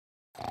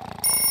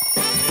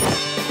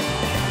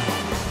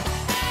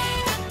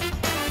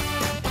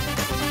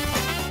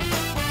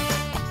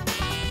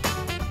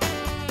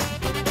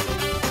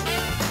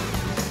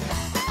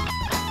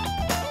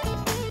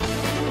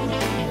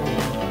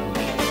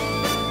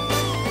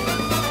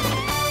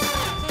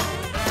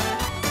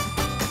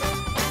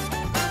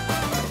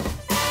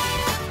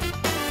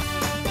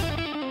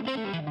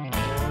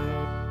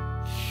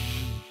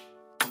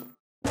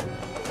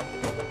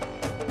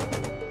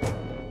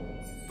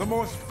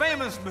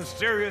oldest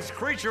mysterious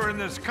creature in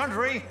this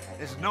country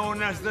is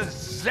known as the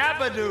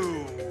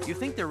Zabadoo. You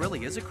think there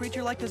really is a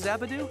creature like the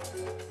Zabadoo?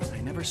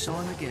 I never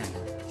saw him again.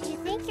 Do you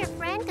think your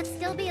friend could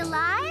still be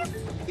alive?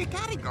 You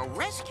gotta go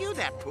rescue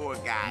that poor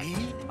guy.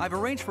 I've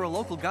arranged for a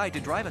local guide to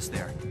drive us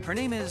there. Her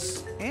name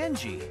is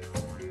Angie.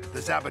 The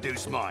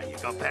Zabadoo's mine, you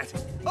got that?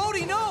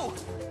 Odie, no!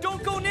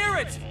 Don't go near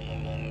it!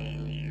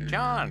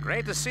 John,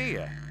 great to see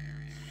you.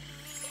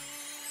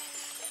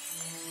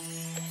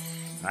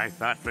 I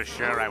thought for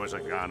sure I was a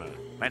goner.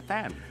 But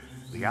then,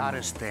 the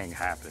oddest thing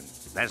happened.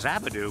 The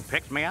Zabadoo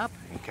picked me up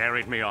and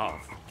carried me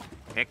off.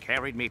 It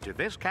carried me to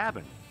this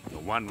cabin, the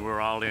one we're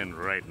all in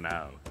right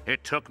now.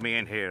 It took me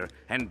in here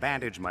and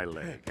bandaged my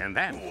leg. And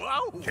then,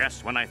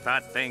 just when I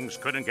thought things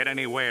couldn't get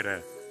any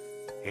weirder,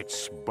 it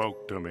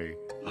spoke to me.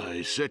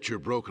 I set your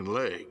broken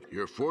leg.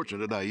 You're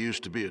fortunate I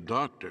used to be a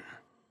doctor.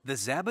 The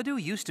Zabadoo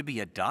used to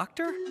be a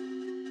doctor?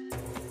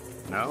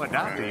 No, a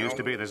doctor used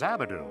to be the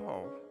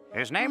Zabadoo.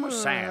 His name was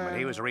Sam, and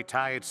he was a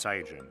retired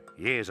surgeon.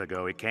 Years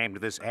ago, he came to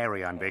this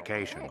area on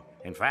vacation.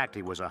 In fact,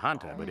 he was a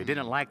hunter, but he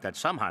didn't like that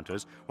some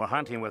hunters were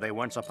hunting where they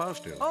weren't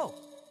supposed to. Oh.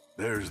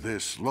 There's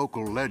this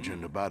local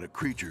legend about a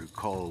creature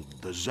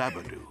called the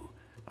Zabadoo.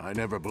 I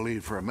never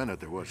believed for a minute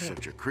there was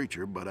such a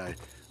creature, but I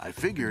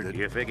figured it...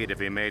 You figured if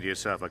you made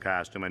yourself a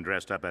costume and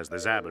dressed up as the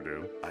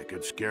Zabadoo, I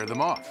could scare them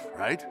off,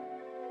 right?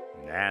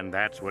 And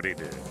that's what he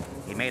did.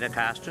 He made a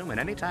costume, and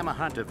anytime a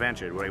hunter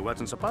ventured where he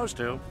wasn't supposed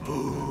to...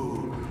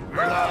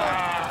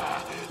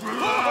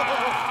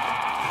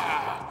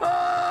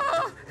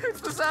 It's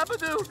the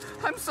Zabadoo!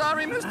 I'm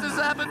sorry, Mr.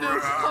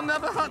 Zabadoo. I'll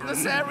never hunt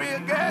this area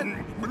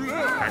again.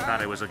 I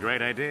thought it was a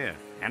great idea,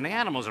 and the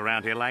animals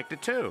around here liked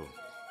it too.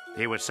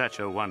 He was such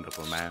a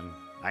wonderful man.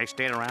 I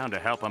stayed around to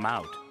help him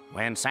out.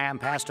 When Sam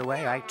passed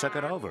away, I took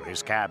it over.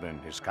 His cabin,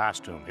 his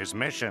costume, his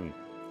mission.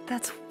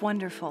 That's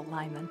wonderful,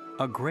 Lyman.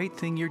 A great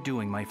thing you're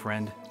doing, my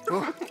friend.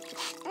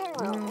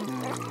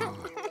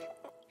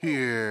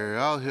 Here,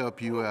 I'll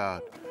help you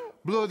out.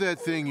 Blow that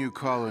thing you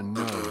call a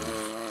nose.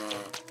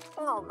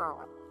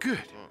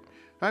 Good.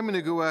 I'm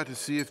gonna go out to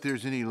see if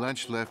there's any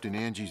lunch left in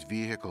Angie's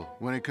vehicle.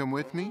 Wanna come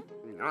with me?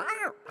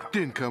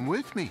 Then come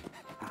with me.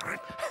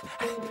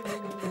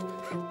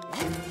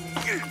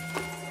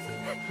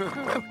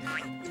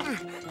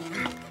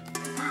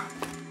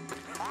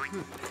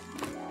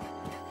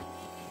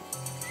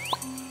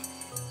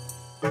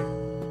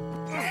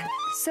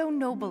 So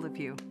noble of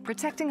you,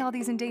 protecting all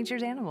these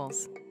endangered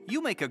animals.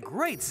 You make a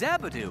great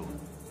Zabadoo.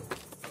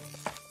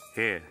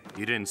 Here,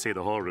 you didn't see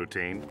the whole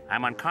routine.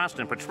 I'm on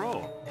constant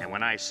patrol, and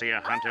when I see a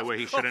hunter where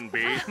he shouldn't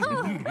be...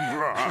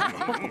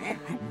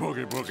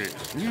 Boogie, boogie.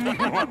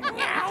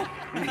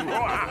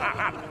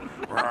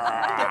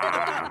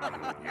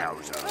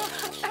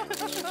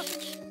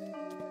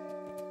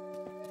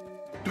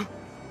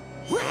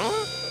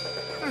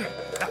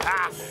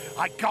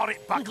 I got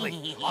it,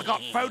 Buckley. I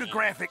got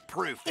photographic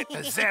proof that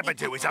the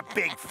Zabadoo is a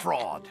big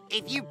fraud.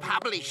 If you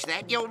publish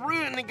that, you'll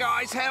ruin the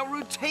guy's whole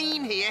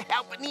routine here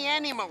helping the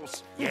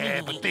animals.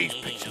 Yeah, but these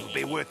pictures will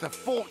be worth a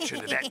fortune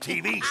to that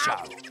TV show.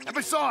 And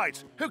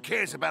besides, who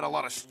cares about a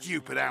lot of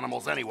stupid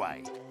animals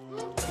anyway?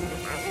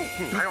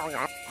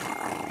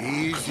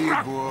 Easy,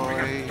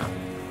 boy.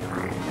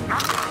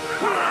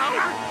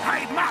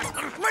 Hey, Matt,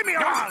 leave me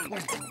alone!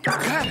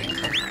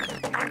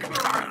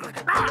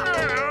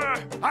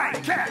 Hey,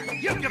 cat,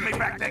 you give me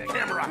back that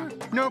camera.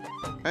 Nope,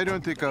 I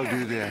don't think I'll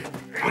do that.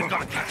 We've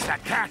got to catch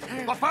that cat.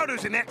 The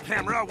photos in that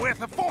camera are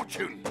worth a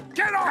fortune.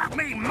 Get off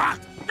me, Matt!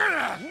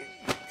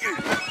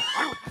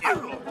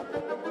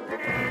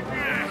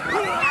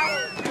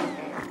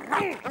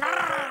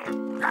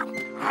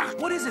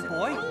 What is it,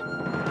 boy?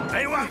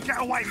 They won't get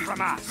away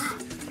from us.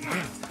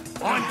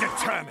 I'm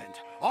determined.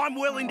 I'm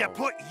willing to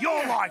put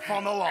your life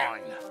on the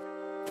line.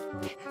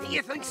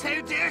 You think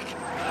so, Dick?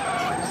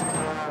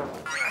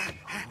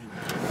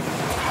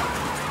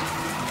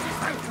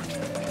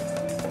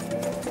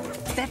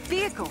 That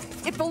vehicle,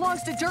 it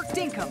belongs to Dirk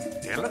Dinkum.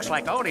 It looks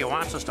like Odie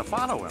wants us to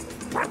follow him.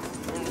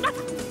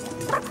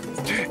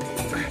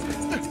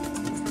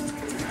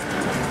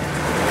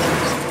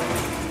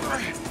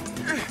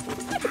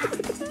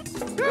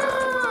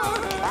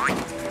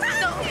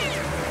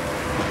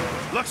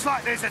 Looks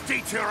like there's a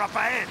detour up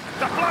ahead.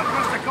 The bloke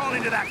must have gone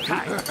into that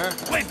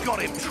cave. We've got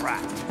him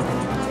trapped.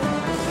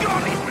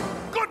 Got him!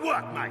 Good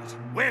work, mate.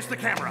 Where's the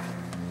camera?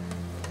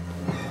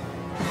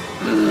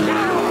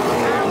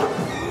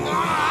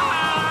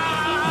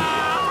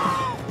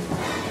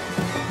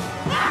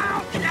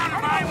 Get out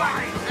of my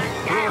way!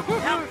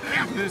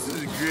 This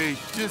is great,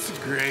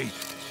 just great.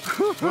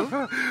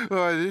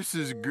 Oh, this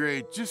is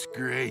great, just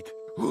great.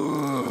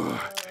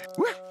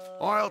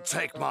 I'll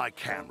take my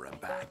camera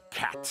back,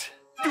 cat.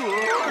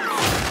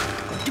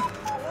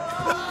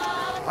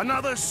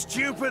 Another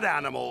stupid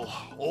animal,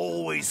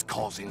 always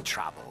causing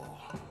trouble.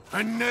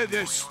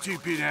 Another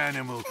stupid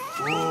animal,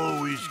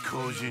 always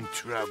causing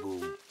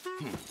trouble.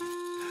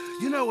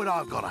 You know what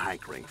I've got a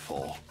hankering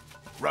for?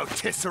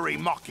 Rotisserie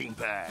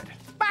mockingbird.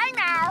 Bye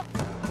now.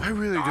 I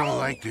really don't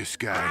like this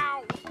guy.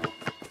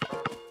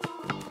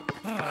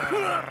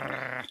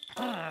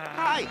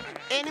 Hey,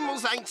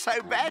 animals ain't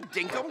so bad,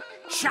 Dinkle.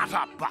 Shut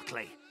up,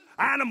 Buckley.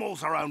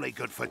 Animals are only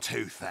good for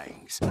two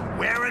things.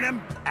 Wearing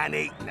them and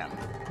eating them.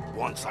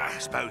 Once I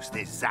expose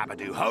this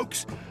Zabadoo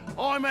hoax,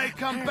 I may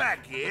come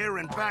back here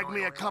and bag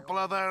me a couple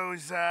of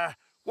those,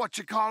 what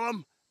you call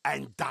them?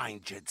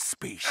 Endangered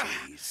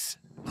species.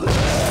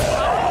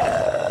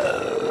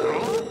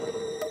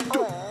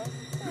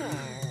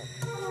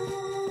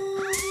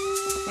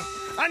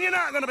 And you're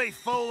not gonna be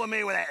fooling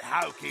me with that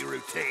hokey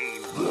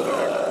routine.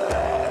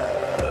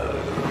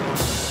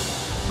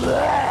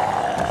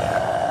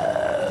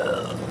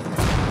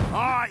 All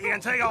right, you can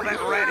take off that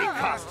ratty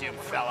costume,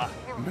 fella.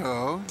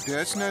 No,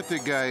 that's not the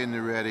guy in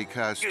the ratty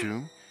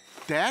costume.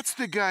 That's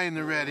the guy in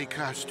the ratty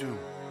costume.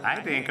 Hi,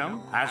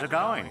 Dinkum. How's it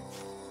going?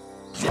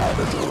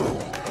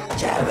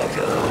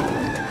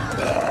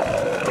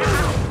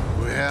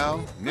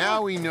 Well,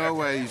 now we know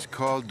why he's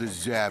called the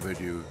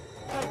Zabadoo.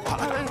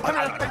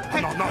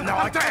 No,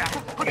 I dare.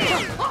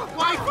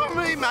 Wait for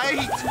me,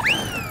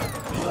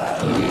 mate.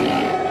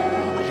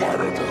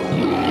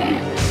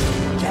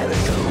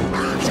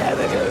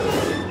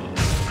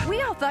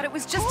 We all thought it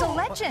was just a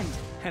legend.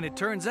 And it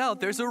turns out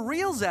there's a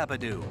real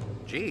Zabadoo.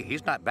 Gee,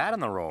 he's not bad in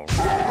the role.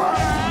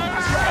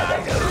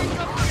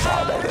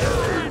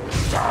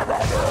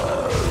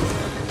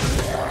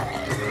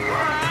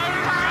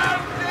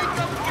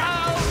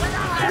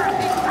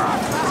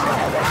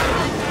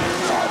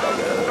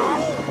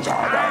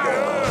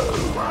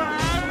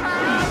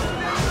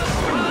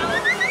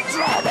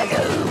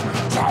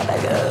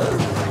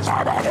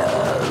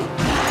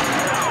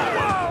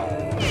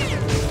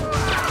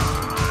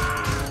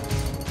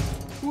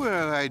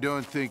 Well, I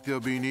don't think they'll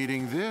be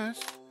needing this.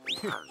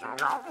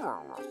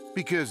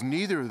 Because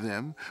neither of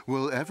them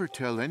will ever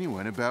tell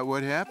anyone about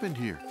what happened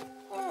here.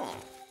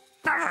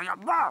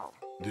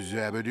 The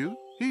Zabadoo?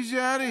 He's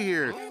out of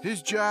here.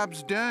 His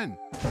job's done.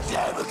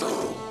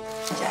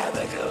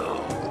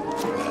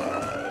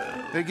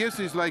 I guess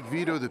he's like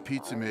Vito the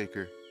pizza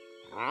maker.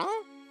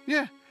 Huh?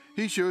 Yeah,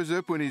 he shows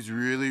up when he's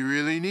really,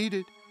 really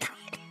needed.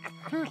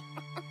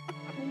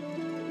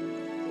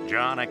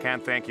 John, I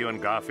can't thank you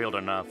and Garfield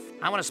enough.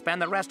 I want to spend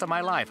the rest of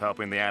my life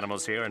helping the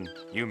animals here, and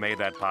you made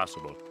that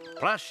possible.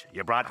 Plus,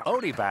 you brought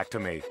Odie back to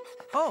me.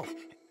 Oh,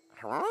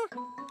 Huh?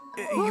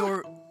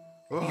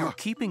 you're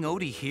keeping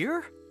Odie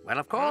here? Well,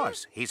 of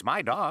course. He's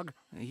my dog.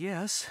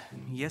 Yes,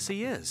 he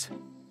is.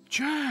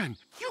 John,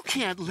 you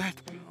can't let...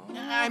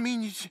 I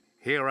mean...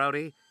 Here,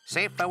 Odie.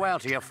 Say farewell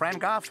to your friend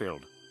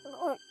Garfield.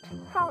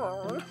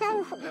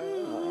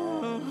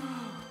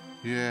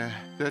 Yeah,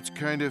 that's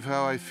kind of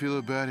how I feel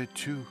about it,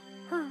 too.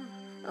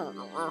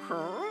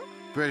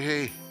 But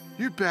hey,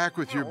 you're back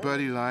with your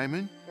buddy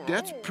Lyman.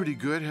 That's pretty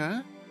good,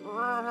 huh?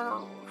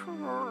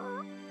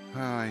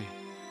 I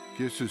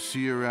guess we'll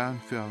see you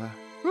around, fella.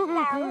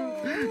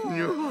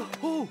 No.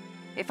 Oh,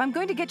 If I'm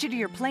going to get you to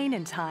your plane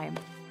in time.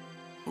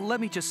 let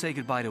me just say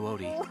goodbye to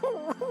Odie.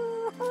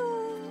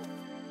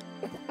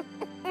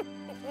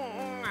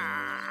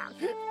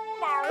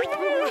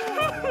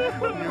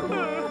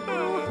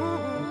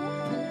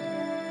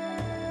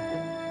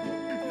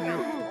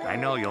 I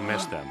know you'll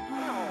miss them.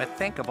 But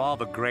think of all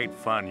the great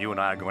fun you and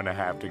I are going to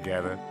have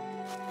together.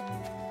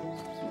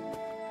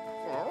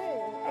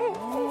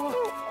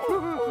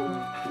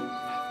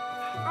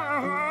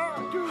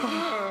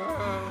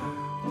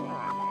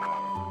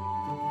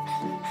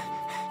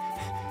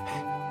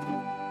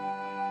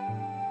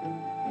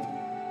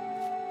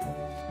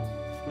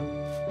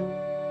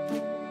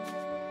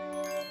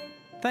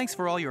 Thanks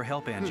for all your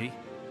help, Angie.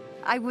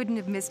 I wouldn't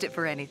have missed it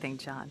for anything,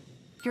 John.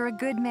 You're a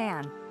good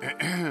man.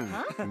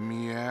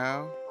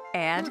 Meow.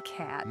 And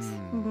cat.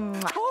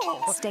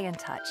 Mwah. Stay in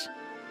touch.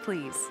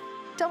 Please.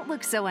 Don't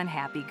look so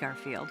unhappy,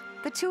 Garfield.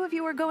 The two of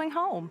you are going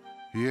home.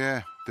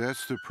 Yeah,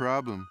 that's the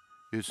problem.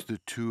 It's the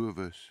two of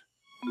us.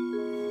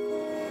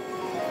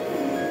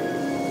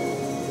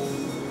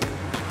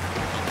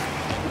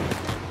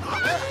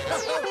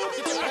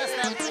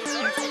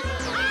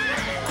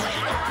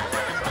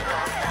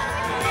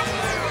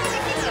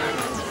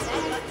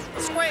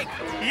 Squeak!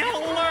 You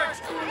alert!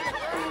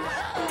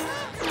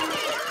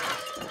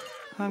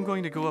 I'm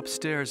going to go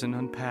upstairs and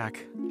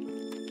unpack.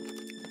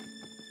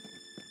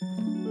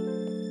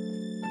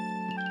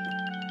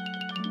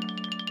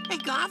 Hey,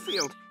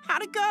 Garfield,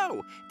 how'd it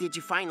go? Did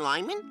you find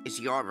Lyman? Is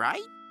he all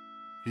right?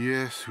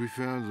 Yes, we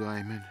found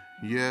Lyman.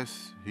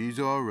 Yes, he's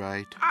all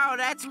right. Oh,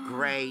 that's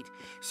great.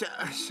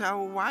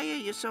 So why are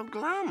you so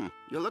glum?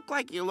 You look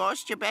like you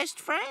lost your best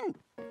friend.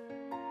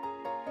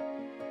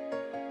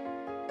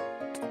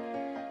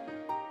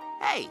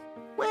 Hey,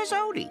 where's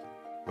Odie?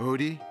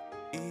 Odie?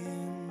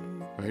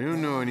 I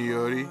don't know any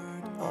Odie.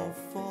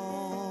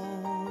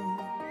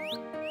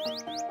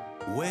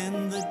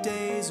 When the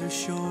days are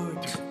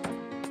short.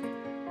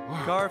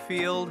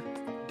 Garfield,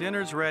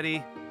 dinner's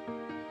ready.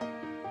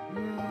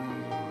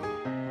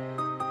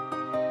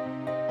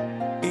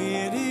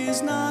 It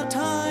is not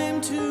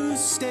time to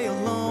stay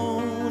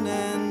alone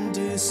and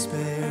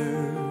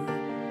despair.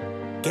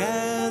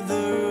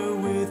 Gather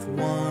with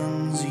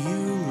ones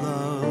you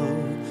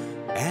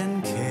love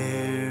and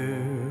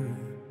care.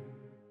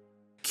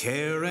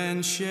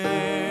 and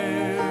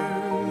share.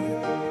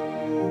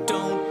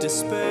 Don't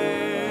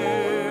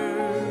despair.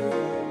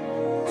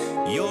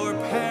 Your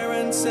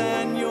parents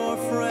and your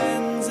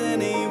friends,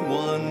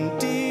 anyone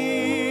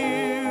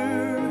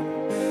dear.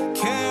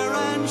 Care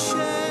and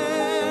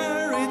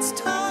share. It's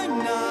time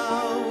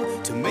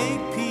now to make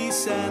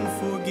peace and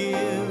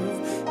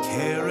forgive.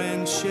 Care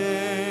and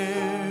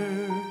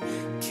share.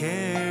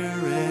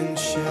 Care and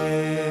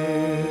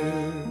share.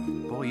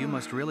 Boy, you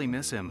must really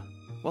miss him.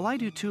 Well, I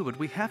do too, but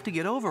we have to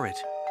get over it.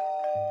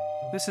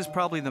 This is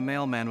probably the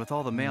mailman with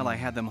all the mail I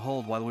had them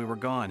hold while we were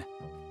gone.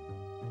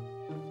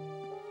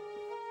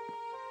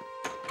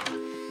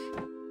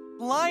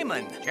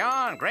 Lyman!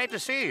 John, great to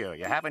see you.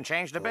 You haven't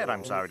changed a bit,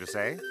 I'm sorry to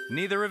say.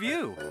 Neither of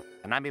you.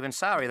 And I'm even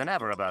sorrier than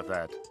ever about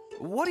that.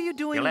 What are you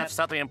doing? You left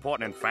something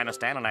important in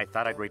Afghanistan, and I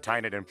thought I'd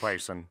return it in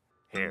person.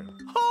 Here.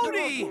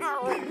 Hody!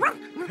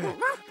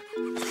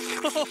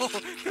 Oh,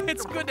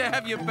 it's good to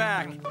have you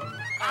back.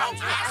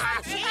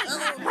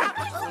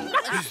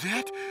 Is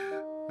that?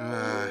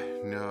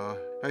 No.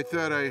 I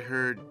thought I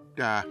heard...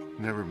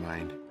 never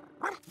mind.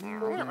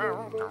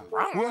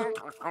 What?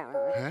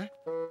 Huh?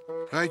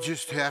 I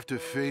just have to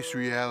face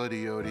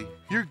reality, Odie.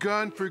 You're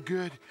gone for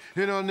good,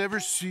 and I'll never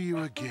see you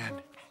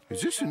again.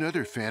 Is this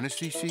another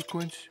fantasy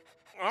sequence?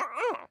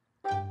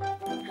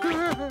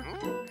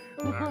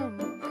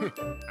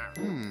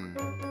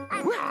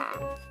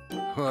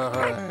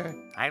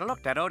 I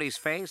looked at Odie's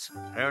face,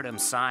 heard him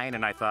sign,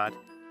 and I thought,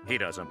 he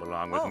doesn't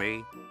belong with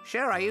me.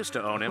 Sure, I used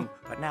to own him,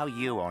 but now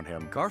you own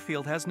him.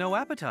 Garfield has no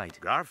appetite.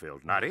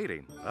 Garfield not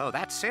eating? Oh,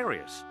 that's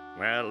serious.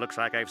 Well, looks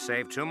like I've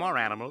saved 2 more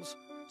animals.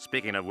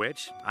 Speaking of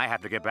which, I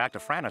have to get back to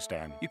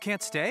Afghanistan. You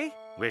can't stay?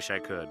 Wish I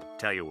could.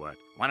 Tell you what,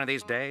 one of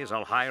these days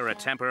I'll hire a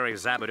temporary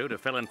Zabadoo to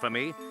fill in for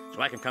me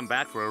so I can come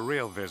back for a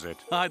real visit.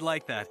 I'd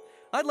like that.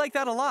 I'd like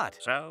that a lot.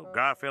 So,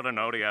 Garfield and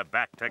Odie are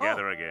back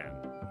together again.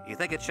 You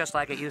think it's just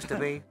like it used to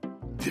be?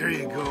 There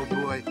you go,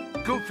 boy.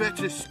 Go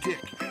fetch a stick.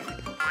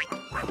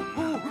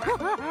 Oh,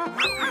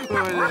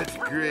 that's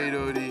great,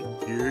 Odie.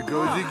 Here it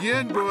goes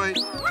again, boy.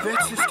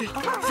 Fetch the stick.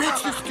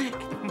 Fetch the stick.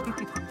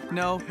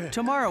 No,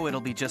 tomorrow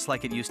it'll be just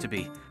like it used to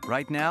be.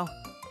 Right now,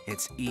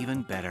 it's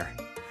even better.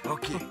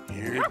 Okay,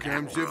 here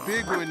comes the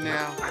big one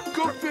now.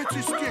 Go fetch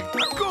a stick.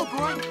 Go,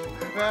 boy.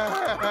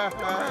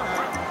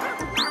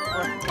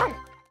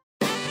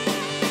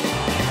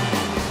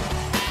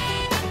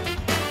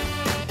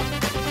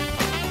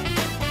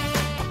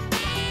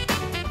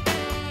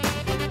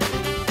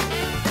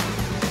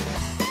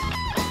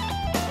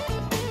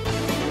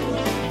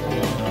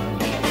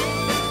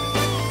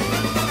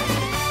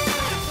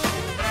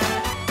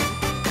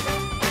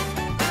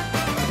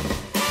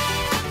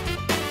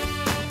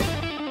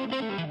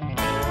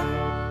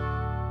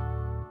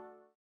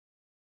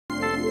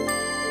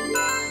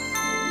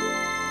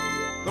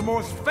 The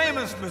most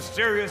famous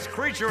mysterious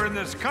creature in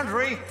this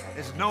country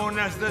is known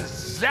as the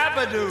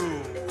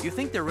Zabadoo. You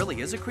think there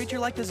really is a creature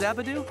like the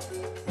Zabadoo?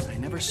 I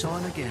never saw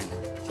him again.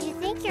 Do you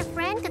think your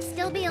friend could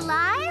still be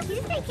alive? Do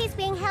you think he's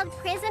being held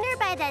prisoner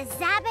by the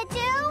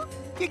Zabadoo?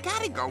 You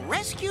gotta go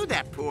rescue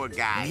that poor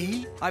guy.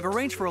 Me? I've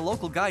arranged for a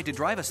local guide to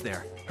drive us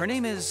there. Her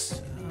name is...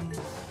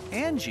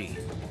 Angie.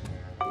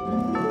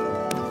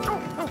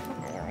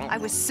 I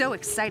was so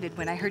excited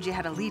when I heard you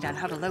had a lead on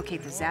how to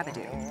locate the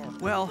Zabadoo.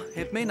 Well,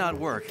 it may not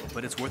work,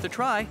 but it's worth a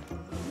try.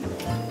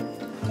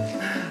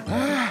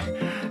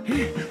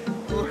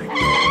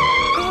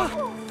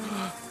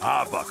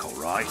 Arbuckle,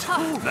 right?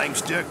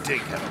 Name's Dirk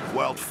Dinkum,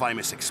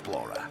 world-famous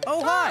explorer.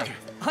 Oh, hi!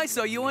 I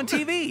saw you on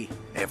TV.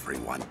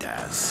 Everyone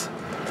does.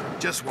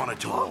 Just wanted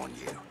to warn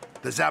you.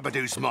 The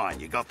Zabadoo's mine,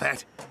 you got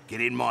that?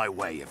 Get in my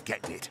way of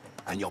getting it,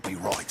 and you'll be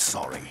right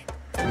sorry.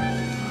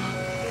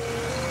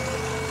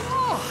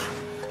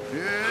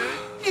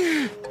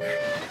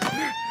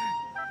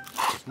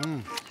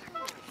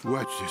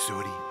 Watch this,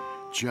 Odie.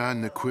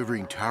 John the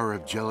Quivering Tower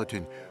of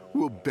Gelatin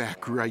will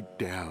back right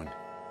down.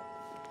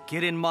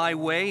 Get in my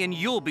way and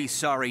you'll be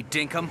sorry,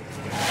 Dinkum.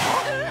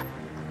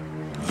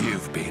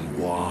 You've been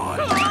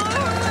warned.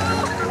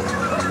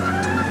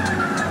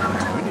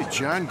 When did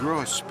John grow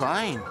a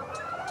spine?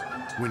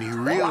 When he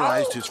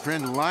realized his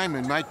friend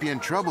Lyman might be in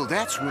trouble,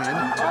 that's when...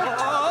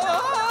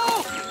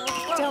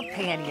 Don't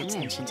pay any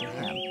attention to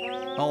him.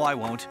 Oh, I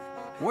won't.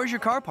 Where's your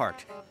car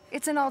parked?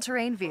 It's an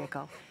all-terrain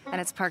vehicle,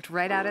 and it's parked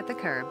right out at the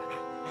curb.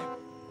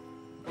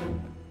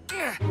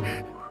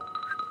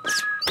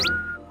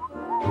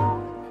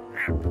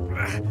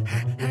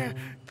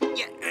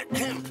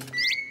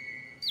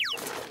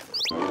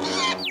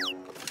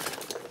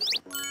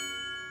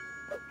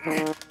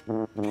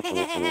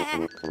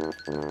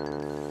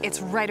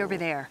 It's right over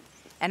there.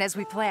 And as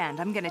we planned,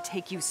 I'm gonna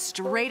take you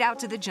straight out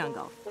to the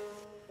jungle.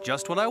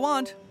 Just what I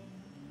want.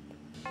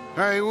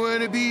 I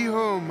want to be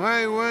home.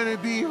 I want to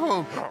be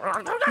home.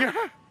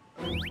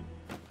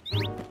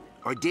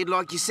 I did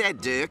like you said,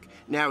 Dirk.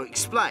 Now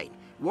explain.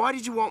 Why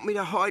did you want me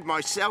to hide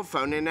my cell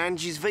phone in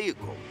Angie's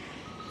vehicle?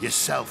 Your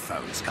cell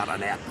phone's got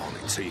an app on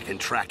it so you can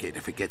track it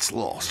if it gets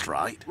lost,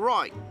 right?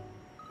 Right.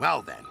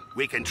 Well then,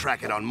 we can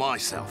track it on my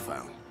cell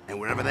phone. And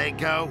wherever they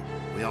go,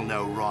 we'll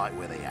know right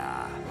where they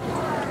are.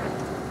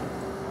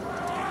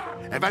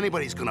 If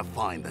anybody's gonna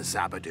find the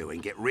Zabadoo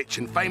and get rich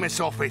and famous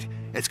off it,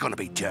 it's gonna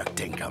be Dirk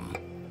Dinkum.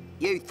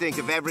 You think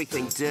of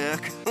everything,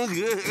 Dirk.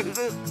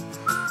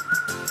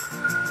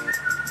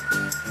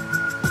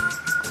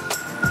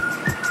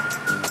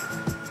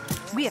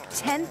 We have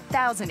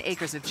 10,000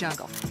 acres of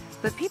jungle,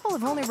 but people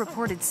have only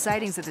reported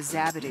sightings of the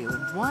Zabadoo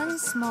in one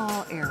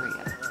small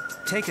area.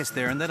 Take us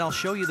there, and then I'll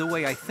show you the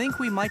way I think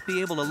we might be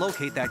able to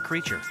locate that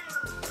creature.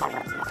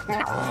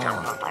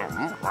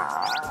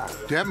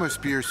 That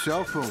must be your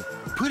cell phone.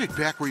 Put it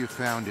back where you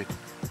found it.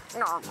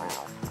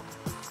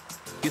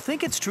 You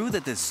think it's true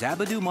that this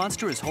Zabadoo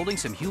monster is holding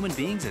some human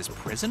beings as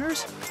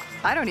prisoners?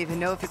 I don't even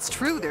know if it's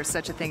true there's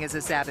such a thing as a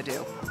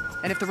Zabadoo.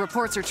 And if the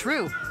reports are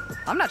true,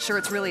 I'm not sure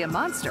it's really a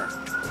monster.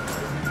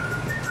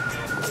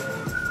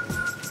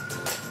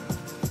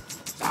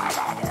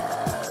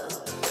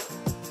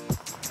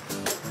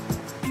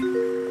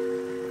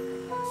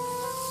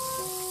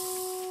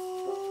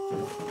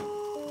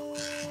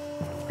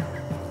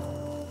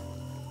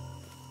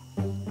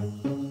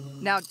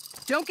 Now,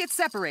 don't get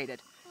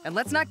separated, and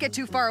let's not get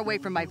too far away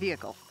from my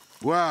vehicle.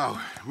 Wow,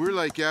 we're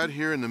like out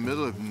here in the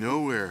middle of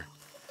nowhere.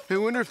 I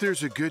wonder if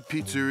there's a good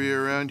pizzeria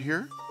around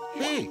here.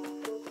 Hey,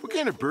 what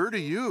kind of bird are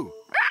you?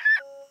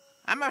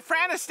 I'm a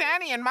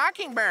Franistanian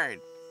mockingbird.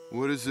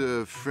 What does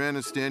a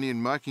Franistanian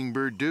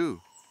mockingbird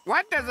do?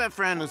 What does a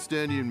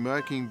Franistanian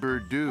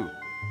mockingbird do?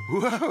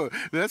 Whoa,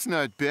 that's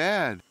not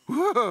bad.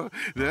 Whoa,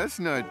 that's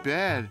not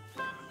bad.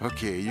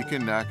 Okay, you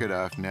can knock it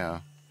off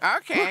now.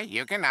 Okay,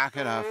 you can knock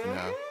it off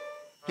now.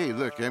 Hey,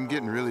 look, I'm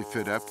getting really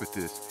fed up with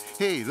this.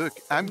 Hey, look,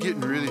 I'm getting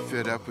really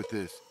fed up with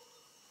this.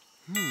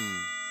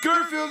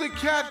 Garfield the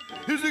cat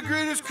is the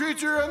greatest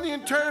creature on the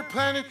entire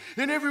planet,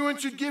 and everyone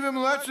should give him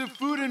lots of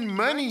food and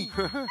money.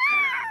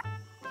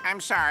 I'm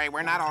sorry,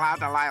 we're not allowed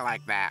to lie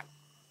like that.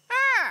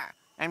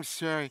 I'm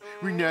sorry,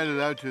 we're not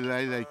allowed to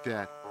lie like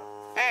that.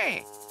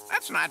 Hey,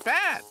 that's not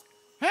bad.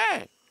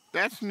 Hey,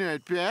 that's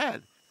not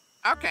bad.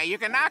 Okay, you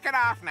can knock it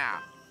off now.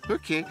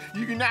 Okay,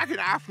 you can knock it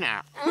off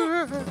now.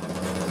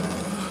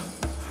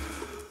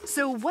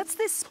 So what's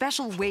this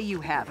special way you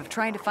have of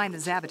trying to find the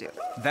Zabadoo?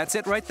 That's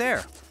it right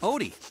there.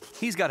 Odie.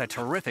 He's got a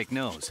terrific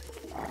nose.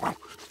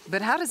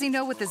 But how does he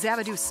know what the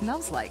Zabadoo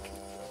smells like?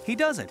 He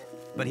doesn't,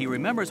 but he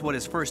remembers what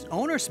his first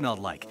owner smelled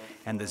like,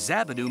 and the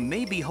Zabadoo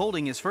may be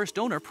holding his first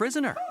owner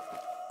prisoner.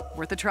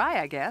 Worth a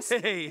try, I guess.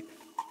 Hey!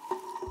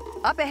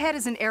 Up ahead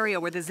is an area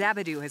where the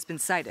Zabadoo has been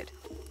sighted.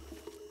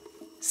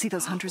 See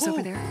those hunters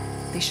over there?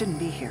 They shouldn't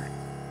be here.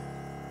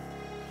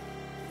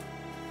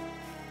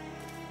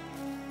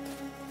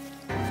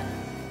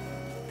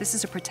 This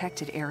is a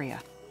protected area.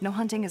 No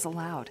hunting is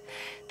allowed.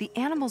 The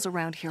animals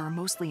around here are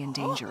mostly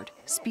endangered,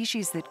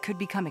 species that could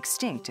become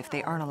extinct if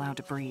they aren't allowed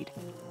to breed.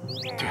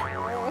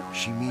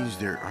 She means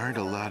there aren't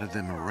a lot of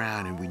them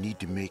around and we need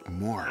to make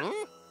more.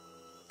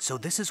 So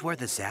this is where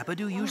the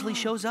Zabadoo usually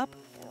shows up?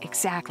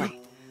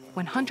 Exactly.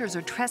 When hunters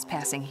are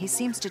trespassing, he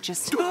seems to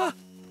just...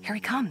 Here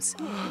he comes.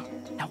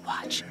 Now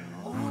watch.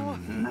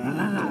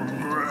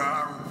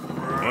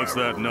 What's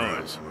that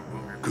noise?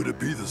 Could it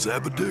be the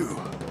Zabadoo?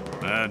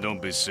 Ah,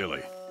 don't be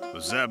silly. The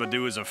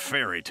Zabadoo is a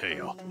fairy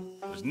tale.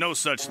 There's no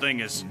such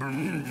thing as...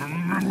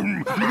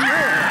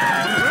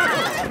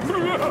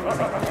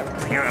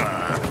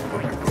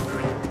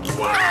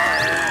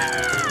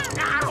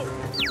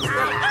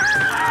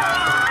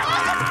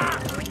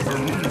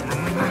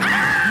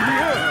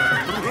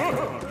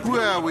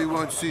 Well, we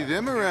won't see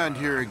them around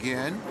here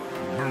again.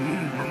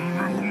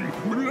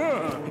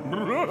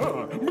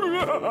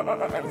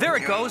 There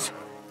it goes.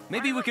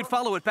 Maybe we could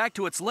follow it back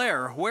to its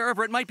lair,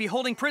 wherever it might be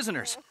holding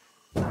prisoners.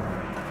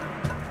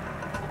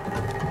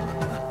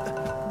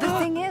 The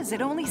thing is,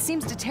 it only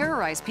seems to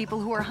terrorize people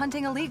who are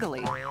hunting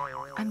illegally.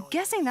 I'm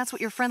guessing that's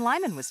what your friend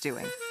Lyman was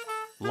doing.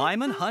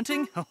 Lyman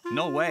hunting? Oh,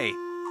 no way.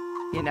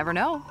 You never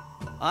know.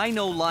 I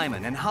know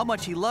Lyman and how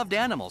much he loved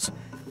animals.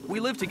 We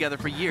lived together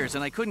for years,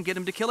 and I couldn't get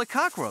him to kill a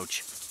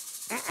cockroach.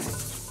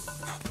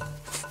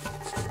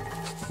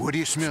 What do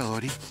you smell,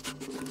 Odie?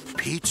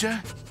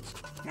 Pizza?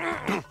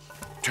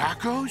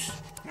 Tacos?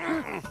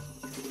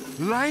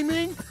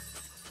 Lyman?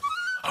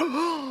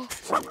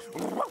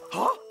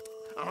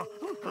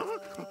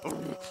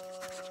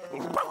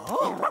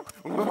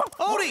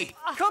 Odie,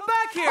 come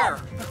back here!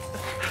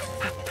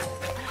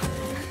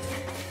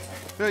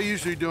 I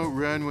usually don't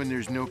run when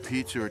there's no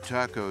pizza or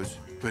tacos,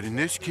 but in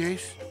this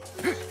case...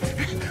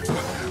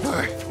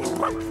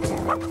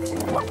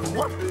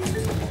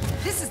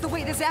 This is the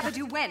way the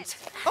Zabadoo went.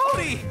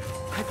 Odie!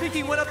 I think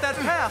he went up that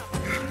path.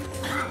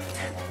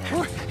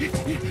 Odie!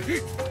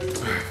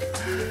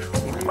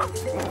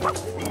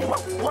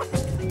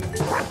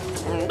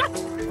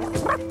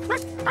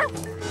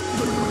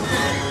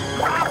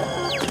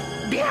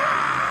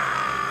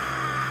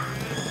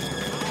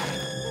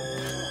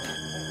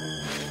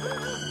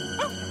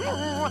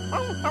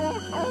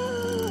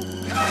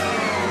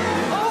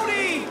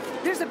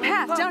 There's a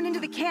path down into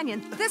the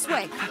canyon. This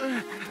way.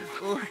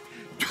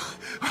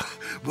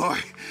 Boy,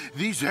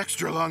 these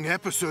extra long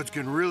episodes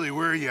can really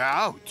wear you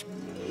out.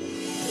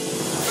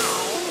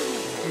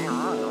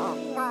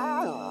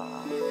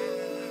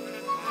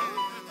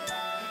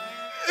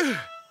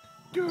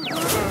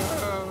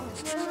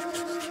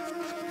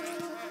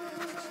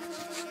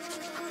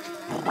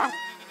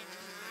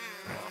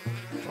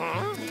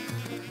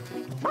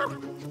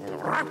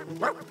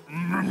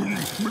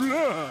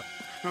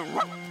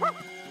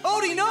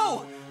 Odie,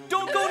 no!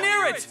 Don't go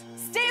near it!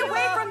 Stay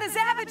away from the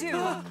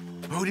Zabadoo!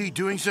 Odie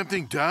doing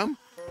something dumb?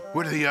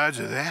 What are the odds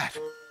of that?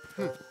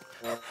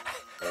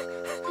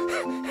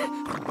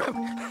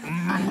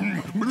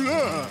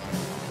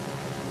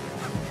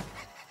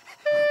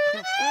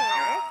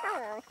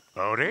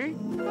 Odie?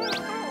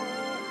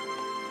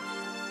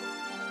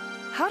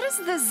 How does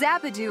the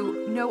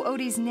Zabadoo know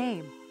Odie's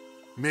name?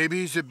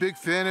 Maybe he's a big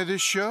fan of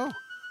this show?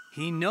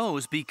 He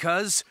knows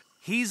because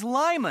he's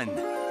Lyman.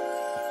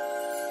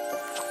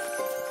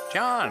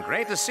 John,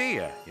 great to see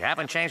you. You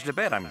haven't changed a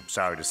bit, I'm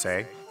sorry to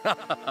say.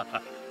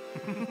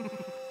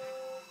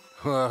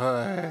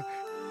 Why?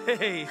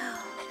 Hey.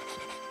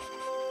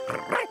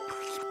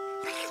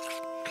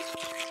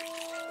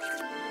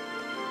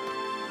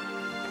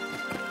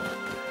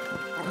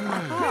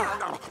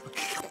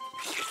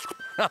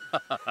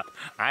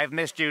 I've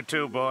missed you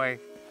too, boy.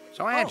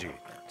 So, Angie,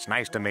 it's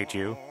nice to meet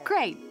you.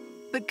 Great.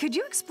 But could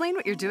you explain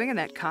what you're doing in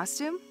that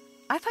costume?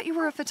 I thought you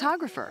were a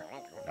photographer.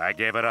 I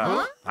gave it up.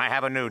 Huh? I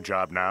have a new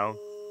job now.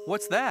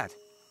 What's that?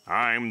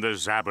 I'm the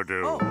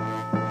Zabadoo.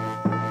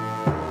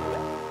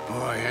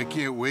 Boy, I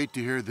can't wait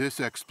to hear this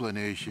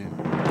explanation.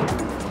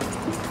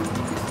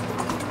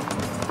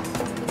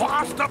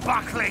 Faster,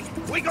 Buckley!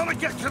 We gotta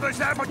get to the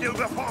Zabadoo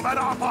before that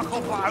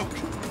Arbuckle bloke!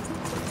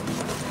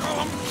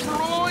 Oh, I'm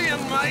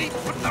trying, mate,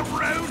 but the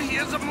road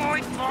here's a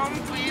mite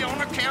bumpy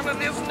on account of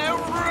there's no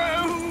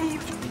road.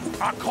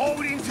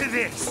 According to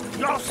this,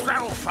 your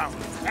cell phone,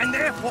 and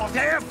therefore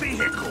their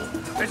vehicle,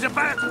 is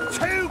about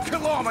 2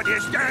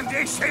 kilometers down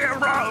this here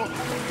road.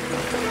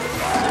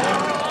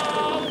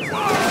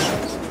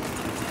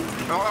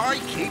 I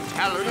keep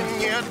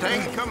telling you,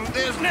 Dinkum,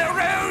 there's no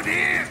road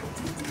here.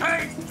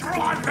 Take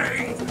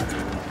driving.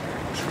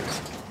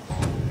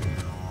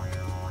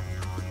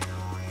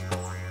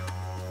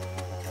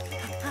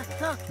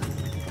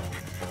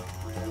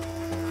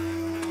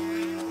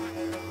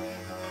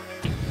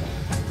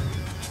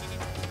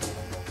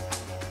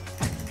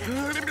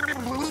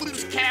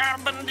 Whose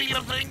cabin do you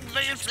think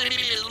this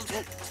is?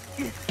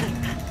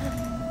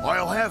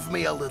 I'll have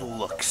me a little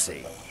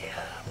look-see.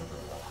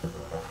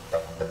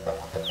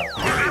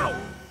 Ow!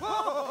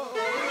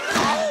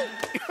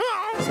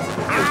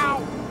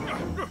 Ow!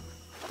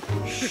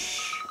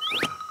 Shh.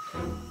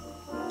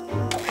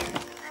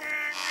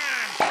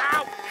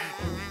 Ow!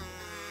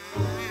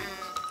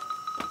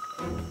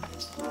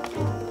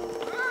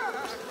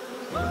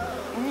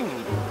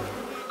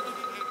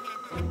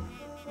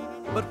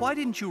 But why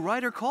didn't you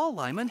write or call,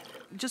 Lyman?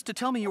 Just to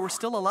tell me you were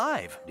still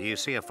alive. Do you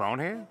see a phone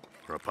here?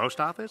 For a post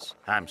office?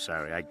 I'm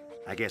sorry.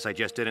 I guess I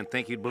just didn't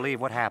think you'd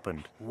believe what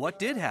happened. What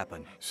did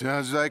happen?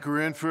 Sounds like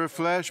we're in for a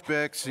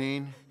flashback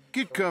scene.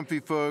 Get comfy,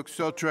 folks.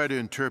 I'll try to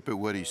interpret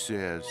what he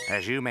says.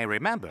 As you may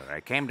remember, I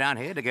came down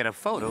here to get a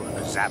photo of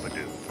the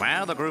Zabadoo.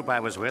 Well, the group I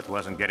was with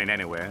wasn't getting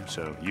anywhere,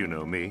 so you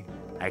know me.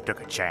 I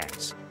took a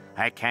chance.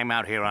 I came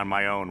out here on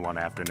my own one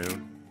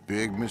afternoon.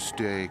 Big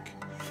mistake.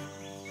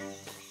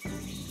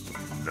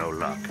 No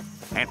luck.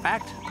 In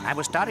fact, I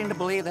was starting to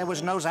believe there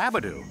was no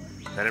Zabadoo,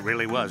 that it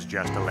really was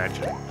just a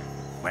legend.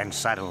 When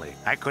suddenly,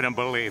 I couldn't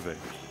believe it.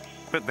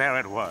 But there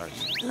it was,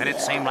 and it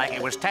seemed like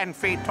it was 10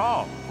 feet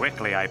tall.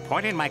 Quickly, I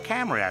pointed my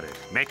camera at it,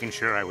 making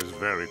sure I was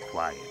very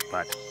quiet.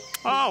 But,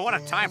 oh, what a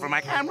time for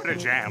my camera to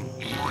jam.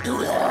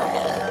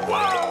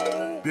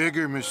 Whoa!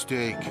 Bigger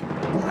mistake.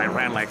 I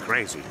ran like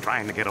crazy,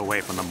 trying to get away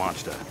from the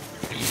monster.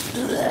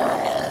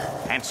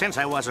 And since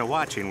I wasn't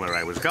watching where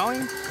I was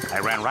going, I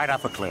ran right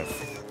off a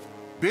cliff.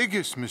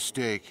 Biggest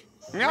mistake.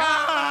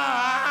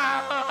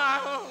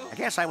 I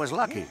guess I was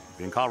lucky. You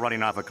can call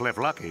running off a cliff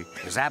lucky.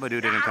 The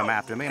Zabadoo didn't come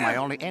after me. My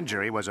only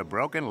injury was a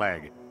broken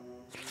leg.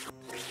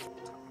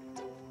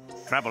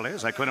 Trouble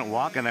is, I couldn't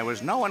walk and there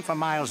was no one for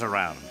miles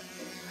around.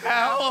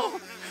 Help!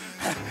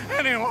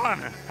 Anyone,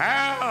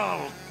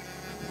 help!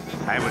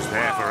 I was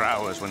there for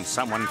hours when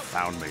someone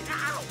found me.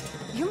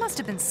 You must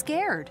have been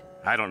scared.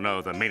 I don't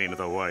know the meaning of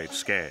the word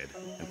scared.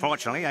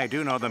 Unfortunately, I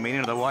do know the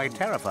meaning of the word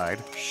terrified.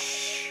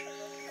 Shh.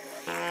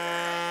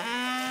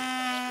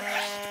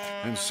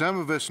 And some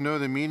of us know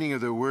the meaning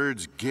of the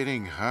words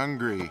getting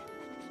hungry.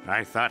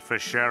 I thought for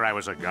sure I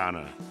was a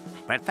goner.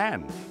 But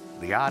then,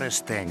 the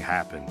oddest thing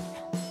happened.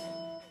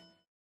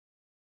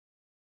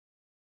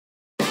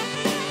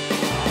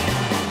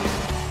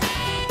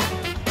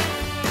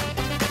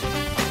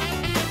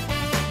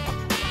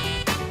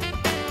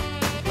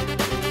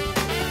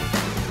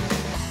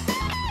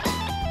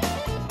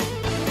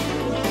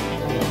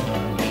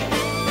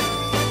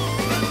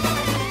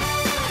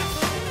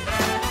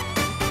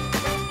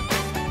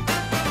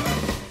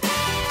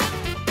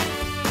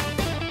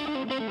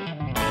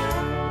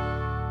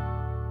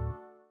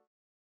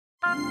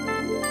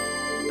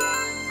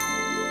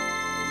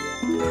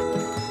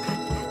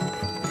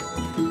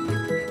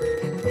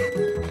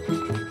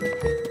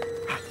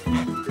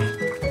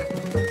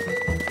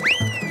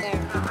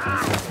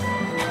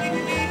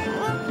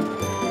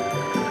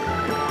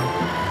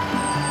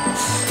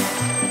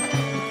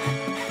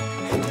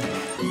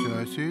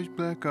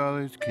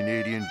 marshmallows,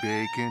 Canadian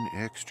bacon,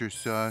 extra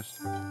sauce.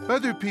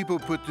 Other people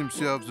put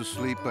themselves to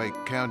sleep by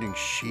counting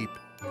sheep.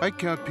 I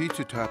count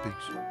pizza toppings.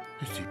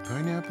 Let's see,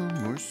 pineapple,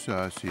 more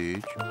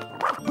sausage.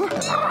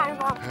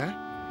 Huh?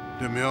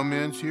 The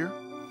mailman's here?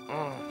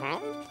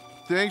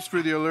 Thanks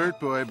for the alert,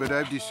 boy, but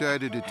I've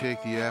decided to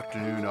take the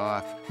afternoon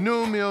off.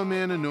 No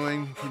mailman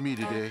annoying for me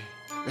today.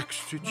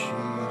 Extra cheese,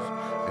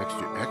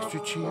 extra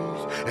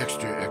cheese,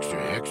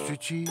 extra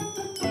cheese.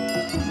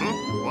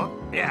 What?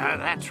 Yeah,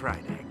 that's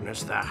right,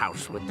 Agnes. The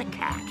house with the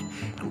cat.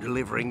 I'm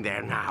delivering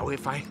there now.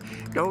 If I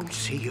don't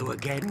see you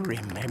again,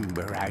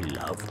 remember I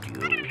loved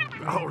you.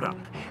 Hold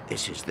on.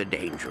 This is the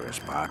dangerous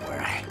part where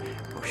I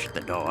push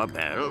the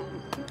doorbell.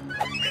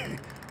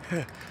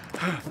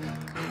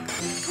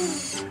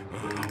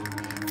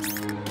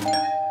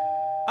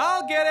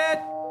 I'll get it!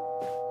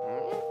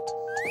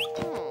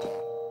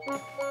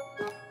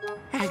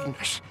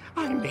 Agnes,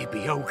 I may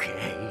be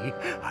okay.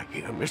 I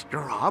hear Mr.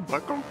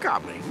 Arbuckle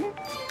coming.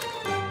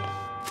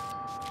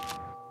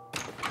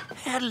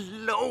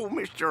 Hello,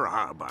 Mr.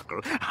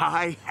 Arbuckle.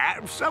 I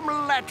have some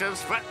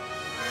letters for...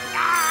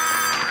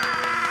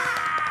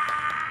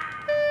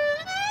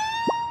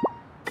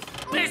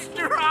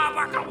 Mr.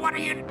 Arbuckle, what are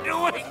you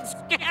doing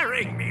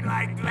scaring me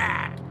like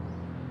that?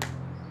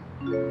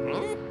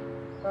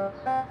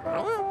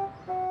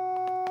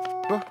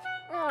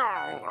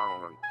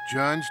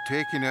 John's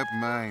taking up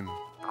mime.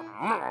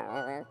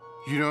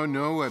 You don't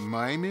know what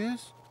mime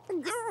is?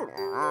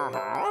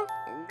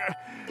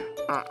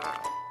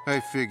 I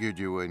figured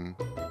you wouldn't.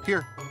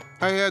 Here,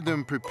 I had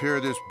them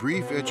prepare this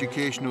brief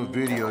educational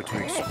video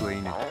to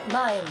explain it.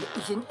 Mime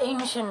is an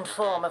ancient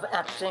form of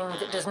acting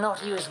that does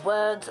not use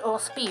words or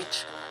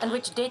speech, and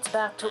which dates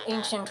back to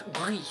ancient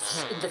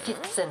Greece in the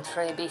 5th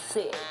century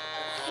BC.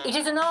 It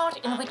is an art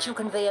in which you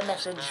convey a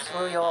message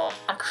through your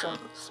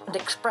actions and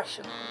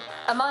expression.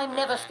 A mime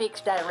never speaks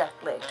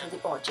directly to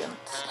the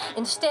audience.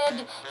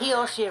 Instead, he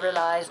or she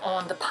relies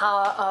on the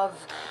power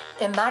of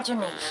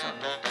imagination.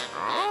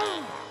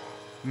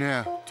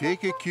 Now,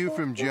 take a cue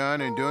from John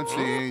and don't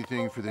say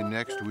anything for the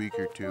next week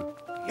or two.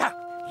 Yeah.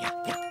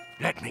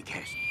 Let me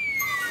guess.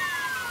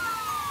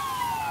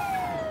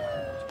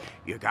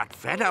 You got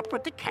fed up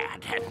with the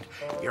cat and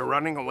you're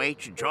running away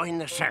to join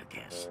the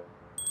circus.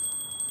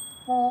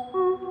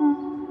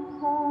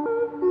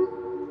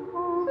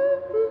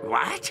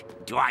 What?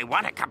 Do I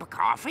want a cup of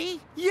coffee?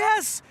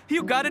 Yes!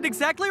 You got it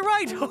exactly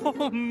right!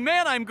 Oh,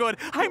 man, I'm good!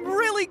 I'm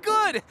really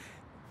good!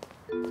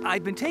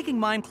 I've been taking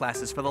mime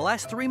classes for the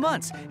last 3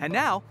 months, and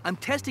now I'm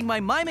testing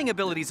my miming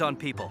abilities on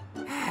people.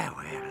 Well,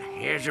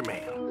 here's your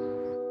mail.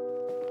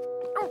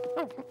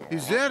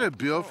 Is that a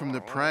bill from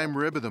the Prime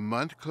Rib of the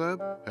Month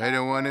Club? I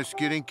don't want us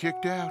getting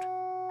kicked out.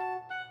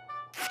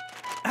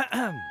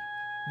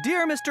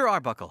 Dear Mr.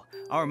 Arbuckle,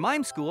 our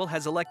mime school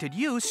has elected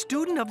you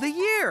Student of the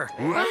Year.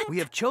 What? We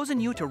have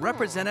chosen you to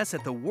represent us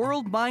at the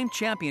World Mime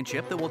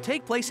Championship that will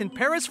take place in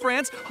Paris,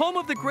 France, home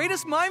of the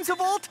greatest mimes of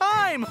all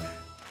time.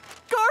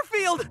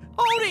 Garfield!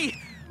 Odie!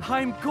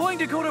 I'm going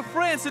to go to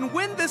France and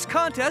win this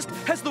contest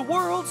as the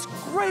world's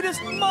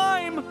greatest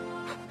mime!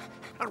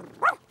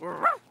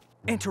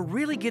 And to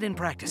really get in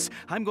practice,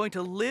 I'm going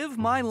to live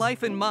my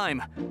life in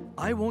mime.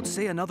 I won't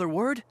say another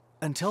word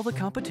until the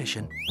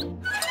competition.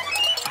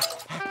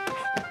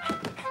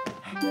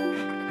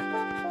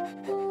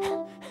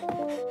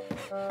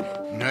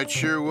 Not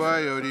sure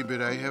why, Odie,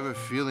 but I have a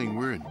feeling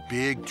we're in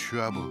big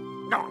trouble.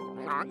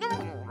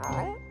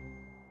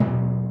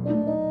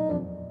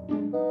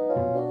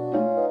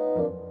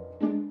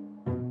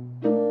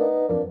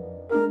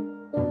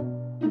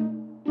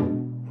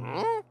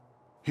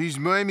 He's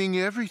miming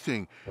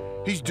everything.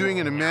 He's doing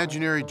an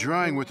imaginary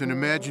drawing with an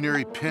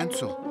imaginary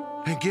pencil.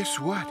 And guess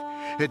what?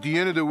 At the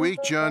end of the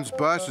week, John's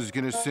boss is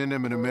going to send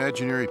him an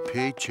imaginary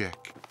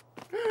paycheck.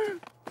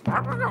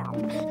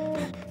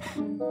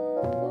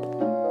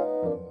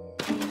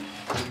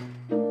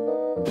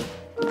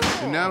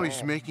 And now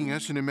he's making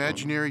us an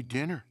imaginary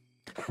dinner.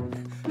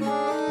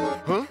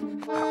 Huh?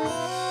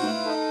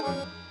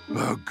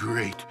 Oh,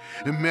 great.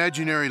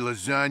 Imaginary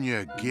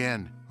lasagna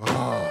again.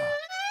 Oh.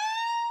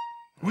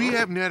 We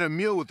haven't had a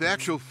meal with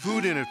actual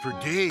food in it for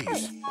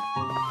days.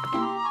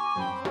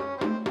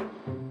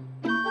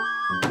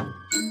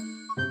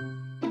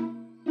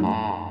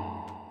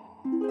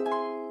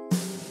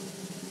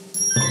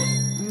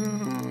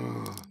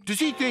 Does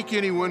he think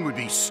anyone would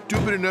be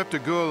stupid enough to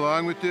go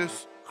along with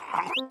this?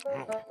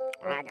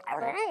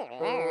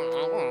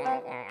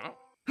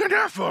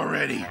 Enough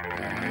already!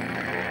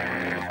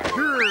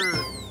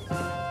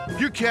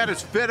 Your cat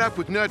is fed up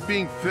with not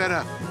being fed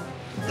up.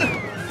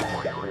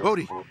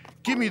 Odie,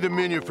 give me the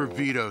menu for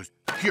Vito's.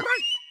 Here.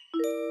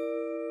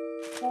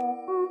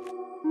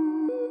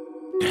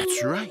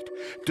 That's right.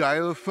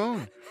 Dial a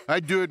phone.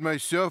 I'd do it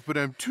myself, but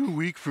I'm too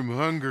weak from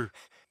hunger.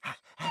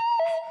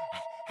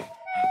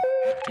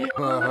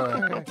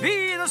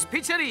 Vito's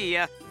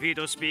Pizzeria.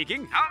 Vito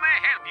speaking. How may I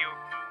help you?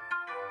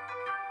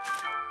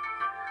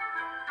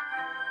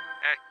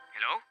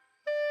 Hello?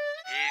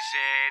 Is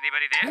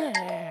anybody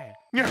there?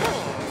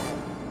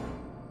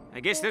 I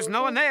guess there's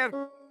no one there.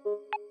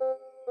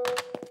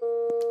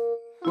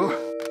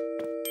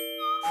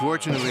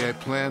 Fortunately, I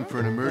planned for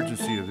an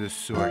emergency of this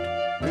sort.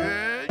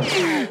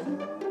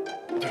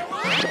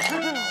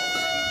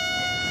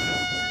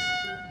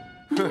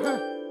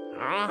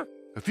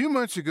 A few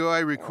months ago, I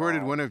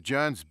recorded one of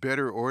John's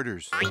better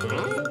orders. Venus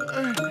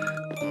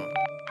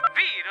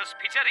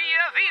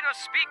Pizzeria, Venus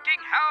speaking.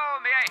 How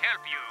may I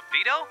help you?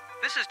 Vito,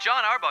 this is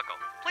John Arbuckle.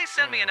 Please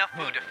send me enough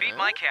food to feed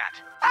my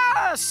cat.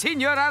 Ah,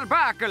 Senor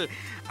Arbuckle.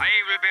 I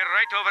will be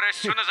right over as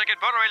soon as I can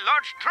borrow a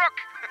large truck.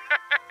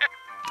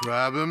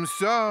 Problem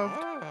solved.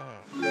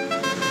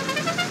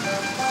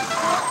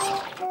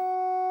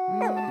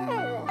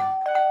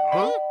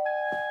 Huh?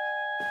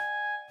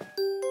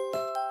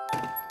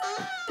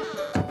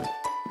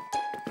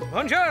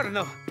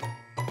 Buongiorno.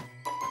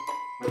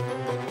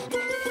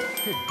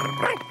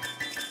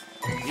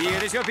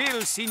 Here is your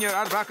bill, Senor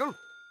Arbuckle.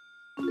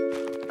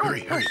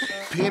 Hurry, hurry.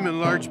 Pay him in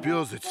large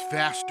bills, it's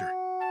faster.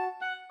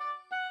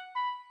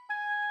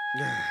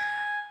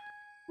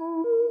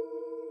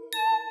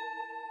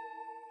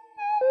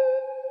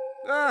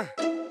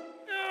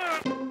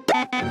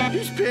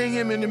 He's paying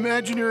him in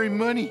imaginary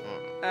money.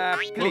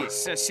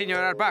 Please, Senor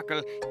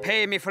Arbuckle,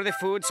 pay me for the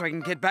food so I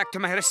can get back to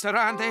my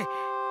restaurant.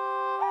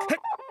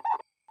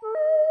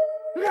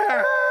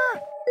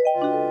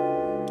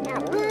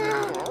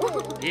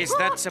 Is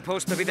that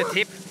supposed to be the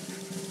tip?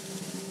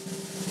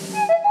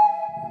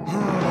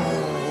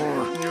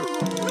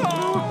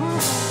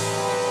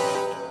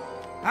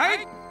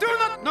 I do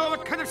not know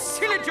what kind of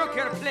silly joke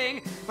you're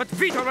playing, but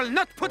Vito will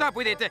not put up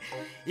with it.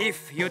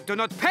 If you do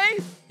not pay,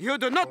 you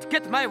do not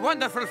get my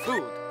wonderful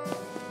food.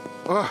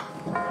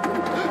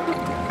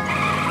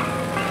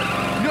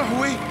 No,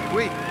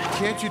 wait.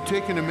 Can't you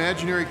take an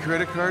imaginary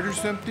credit card or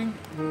something?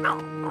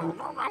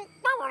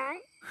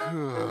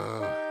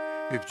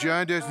 If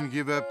John doesn't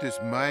give up this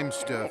mime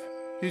stuff,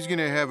 he's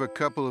gonna have a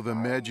couple of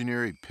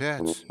imaginary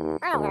pets.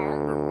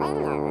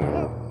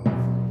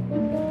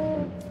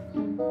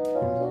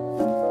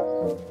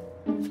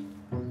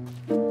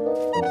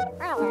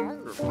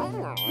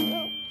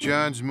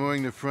 John's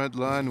mowing the front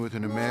lawn with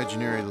an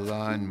imaginary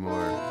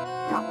lawnmower.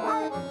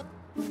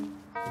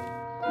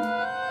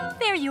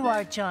 There you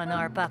are, John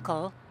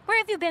Arbuckle. Where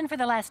have you been for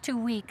the last 2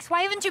 weeks?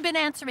 Why haven't you been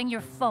answering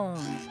your phone?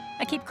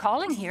 I keep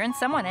calling here and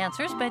someone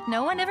answers, but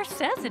no one ever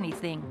says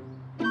anything.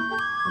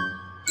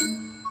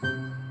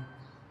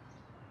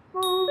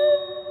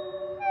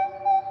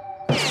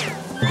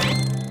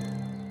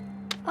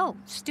 Oh,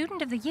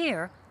 Student of the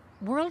Year?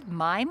 World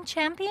Mime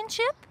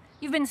Championship?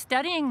 You've been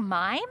studying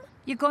mime?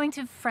 You're going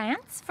to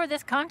France for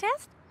this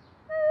contest?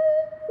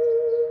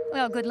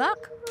 Well, good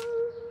luck.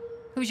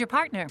 Who's your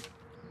partner?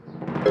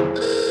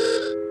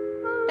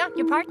 No,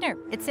 your partner.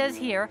 It says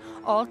here,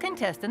 all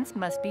contestants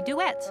must be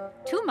duets.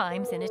 2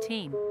 mimes in a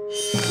team.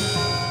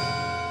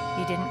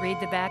 You didn't read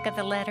the back of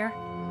the letter?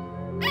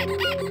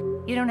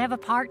 You don't have a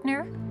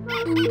partner?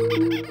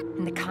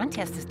 And the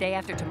contest is day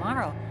after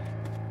tomorrow.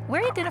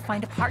 Where are you gonna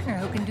find a partner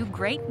who can do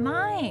great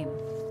mime?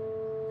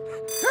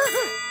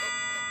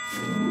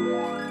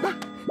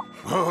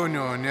 Oh,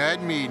 no,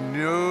 not me.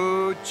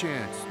 No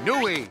chance. No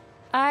way.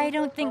 I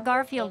don't think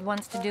Garfield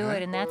wants to do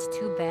it, and that's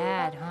too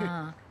bad,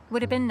 huh?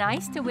 Would have been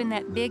nice to win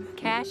that big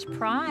cash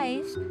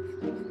prize.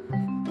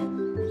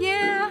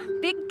 Yeah,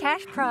 big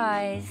cash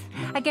prize.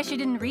 I guess you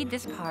didn't read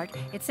this part.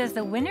 It says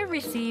the winner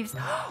receives...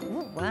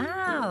 Oh,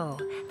 wow.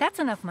 That's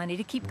enough money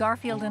to keep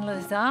Garfield in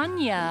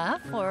lasagna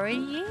for a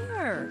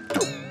year.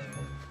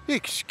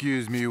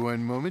 Excuse me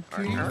one moment,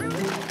 please.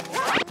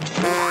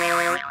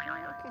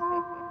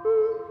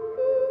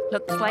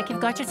 Looks like you've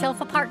got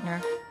yourself a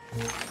partner.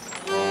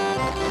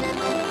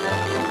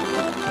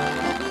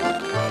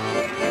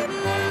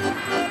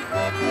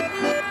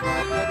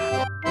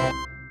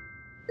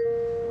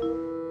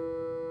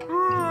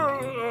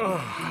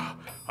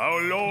 How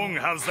long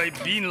have they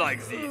been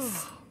like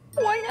this?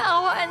 1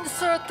 hour and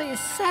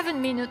 37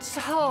 minutes.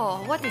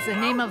 Oh, what is the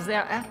name of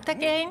their act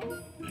again?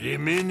 The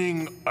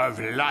meaning of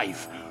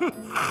life.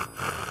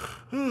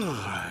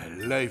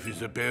 Life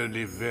is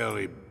apparently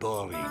very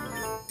boring.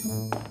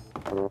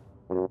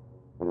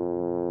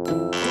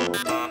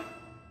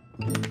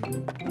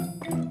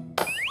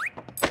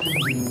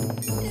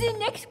 The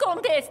next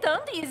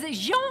contestant is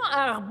Jean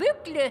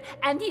Arbuckle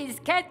and his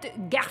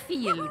cat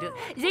Garfield.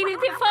 They will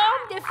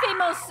perform the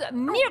famous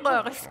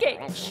mirror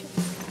sketch.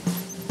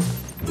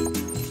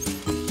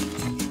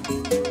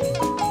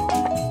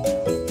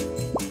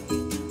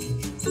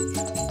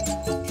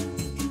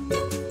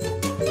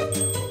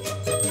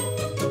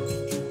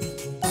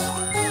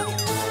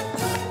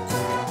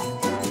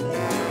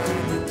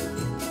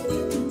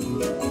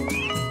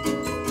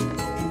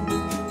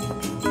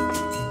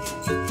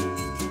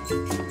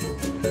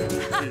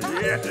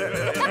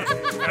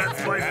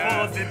 That's by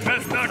far the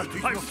best act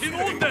I've seen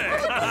all day.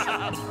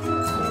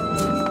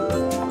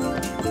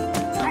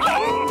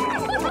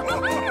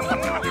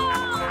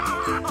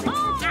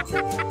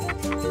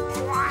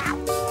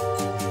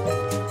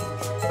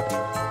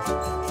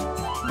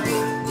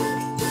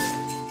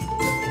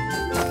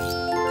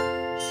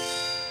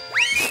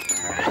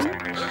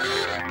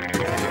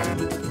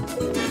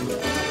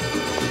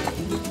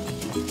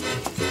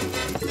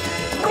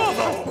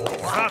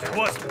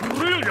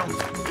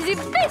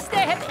 best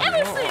I have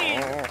ever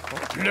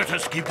seen. Let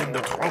us give them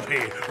the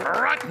trophy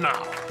right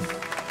now.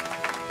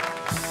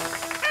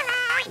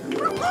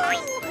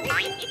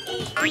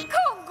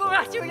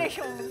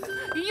 Congratulations!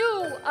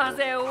 You are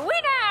the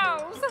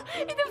winners!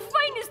 The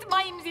finest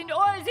mimes in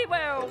all the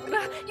world!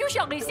 You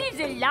shall receive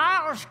the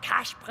large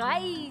cash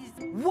prize!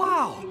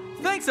 Wow!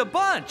 Thanks a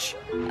bunch!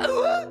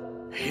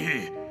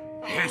 He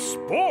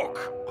spoke!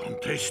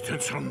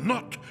 Contestants are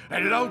not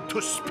allowed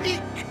to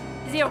speak!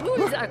 The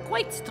rules are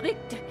quite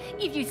strict.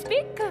 If you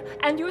speak,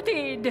 and you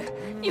did,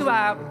 you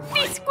are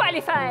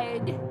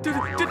disqualified!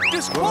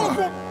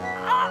 Disqualified?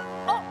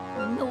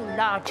 No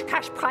large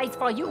cash prize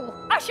for you.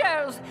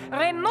 Ushers,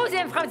 remove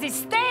them from the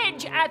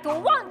stage at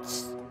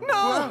once.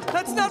 No,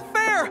 that's not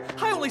fair.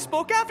 I only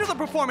spoke after the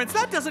performance.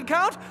 That doesn't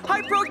count.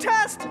 I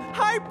protest.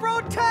 I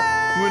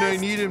protest. When I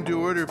need him to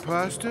order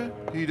pasta,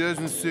 he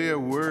doesn't say a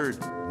word.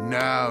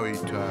 Now he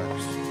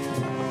talks.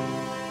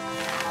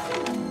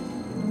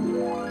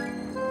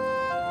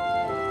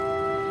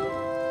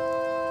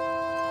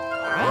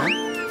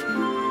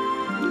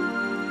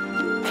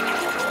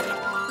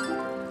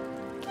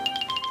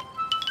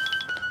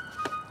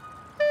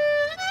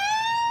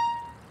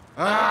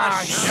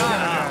 Shut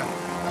up!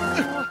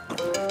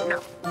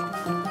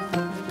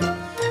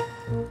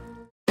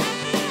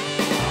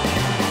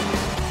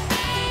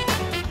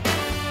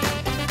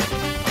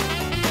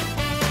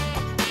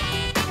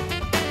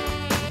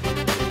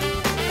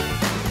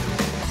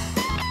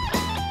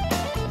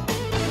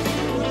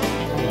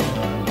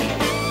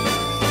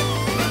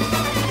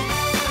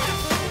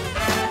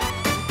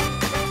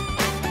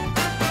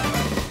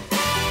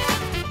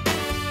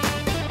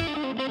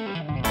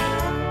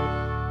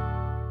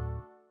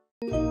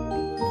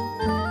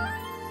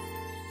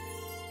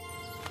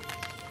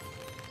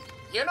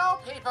 You know,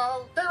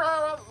 people, there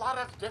are a lot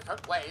of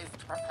different ways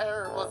to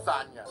prepare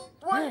lasagna.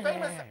 One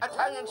famous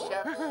Italian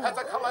chef has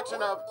a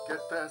collection of, get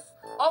this,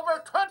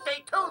 over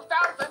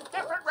 22,000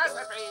 different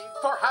recipes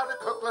for how to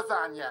cook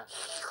lasagna.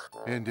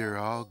 And they're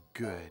all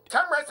good.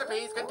 Some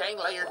recipes contain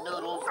layered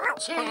noodles,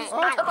 cheese,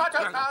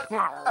 tomato sauce,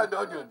 and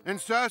onion. And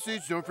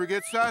sausage, don't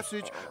forget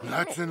sausage.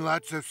 Lots and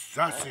lots of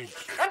sausage.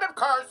 And of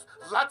course,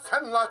 lots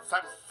and lots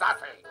of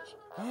sausage.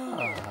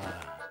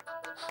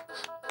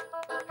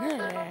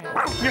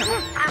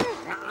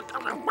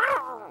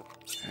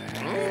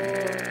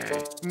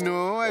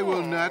 No, I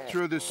will not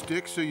throw the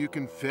stick so you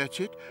can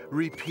fetch it.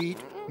 Repeat,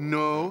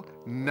 no,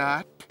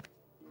 not.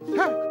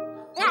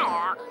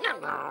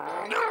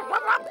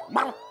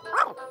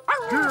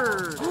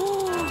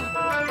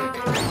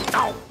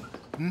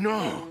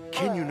 No,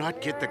 can you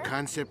not get the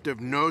concept of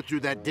no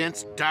through that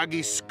dense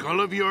doggy skull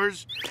of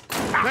yours?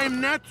 I am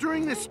not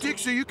throwing the stick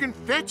so you can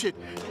fetch it.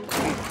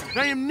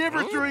 I am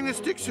never throwing the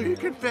stick so you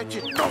can fetch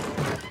it. No,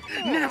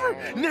 never,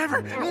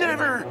 never,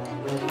 never.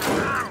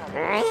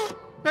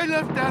 I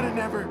left out a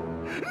never.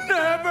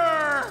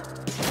 Never!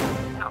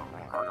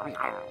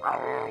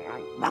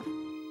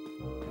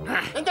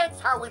 And that's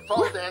how we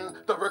fold in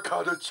the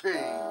ricotta cheese.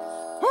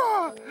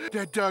 Oh,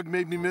 that dog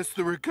made me miss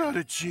the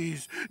ricotta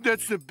cheese.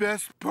 That's the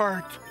best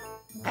part.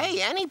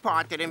 Hey, any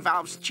part that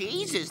involves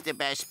cheese is the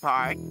best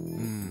part.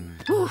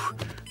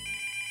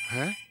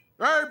 Huh?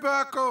 Hey,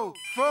 Bucko!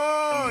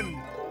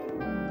 Phone!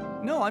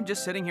 No, I'm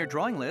just sitting here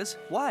drawing, Liz.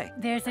 Why?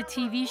 There's a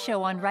TV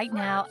show on right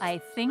now I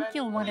think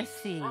you'll want to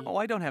see. Oh,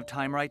 I don't have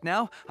time right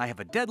now. I have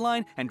a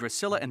deadline, and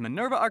Drusilla and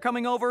Minerva are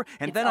coming over,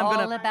 and then I'm It's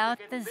gonna... all about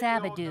the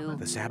Zabadoo.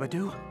 The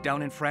Zabadoo?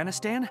 Down in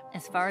Franistan?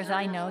 As far as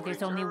I know,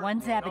 there's only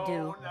one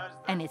Zabadoo,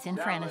 and it's in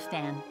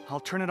Franistan.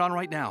 I'll turn it on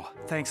right now.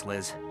 Thanks,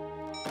 Liz.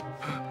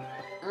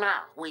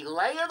 Now, we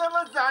layer the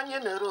lasagna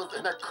noodles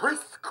in a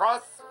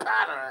crisscross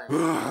pattern.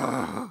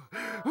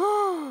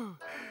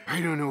 I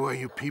don't know why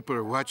you people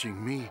are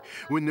watching me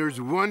when there's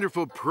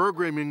wonderful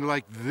programming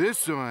like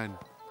this on.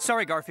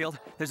 Sorry, Garfield.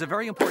 There's a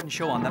very important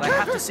show on that I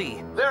have to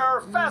see. There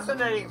are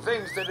fascinating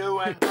things to do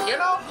and, you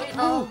know,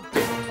 people,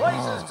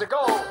 places to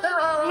go. There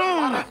are a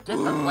lot of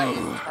different ways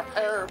to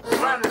prepare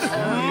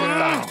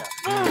lasagna.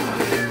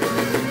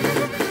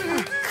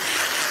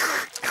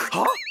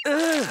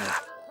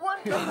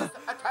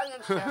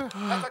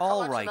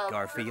 All right,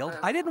 Garfield.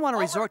 I didn't want to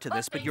resort to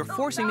this, but you're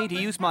forcing me to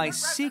use my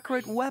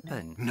secret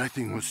weapon.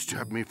 Nothing will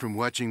stop me from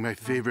watching my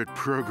favorite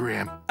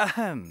program.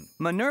 Ahem.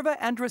 Minerva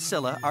and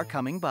Drusilla are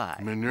coming by.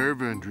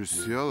 Minerva and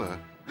Drusilla?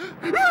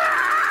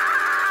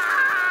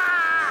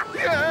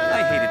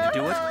 I hated to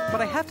do it, but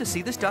I have to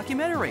see this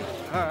documentary.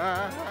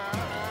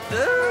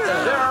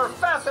 There are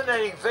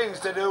fascinating things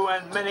to do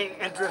and many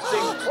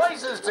interesting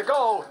places to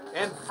go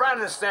in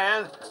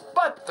Franistan,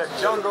 but the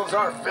jungles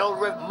are filled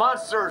with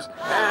monsters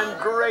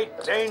and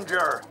great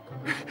danger.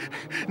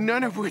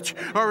 None of which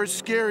are as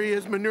scary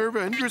as Minerva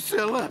and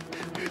Drusilla.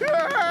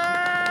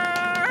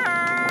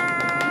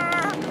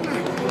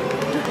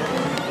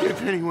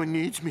 If anyone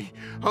needs me,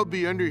 I'll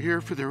be under here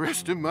for the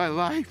rest of my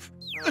life.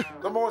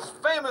 The most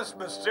famous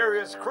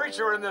mysterious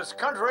creature in this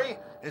country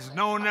is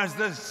known as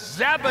the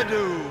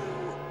Zabadoo.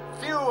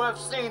 Few have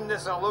seen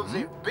this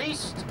elusive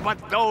beast, but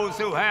those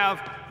who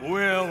have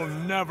We'll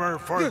never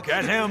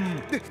forget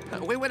him.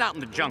 We went out in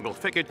the jungle,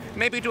 figured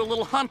maybe do a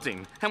little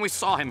hunting, and we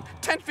saw him,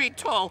 10 feet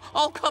tall,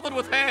 all covered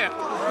with hair.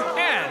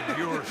 And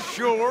you're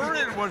sure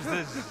it was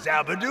the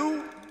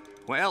Zabadoo?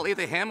 Well,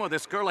 either him or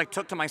this girl I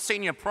took to my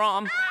senior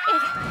prom.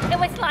 It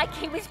was like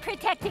he was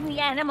protecting the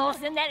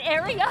animals in that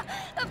area,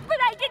 but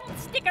I didn't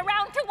stick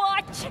around to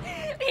watch.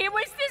 He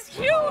was this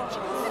huge,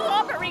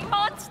 slobbering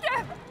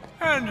monster.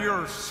 And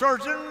you're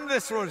certain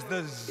this was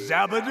the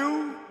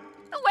Zabadoo?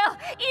 Well,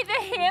 either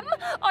him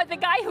or the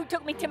guy who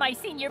took me to my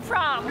senior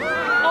prom.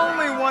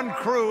 Only one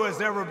crew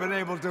has ever been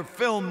able to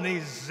film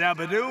these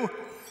Zabadoo.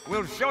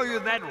 We'll show you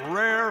that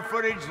rare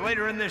footage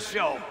later in this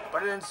show.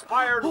 But it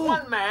inspired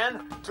one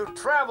man to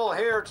travel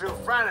here to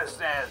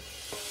Afghanistan.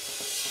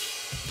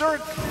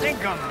 Dirk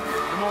Dinkum,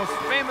 the most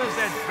famous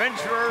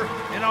adventurer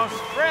in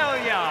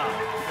Australia.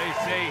 They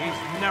say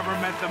he's never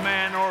met the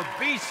man or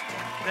beast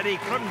that he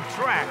couldn't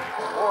track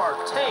or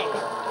tame.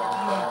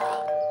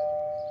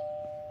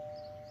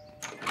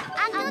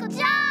 Uncle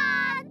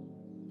John!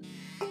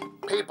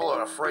 People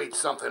are afraid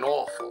something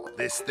awful.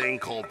 This thing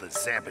called the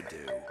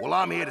Zabadoo. Well,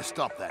 I'm here to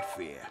stop that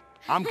fear.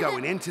 I'm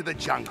going into the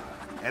jungle,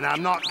 and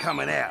I'm not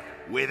coming out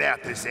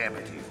without the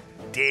Zabadoo,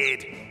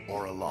 dead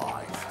or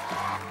alive.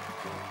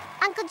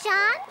 Uncle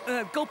John?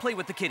 Go play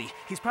with the kitty.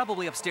 He's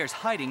probably upstairs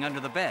hiding under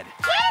the bed.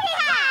 Kitty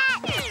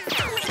hat!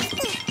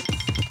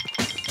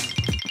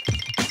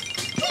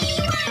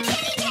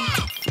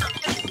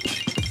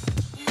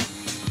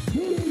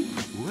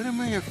 What am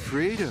I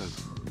afraid of?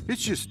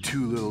 It's just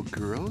two little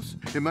girls.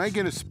 Am I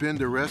gonna spend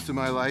the rest of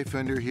my life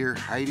under here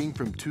hiding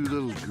from two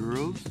little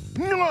girls?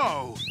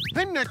 No!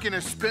 I'm not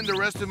gonna spend the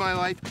rest of my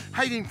life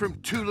hiding from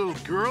two little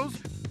girls.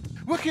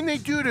 What can they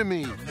do to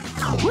me?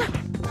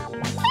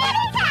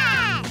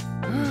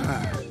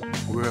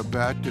 We're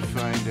about to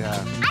find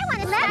out. I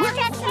want to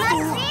catch some I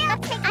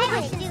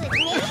want to do with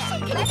me.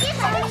 Let's get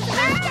some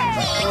burgers.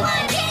 We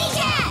want kitty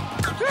cat!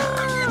 We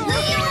want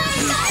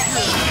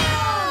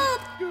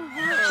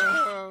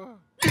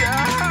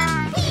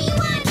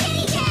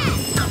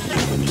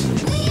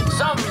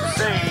Some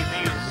say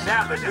the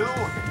Zabadoo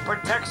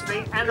protects the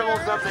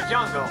animals of the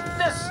jungle.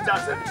 This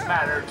doesn't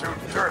matter to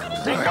Dirk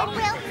Dinkum.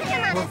 We'll put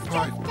him on a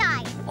strict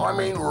diet. I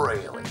mean,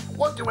 really,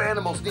 what do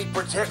animals need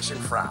protection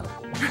from?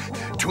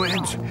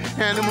 Twins.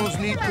 Animals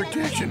need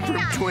protection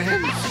from twins.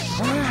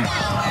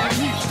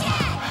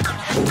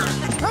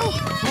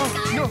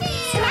 No.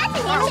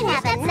 Imagine you can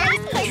have a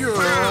nice place to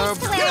wear a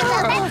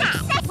little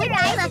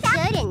accessories look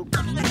good and...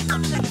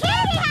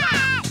 Kitty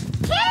hat!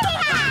 Kitty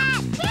hat!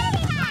 Kitty hat!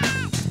 Kitty hat!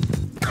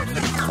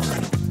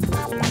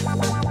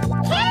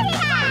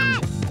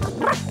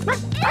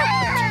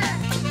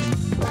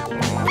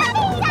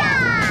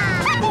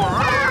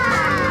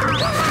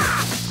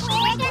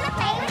 We're gonna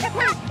play with the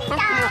puppy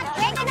dog!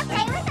 We're gonna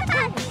play with the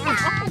puppy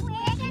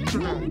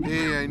dog!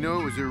 Hey, I know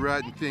it was a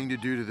rotten thing to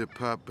do to the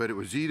pup, but it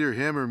was either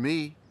him or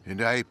me,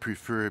 and I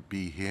prefer it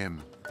be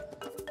him.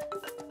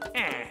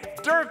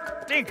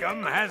 Dirk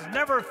Dinkum has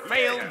never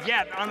failed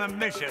yet on a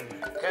mission.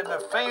 Can the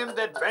famed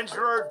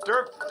adventurer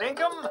Dirk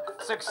Dinkum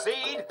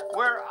succeed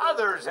where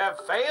others have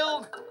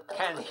failed?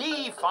 Can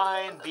he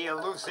find the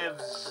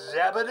elusive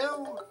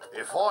Zabadoo?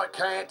 If I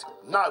can't,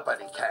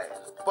 nobody can.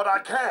 But I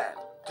can.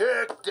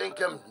 Dirk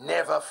Dinkum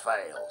never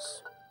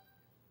fails.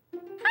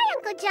 Hi,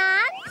 Uncle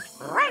John.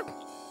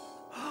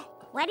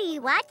 What are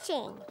you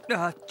watching?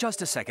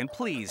 Just a second,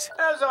 please.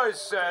 As I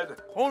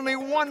said, only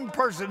one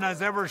person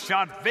has ever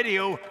shot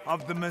video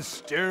of the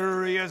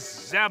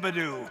mysterious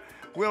Zabadoo.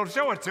 We'll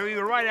show it to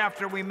you right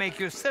after we make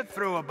you sit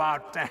through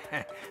about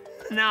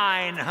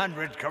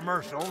 900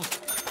 commercials.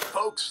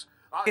 Folks,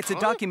 It's a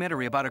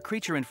documentary about a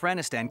creature in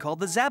Afghanistan called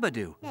the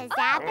Zabadoo. The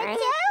Zabadoo?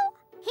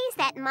 He's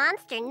that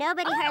monster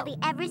nobody hardly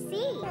ever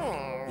sees.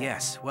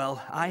 Yes,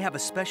 well, I have a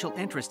special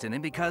interest in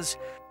him because...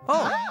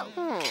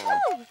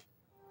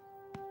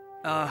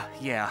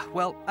 yeah.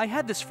 Well, I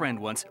had this friend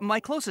once, my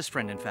closest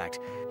friend, in fact.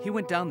 He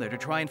went down there to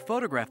try and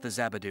photograph the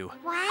Zabadoo.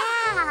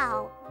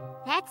 Wow,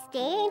 that's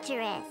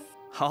dangerous.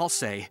 I'll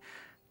say,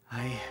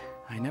 I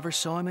never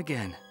saw him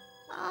again.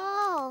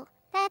 Oh,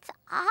 that's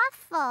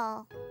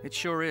awful. It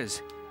sure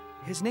is.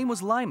 His name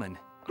was Lyman.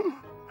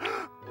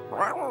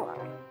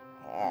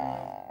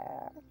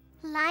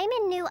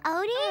 Lyman knew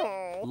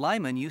Odie?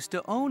 Lyman used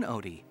to own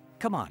Odie.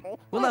 Come on,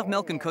 we'll have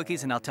milk and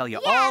cookies and I'll tell you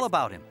all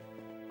about him.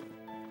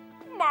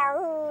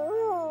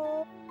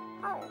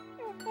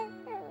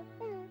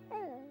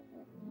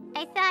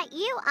 I thought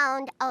you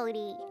owned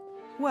Odie.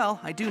 Well,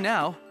 I do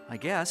now, I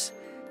guess.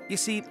 You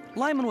see,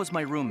 Lyman was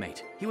my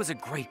roommate. He was a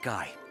great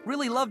guy.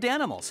 Really loved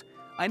animals.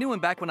 I knew him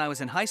back when I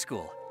was in high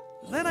school.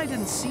 Then I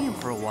didn't see him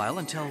for a while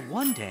until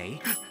one day...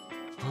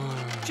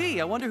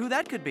 Gee, I wonder who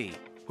that could be.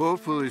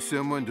 Hopefully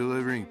someone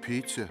delivering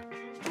pizza.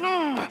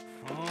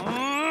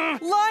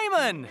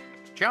 Lyman!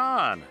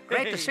 John,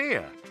 great to see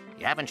you.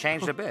 You haven't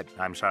changed a bit,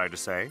 I'm sorry to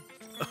say.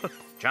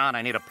 John,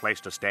 I need a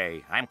place to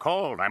stay. I'm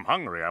cold, I'm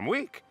hungry, I'm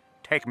weak.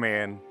 Take me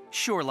in.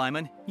 Sure,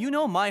 Lyman. You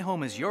know my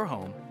home is your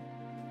home.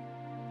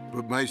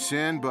 But my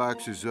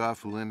sandbox is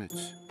off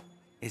limits.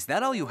 Is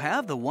that all you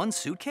have, the one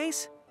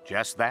suitcase?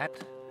 Just that?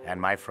 and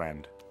my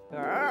friend.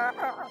 Huh?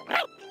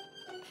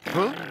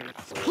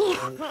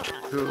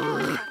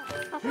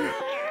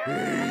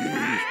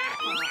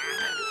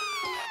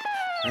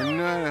 I'm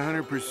not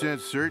 100%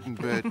 certain,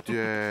 but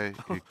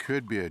it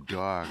could be a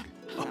dog.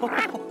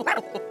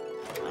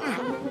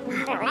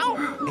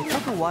 It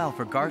took a while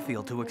for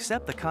Garfield to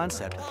accept the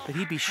concept that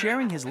he'd be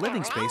sharing his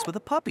living space with a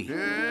puppy.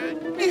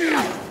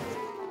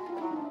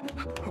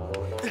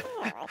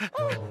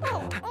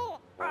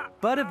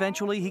 But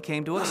eventually he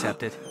came to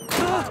accept it.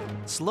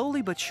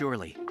 Slowly but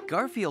surely,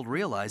 Garfield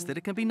realized that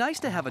it can be nice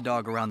to have a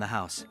dog around the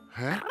house.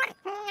 Huh?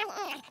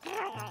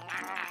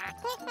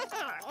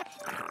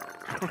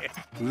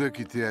 Look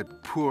at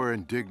that poor,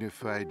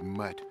 undignified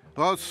mutt.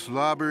 All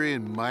slobbery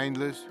and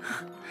mindless.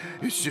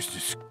 It's just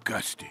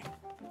disgusting.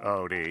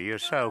 Odie, you're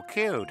so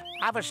cute.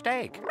 Have a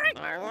steak.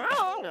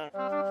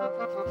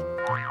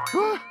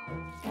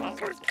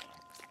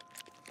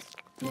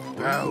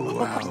 Oh,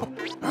 wow.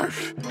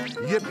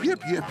 Yip,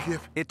 yip, yip,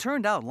 yip. It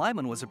turned out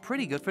Lyman was a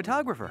pretty good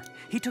photographer.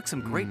 He took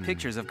some great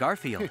pictures of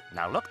Garfield.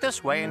 Now look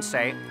this way and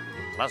say,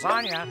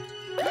 lasagna.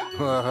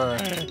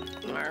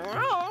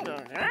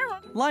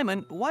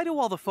 Lyman, why do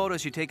all the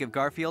photos you take of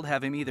Garfield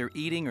have him either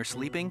eating or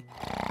sleeping?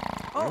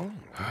 Oh.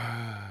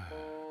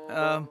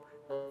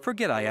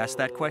 Forget I asked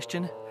that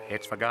question.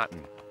 It's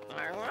forgotten.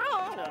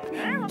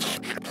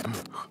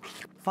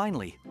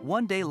 Finally,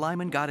 one day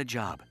Lyman got a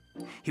job.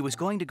 He was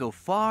going to go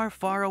far,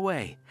 far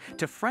away,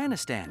 to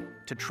Franistan,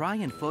 to try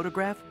and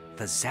photograph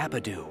the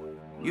Zabadoo.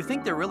 You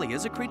think there really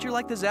is a creature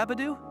like the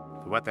Zabadoo?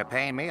 For what they're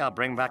paying me, I'll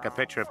bring back a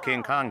picture of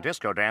King Kong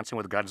disco dancing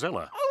with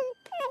Godzilla.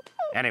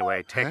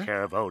 Anyway, take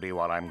care of Odie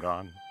while I'm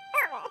gone.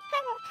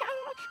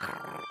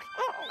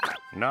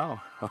 No,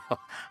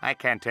 I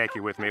can't take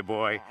you with me,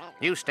 boy.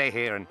 You stay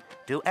here and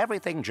do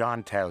everything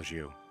John tells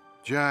you.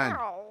 John,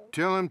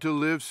 tell him to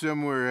live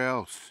somewhere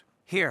else.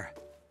 Here,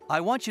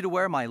 I want you to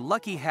wear my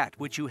lucky hat,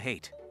 which you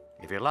hate.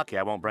 If you're lucky,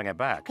 I won't bring it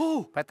back.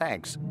 Oh. But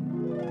thanks.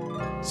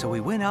 So we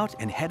went out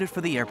and headed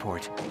for the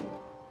airport.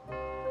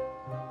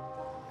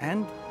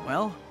 And,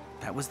 well,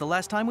 that was the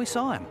last time we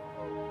saw him.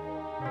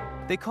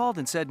 They called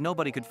and said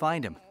nobody could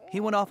find him. He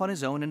went off on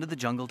his own into the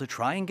jungle to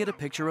try and get a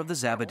picture of the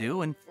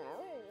Zabadoo, and...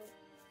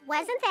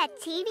 Wasn't that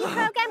TV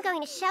program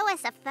going to show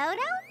us a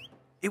photo?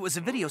 It was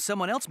a video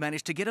someone else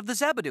managed to get of the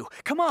Zabadoo.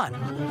 Come on!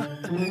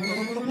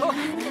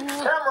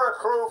 Camera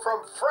crew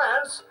from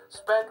France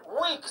spent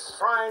weeks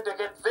trying to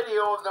get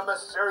video of the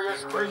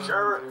mysterious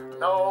creature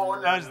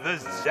known as the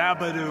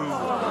Zabadoo.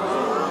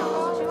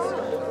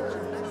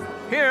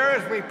 Here,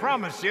 as we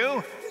promised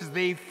you, is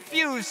the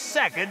few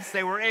seconds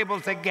they were able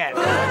to get.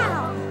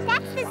 Wow,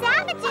 that's the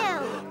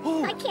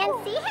Zabadoo. I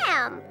can't see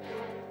him.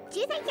 Do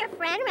you think your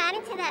friend ran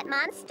into that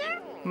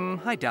monster?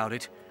 I doubt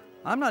it.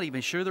 I'm not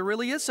even sure there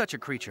really is such a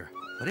creature.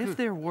 But if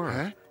there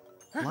were,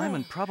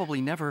 Lyman probably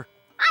never...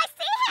 I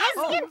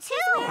see him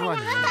too! Look,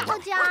 Uncle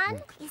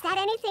John. Is that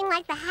anything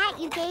like the hat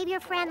you gave your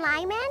friend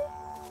Lyman?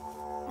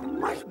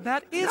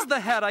 That is the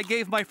hat I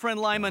gave my friend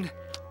Lyman.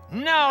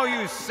 Now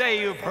you say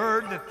you've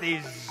heard that the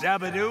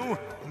Zabadoo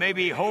may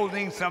be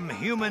holding some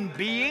human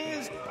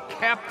beings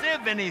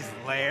captive in his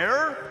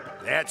lair?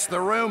 That's the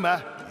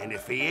rumor, and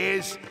if he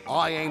is,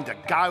 I aim to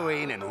go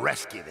in and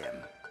rescue them.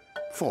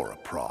 For a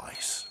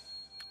price.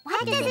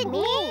 What does it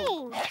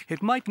mean?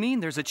 It might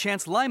mean there's a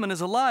chance Lyman is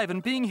alive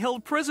and being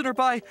held prisoner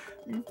by...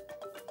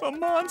 a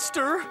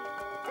monster.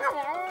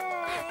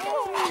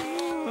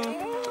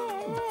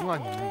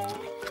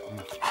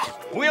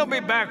 We'll be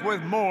back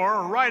with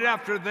more right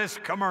after this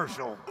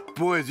commercial.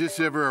 Boy, is this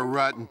ever a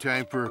rotten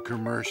time for a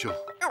commercial.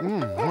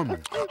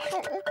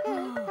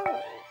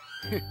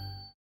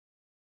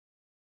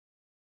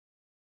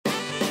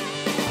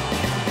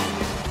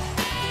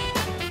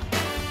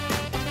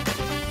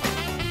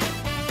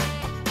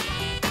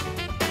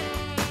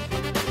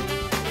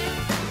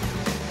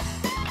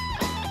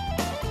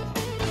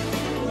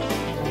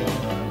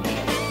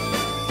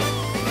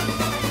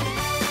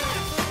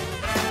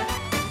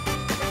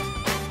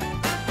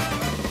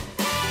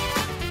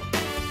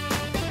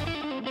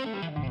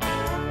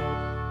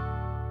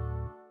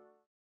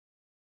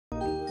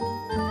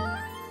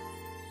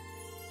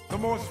 The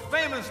most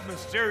famous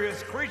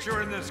mysterious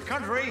creature in this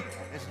country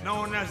is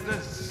known as the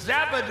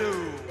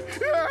Zabadoo.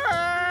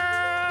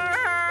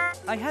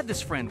 I had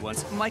this friend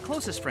once, my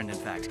closest friend, in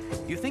fact.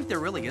 You think there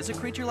really is a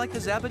creature like the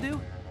Zabadoo?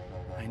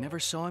 I never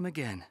saw him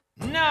again.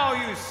 Now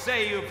you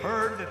say you've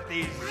heard that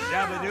the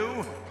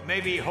Zabadoo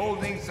may be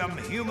holding some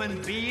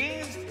human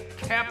beings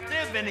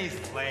captive in his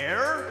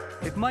lair?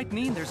 It might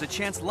mean there's a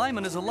chance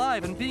Lyman is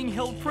alive and being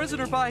held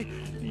prisoner by...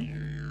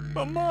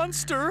 a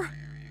monster.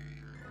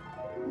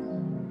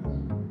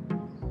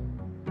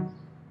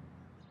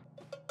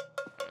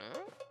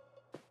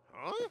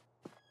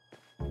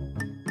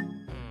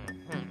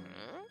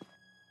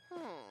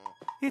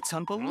 It's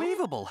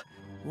unbelievable.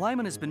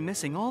 Lyman has been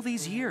missing all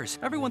these years.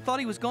 Everyone thought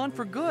he was gone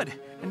for good.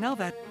 And now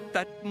that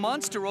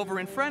monster over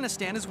in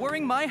Franistan is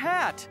wearing my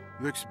hat.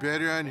 Looks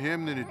better on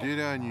him than it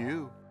did on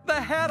you. The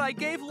hat I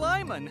gave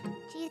Lyman.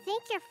 Do you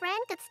think your friend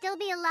could still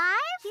be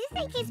alive? Do you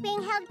think he's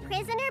being held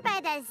prisoner by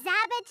the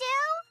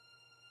Zabadoo?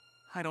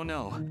 I don't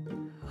know.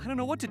 I don't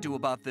know what to do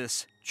about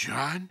this.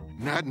 John,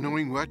 not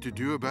knowing what to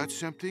do about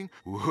something?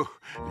 Whoa,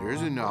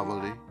 there's a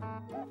novelty.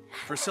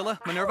 Priscilla,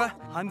 Minerva,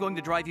 I'm going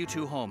to drive you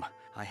two home.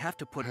 I have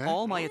to put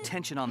all my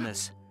attention on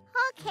this.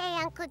 Okay,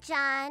 Uncle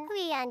John,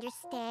 we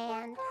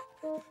understand.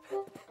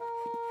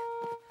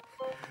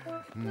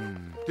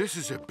 This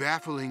is a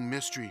baffling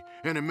mystery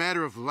and a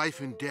matter of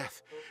life and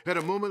death. At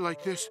a moment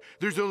like this,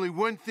 there's only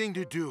one thing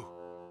to do.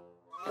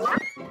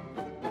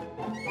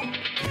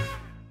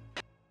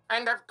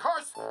 And of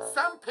course,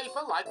 some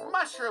people like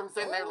mushrooms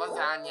in their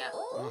lasagna.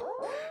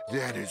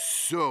 That is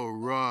so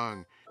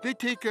wrong. They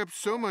take up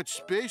so much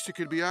space it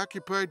could be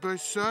occupied by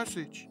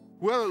sausage.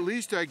 Well, at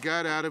least I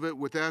got out of it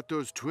without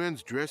those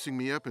twins dressing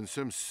me up in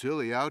some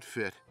silly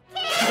outfit.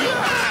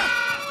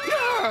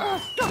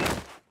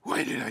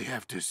 Why did I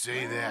have to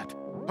say that?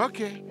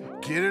 Okay,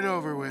 get it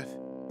over with.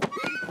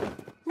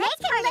 Make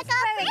him look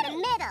over in the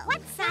middle.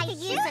 What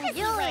size shoes and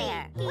jewelry?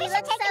 We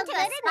should take him to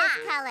a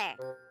spa.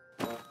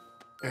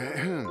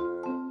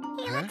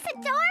 He looks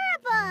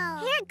adorable.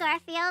 Here,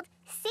 Garfield,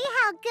 see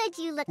how good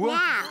you look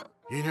now.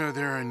 You know,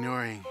 they're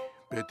annoying,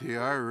 but they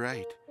are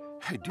right.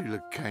 I do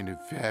look kind of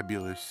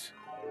fabulous.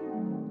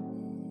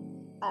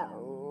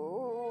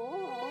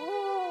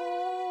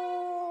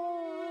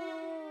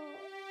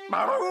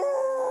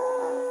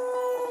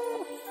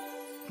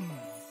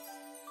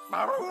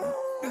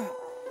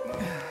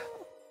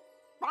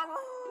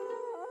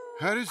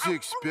 How does he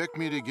expect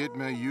me to get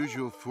my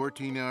usual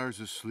 14 hours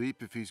of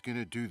sleep if he's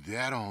gonna do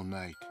that all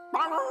night?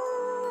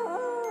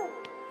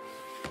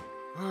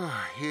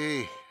 Oh,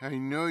 hey, I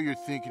know you're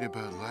thinking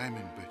about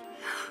Lyman,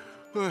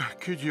 but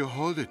could you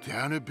hold it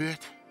down a bit?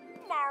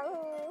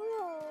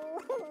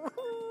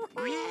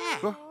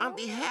 Yeah, on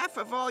behalf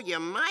of all your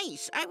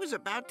mice, I was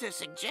about to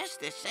suggest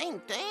the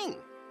same thing.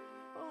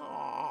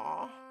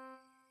 Aww.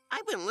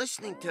 I've been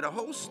listening to the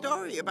whole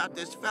story about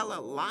this fella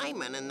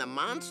Lyman and the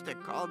monster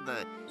called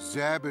the...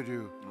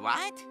 Zabadoo.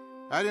 What?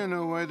 I don't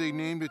know why they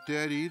named it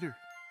that either.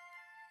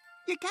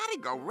 You gotta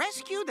go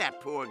rescue that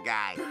poor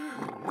guy.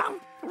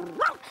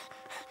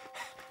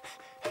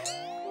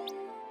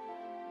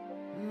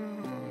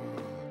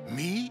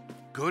 Me?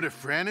 Go to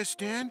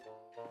Franistan?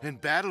 And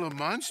battle a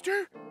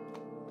monster?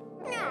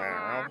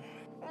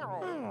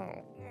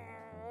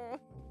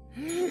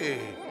 Hey,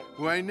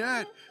 why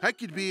not? I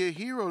could be a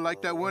hero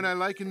like that one I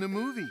like in the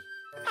movie.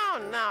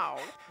 Oh, no.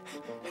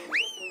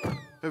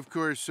 Of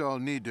course, I'll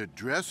need to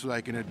dress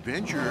like an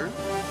adventurer.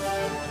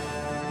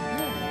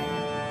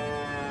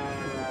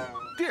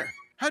 There,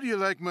 how do you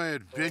like my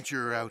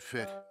adventurer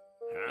outfit?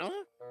 Huh?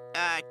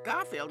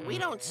 Garfield, we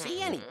don't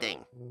see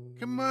anything.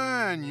 Come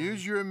on,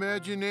 use your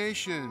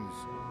imaginations.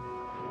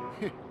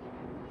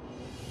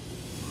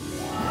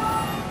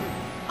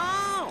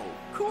 Oh,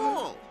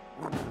 cool.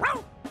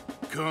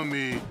 Call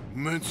me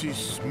Muncie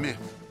Smith,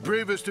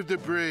 bravest of the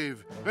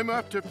brave. I'm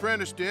off to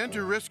Franistan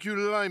to rescue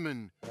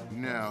Lyman.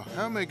 Now,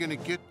 how am I gonna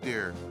get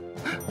there?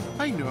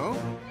 I know.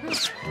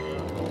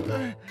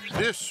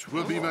 This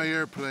will be my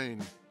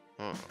airplane.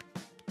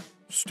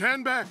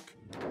 Stand back.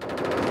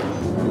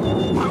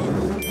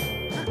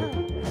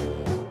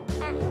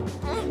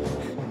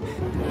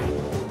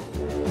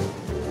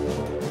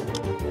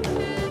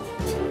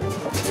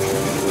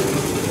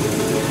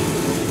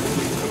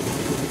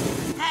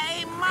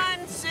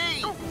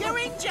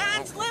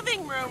 John's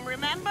living room,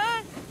 remember?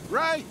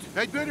 Right!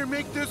 I'd better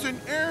make this an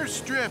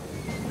airstrip.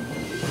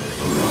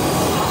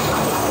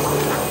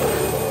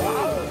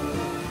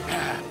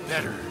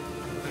 Better.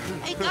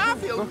 Hey,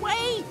 Garfield,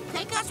 wait!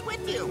 Take us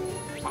with you.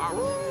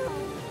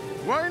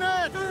 Why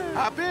not?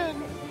 Hop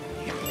in.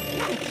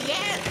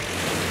 Yeah.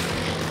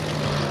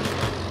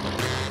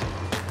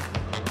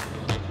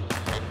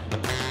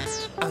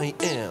 I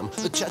am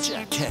the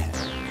Cha-Cha Cat.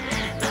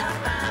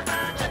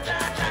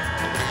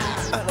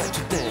 I like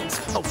to dance,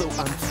 although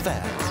I'm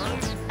fat.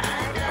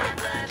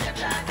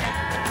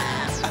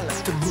 I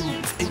like to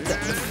move, ain't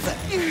that the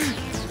fact?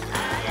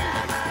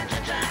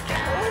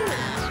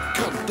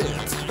 Come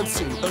dance and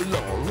sing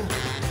along.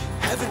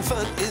 Having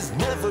fun is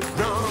never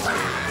wrong.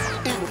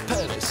 In a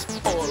palace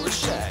or a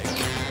shack.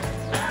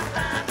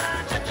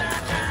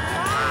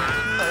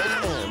 I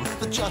am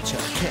the Cha-Cha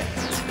Cat.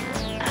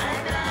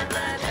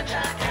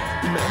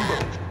 Remember?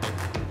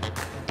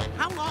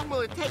 How long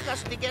will it take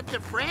us to get to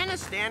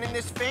Franistan in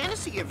this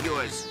fantasy of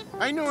yours?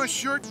 I know a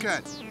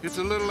shortcut. It's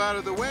a little out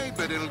of the way,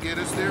 but it'll get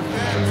us there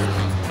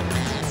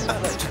fast. I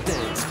like to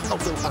dance,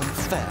 although I'm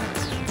fat.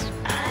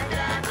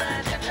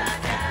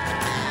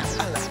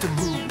 I like to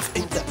move,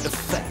 ain't that the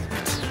fact?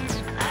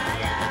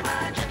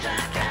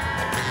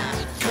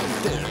 Come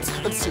dance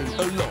and sing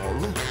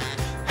along.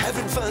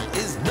 Having fun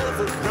is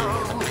never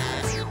wrong.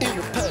 In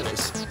a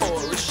palace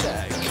or a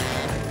shack.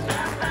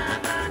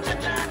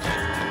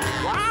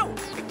 Wow,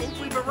 I think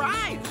we've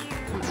arrived.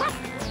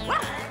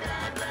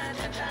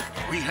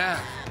 We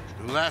have.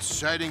 The last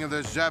sighting of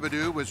the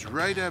Zabadoo was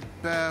right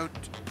about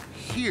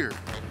here.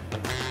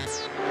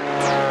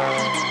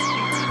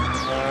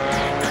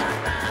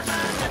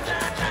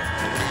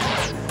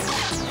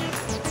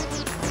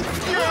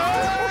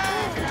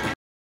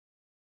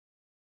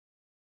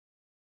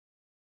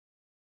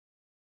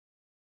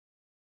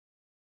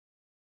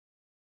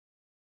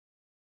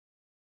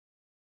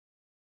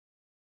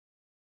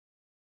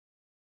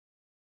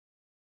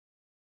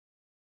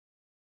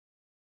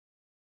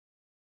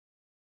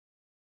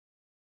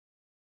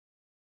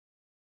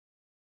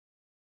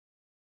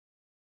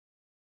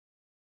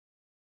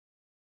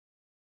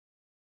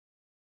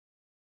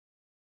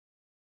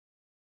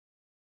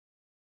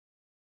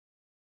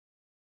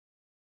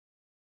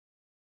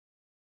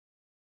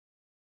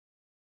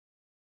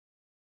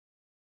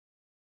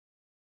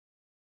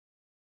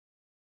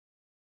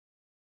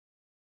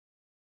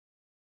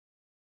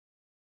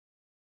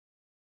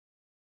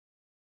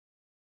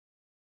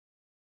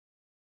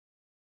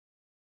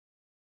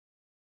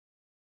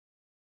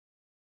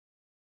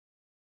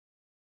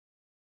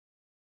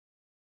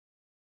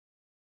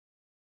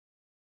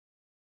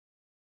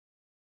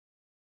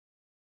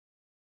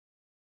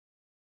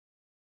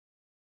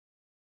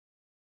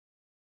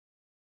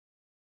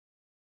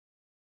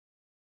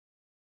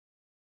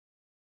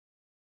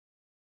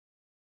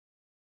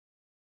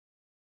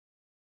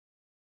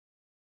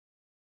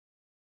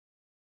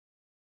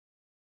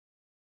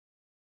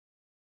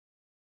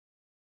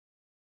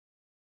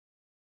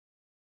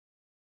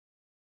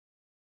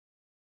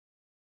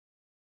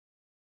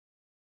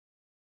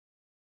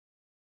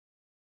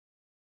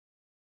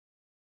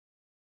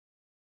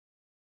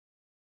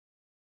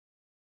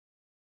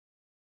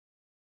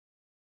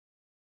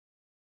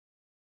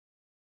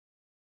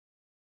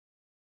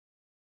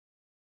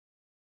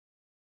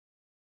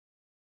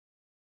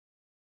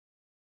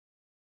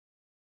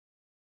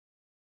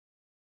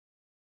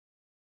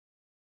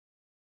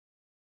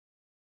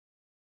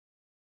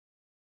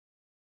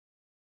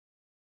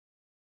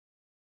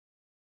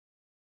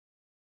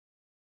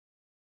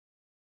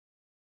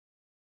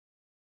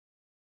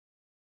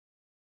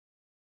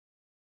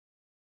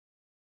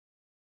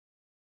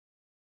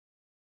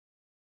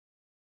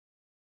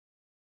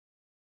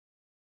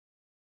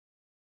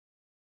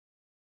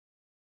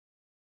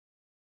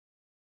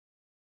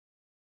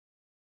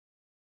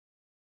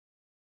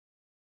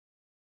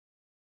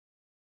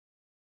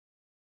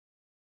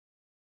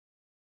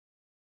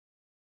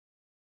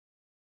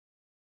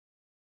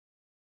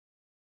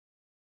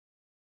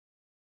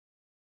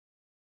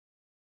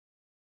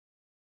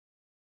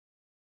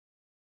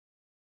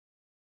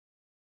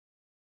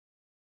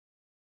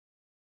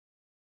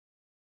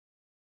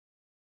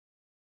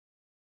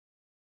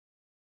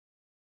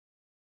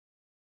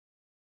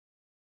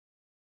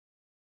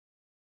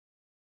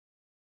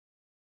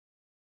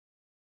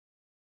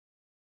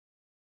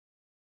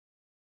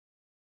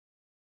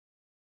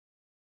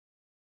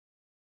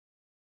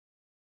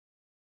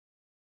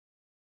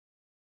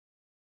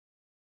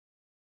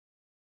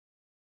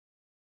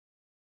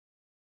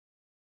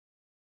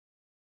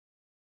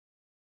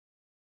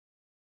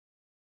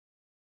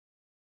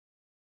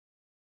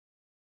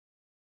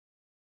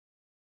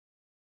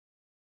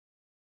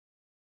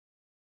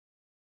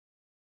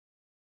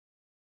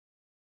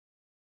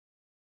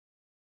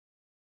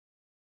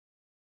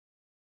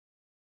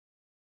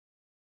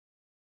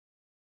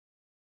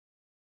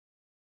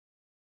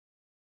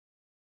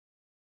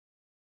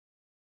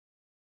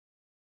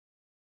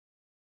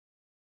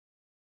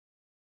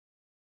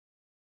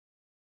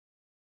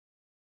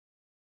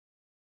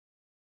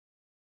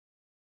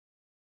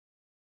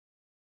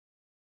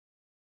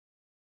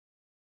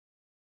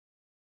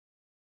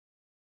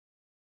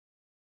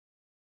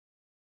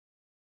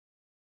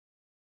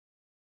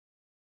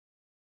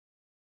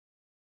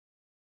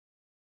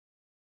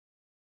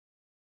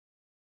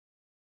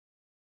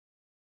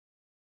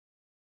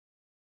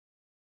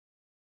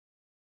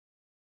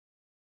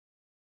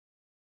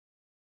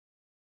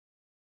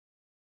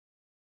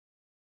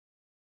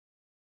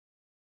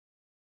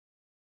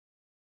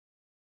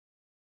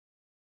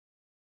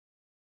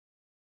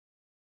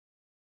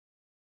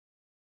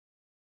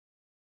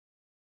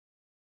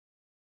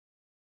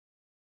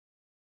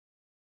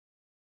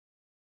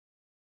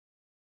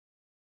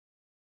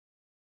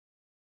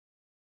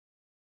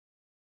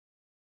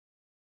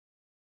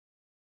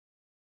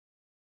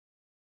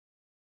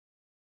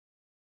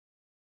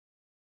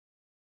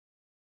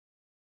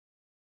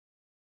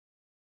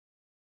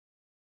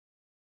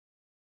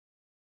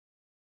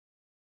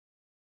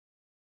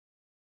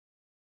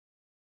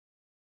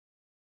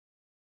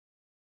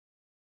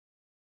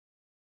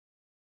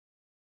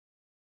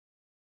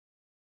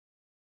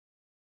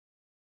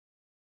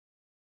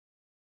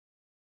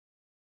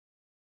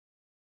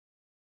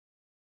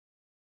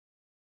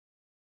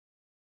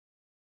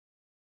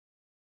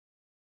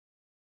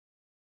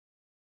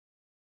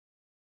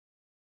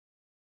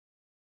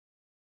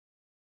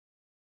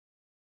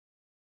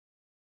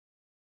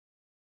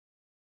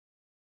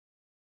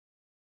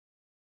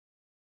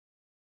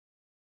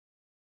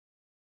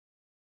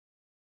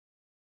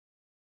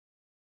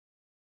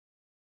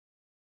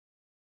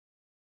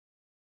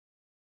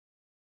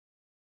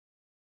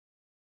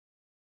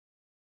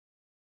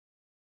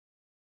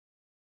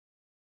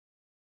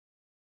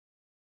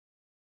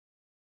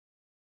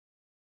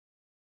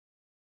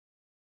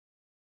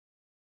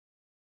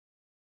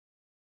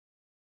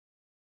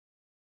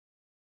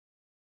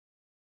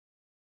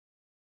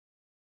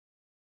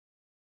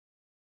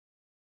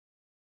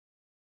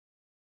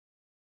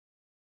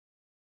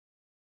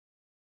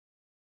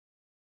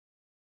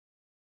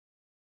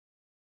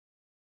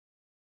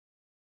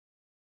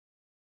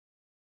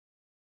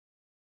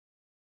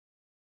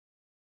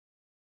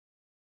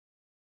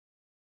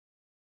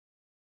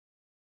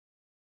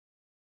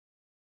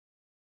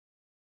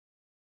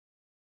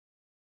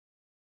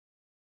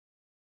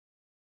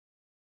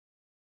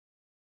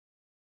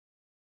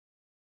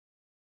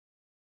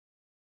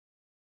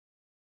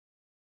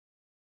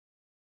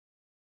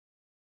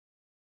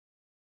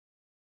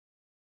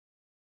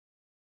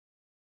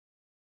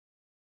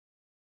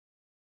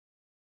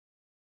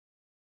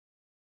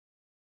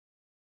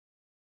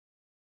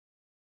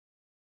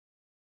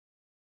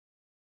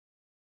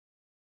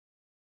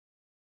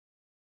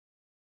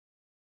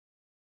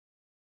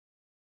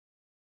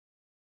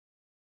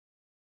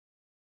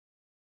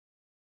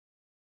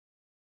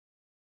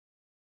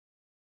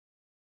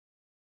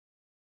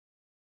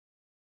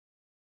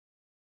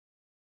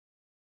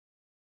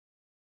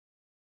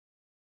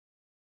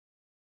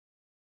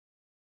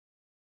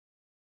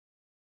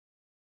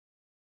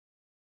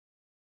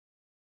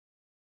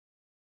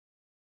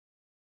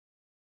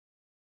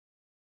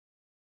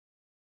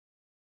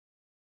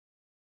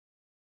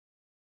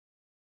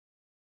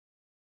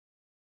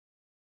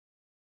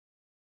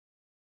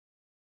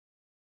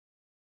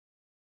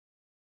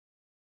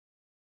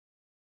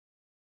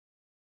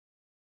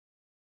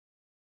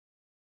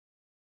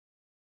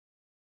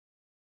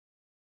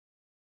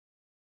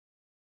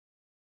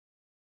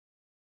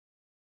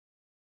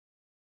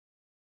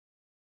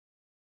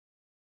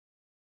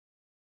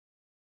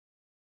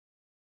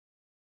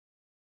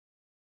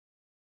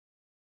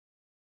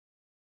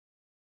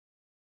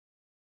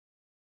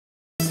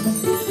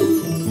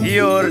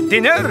 Your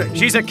dinner?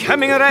 She's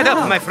coming right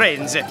up, my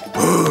friends.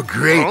 Oh,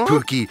 great,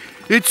 Pookie.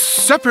 It's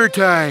supper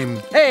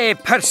time. A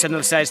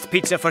personal-sized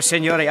pizza for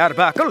Signore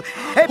Arbuckle.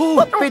 A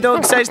puppy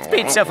dog-sized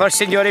pizza for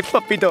Signore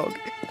Puppy Dog.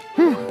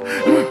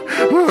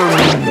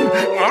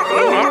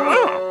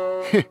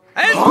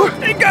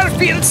 And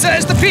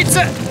Garfield-sized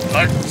pizza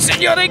for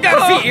Signore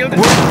Garfield.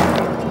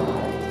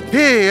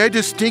 Hey, I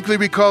distinctly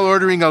recall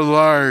ordering a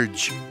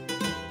large.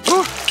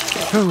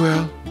 Oh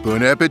well.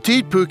 Bon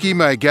appetit, Pookie,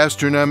 my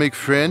gastronomic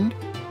friend.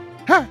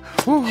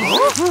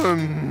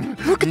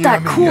 Look at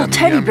that cool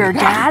teddy bear,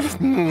 Dad.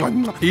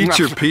 Eat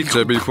your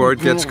pizza before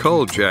it gets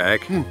cold,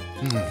 Jack.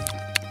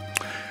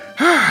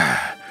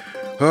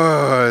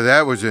 Oh,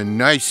 that was a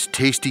nice,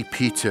 tasty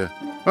pizza.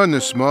 On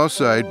the small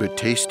side, but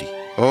tasty.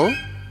 Oh?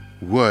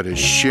 What a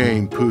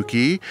shame,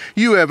 Pookie.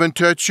 You haven't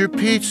touched your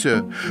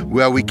pizza.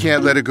 Well, we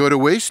can't let it go to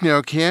waste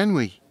now, can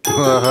we?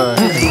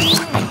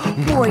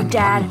 Boy,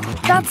 Dad,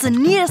 that's the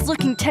neatest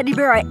looking teddy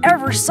bear I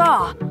ever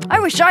saw. I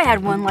wish I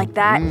had one like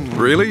that.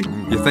 Really?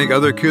 You think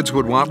other kids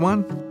would want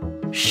one?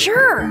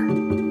 Sure.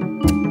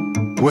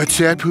 What's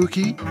that,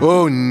 Pookie?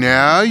 Oh,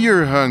 now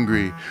you're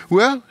hungry.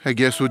 Well, I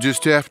guess we'll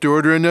just have to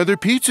order another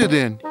pizza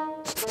then.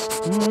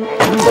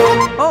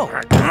 Oh.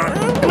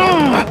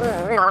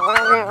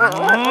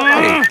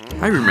 Hey,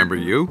 I remember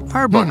you.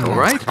 Arbuckle,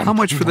 right? How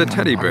much for the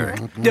teddy bear?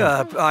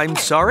 I'm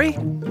sorry?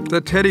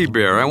 The teddy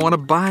bear. I want to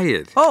buy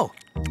it. Oh.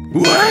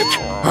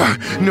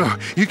 What? No,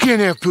 you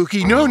can't have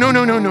Pookie. No.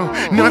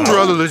 Not for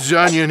all the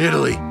lasagna in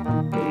Italy.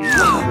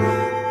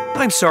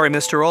 I'm sorry,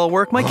 Mr.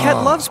 Allwork. My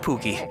cat loves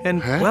Pookie.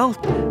 And, well,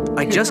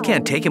 I just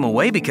can't take him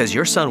away because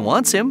your son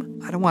wants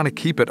him. I don't want to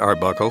keep it,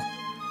 Arbuckle.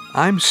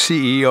 I'm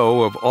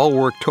CEO of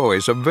Allwork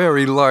Toys, a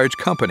very large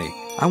company.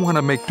 I want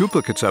to make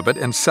duplicates of it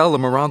and sell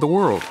them around the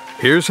world.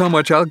 Here's how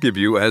much I'll give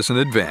you as an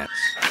advance.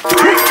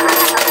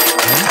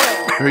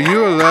 Are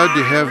you allowed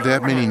to have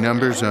that many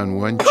numbers on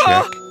one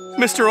check?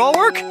 Mr.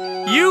 Allwork,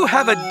 you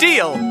have a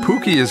deal.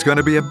 Pookie is going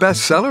to be a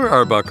bestseller,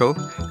 Arbuckle.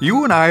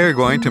 You and I are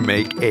going to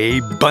make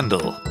a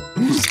bundle.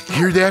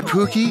 Hear that,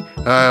 Pookie?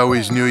 I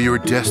always knew you were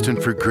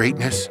destined for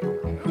greatness.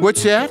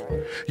 What's that?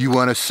 You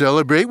want to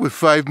celebrate with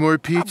 5 more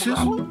pizzas?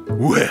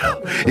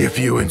 Well, if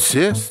you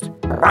insist.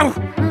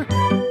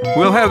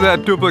 We'll have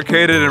that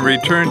duplicated and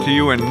returned to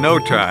you in no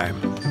time.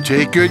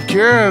 Take good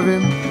care of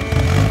him.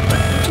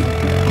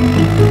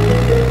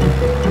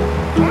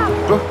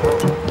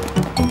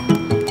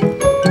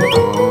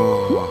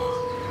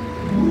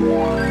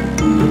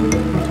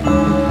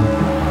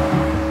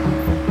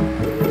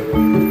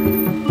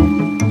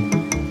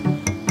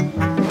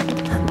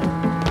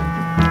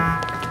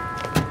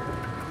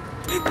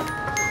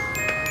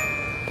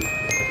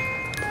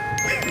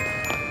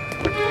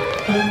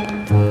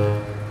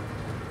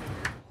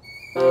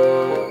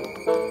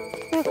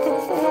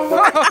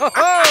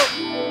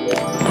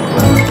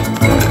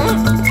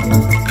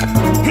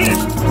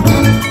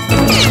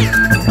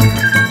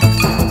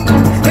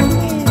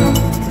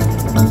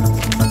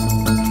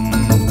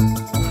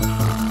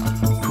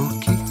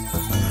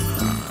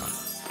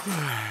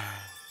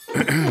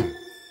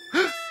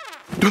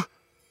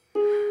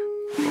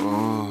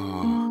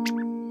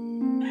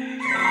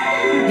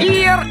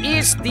 Here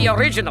is the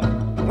original.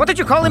 What did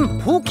you call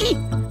him, Pookie?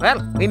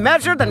 Well, we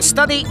measured and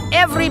studied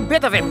every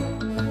bit of him.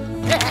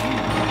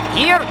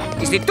 Here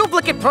is the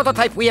duplicate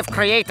prototype we have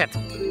created.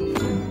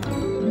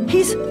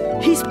 He's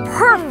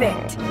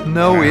perfect.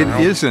 No, it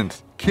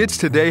isn't. Kids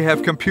today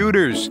have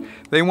computers.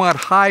 They want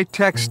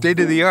high-tech,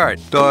 state-of-the-art.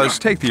 Does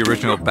take the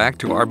original back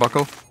to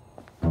Arbuckle.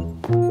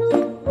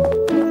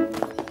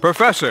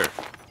 Professor,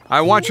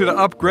 I want you to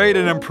upgrade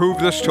and improve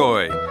this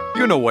toy.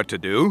 You know what to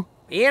do.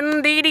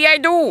 Indeedy I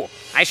do.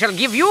 I shall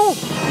give you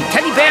the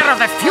teddy bear of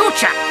the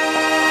future.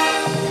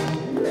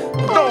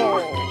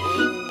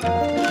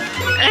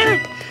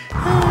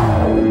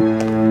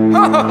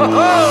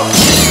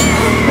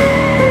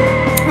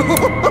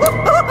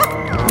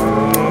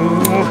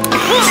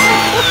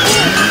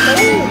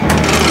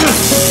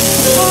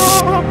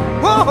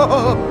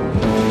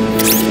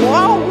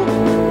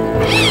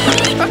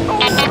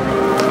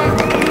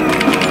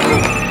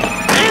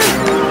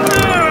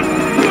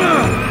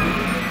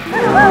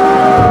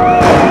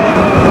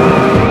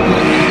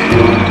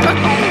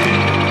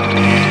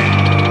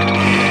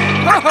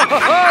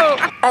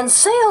 And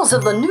sales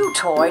of the new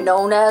toy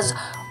known as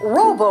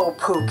Robo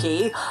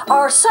Pookie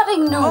are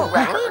setting new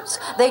records.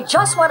 They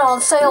just went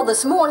on sale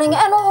this morning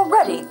and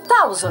already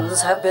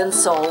thousands have been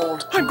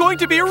sold. I'm going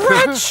to be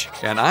rich!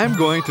 And I'm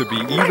going to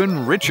be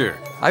even richer.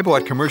 I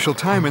bought commercial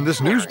time in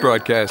this news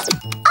broadcast.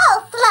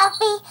 Oh,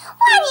 Fluffy,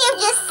 why do you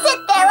just sit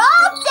there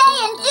all day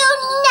and do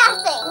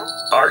nothing?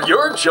 Are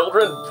your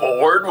children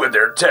bored with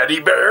their teddy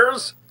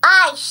bears?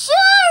 I sure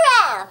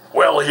am.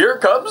 Well, here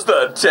comes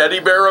the teddy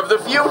bear of the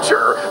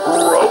future,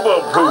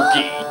 Robo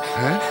Pookie.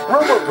 Huh?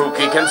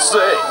 Robo-Pookie can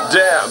sing,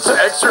 dance,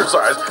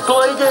 exercise,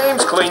 play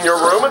games, clean your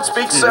room, and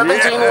speak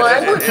 17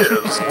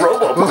 languages.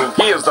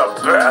 Robo-Pookie is the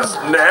best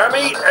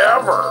nanny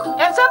ever.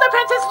 And so the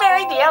princess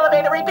married the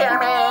elevator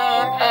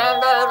repairman,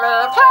 and they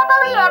lived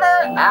happily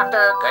ever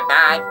after. Good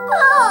night.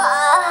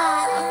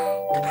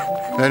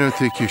 I don't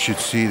think you should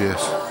see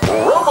this.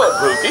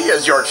 Robo-Pookie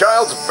is your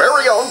child's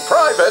very own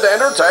private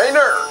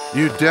entertainer.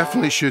 You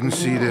definitely shouldn't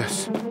see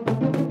this.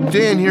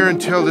 Stay in here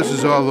until this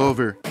is all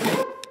over.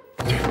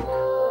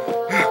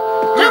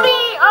 To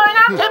be or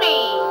not to be?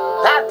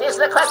 That is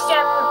the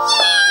question.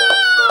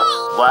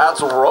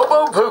 That's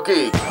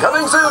Robo-Pookie,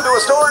 coming soon to a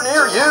store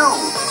near you.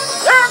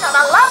 You're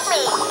gonna love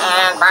me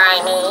and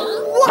buy me.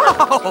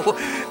 Whoa!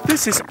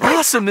 This is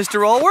awesome,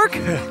 Mr. Allwork.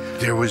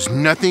 There was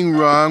nothing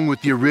wrong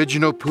with the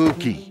original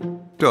Pookie.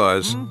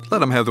 Dawes,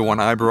 let him have the one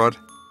I brought.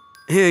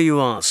 Here you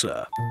are,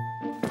 sir.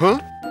 Huh?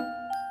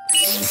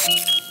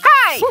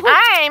 Hi,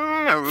 I'm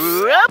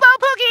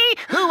Robo-Pookie.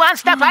 Who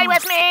wants to play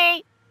with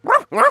me?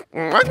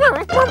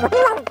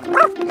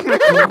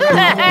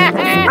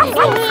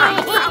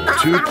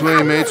 Two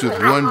playmates with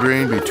one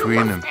brain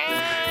between them.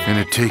 And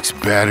it takes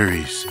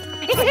batteries.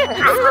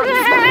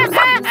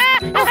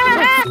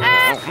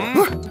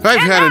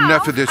 I've had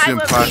enough of this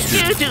imposter.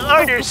 I will need you to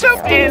order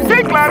soup in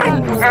Big Mac.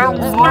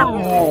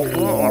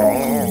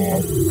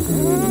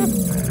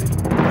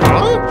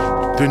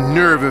 The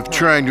nerve of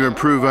trying to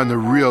improve on the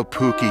real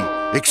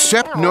Pookie.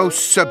 Accept no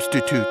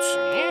substitutes.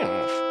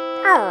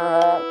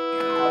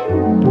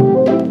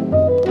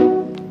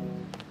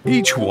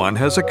 Each one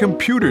has a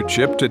computer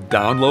chip to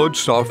download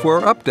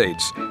software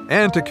updates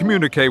and to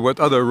communicate with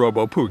other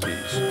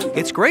Robo-Pookies.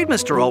 It's great,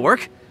 Mr.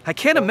 Allwork. I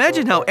can't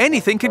imagine how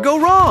anything could go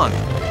wrong.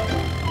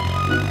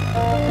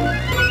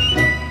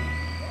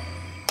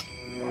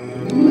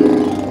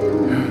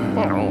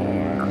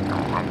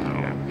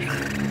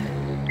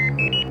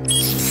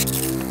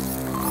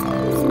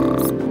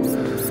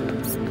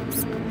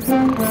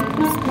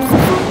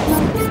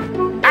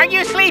 Are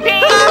you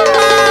sleeping?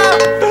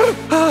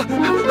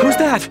 Who's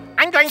that?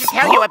 I'm going to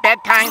tell you a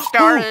bedtime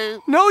story.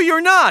 Oh, no,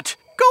 you're not.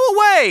 Go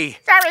away.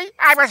 Sorry,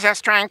 I was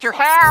just trying to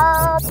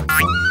help.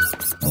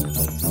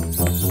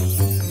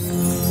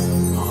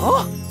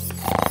 Huh?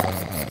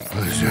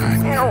 What is that?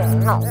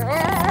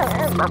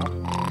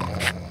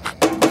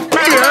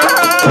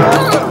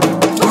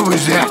 What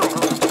was that?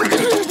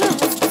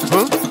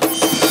 Huh?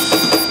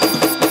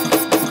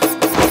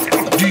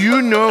 Do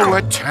you know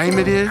what time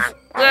it is?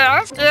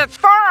 Yes, it's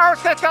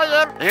 4:06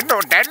 a.m. in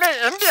New Delhi,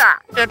 India.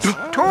 It's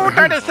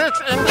 2:36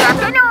 in the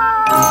afternoon.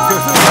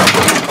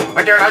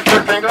 Would you like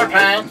your finger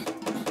paint?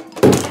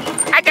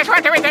 I just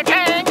want to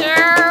entertain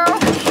you.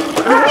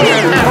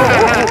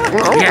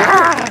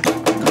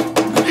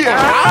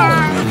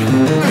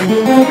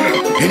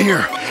 In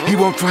here. He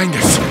won't find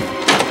us.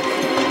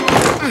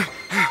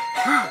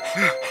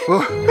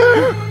 Huh?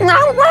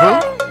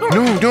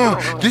 No.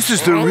 This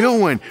is the real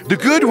one. The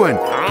good one.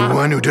 The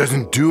one who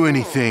doesn't do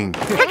anything.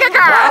 Pick a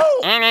card.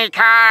 Any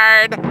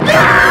card.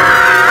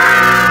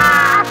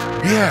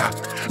 Yeah.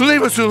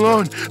 Leave us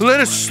alone. Let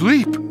us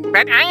sleep.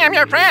 But I am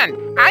your friend.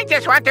 I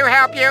just want to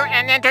help you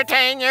and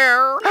entertain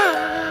you.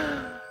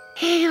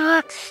 He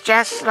looks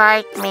just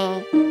like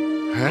me.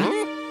 Huh?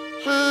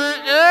 He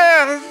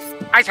is.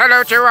 I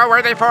salute you, a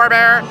worthy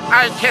forebear.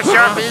 I kiss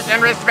your feet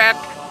in respect.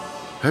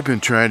 I've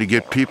been trying to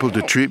get people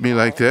to treat me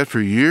like that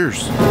for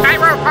years. I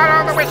will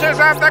follow the wishes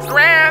of the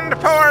Grand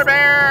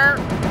Forebear.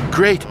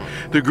 Great.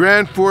 The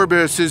Grand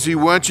Forebear says he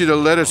wants you to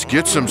let us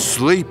get some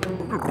sleep.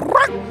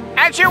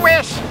 As you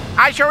wish.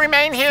 I shall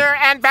remain here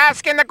and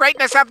bask in the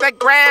greatness of the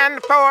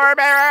Grand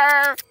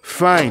Forebear.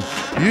 Fine.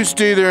 You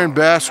stay there and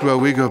bask while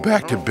we go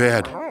back to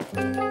bed.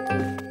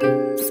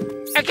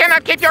 I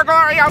cannot keep your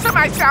glory all to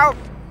myself.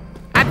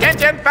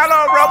 Attention,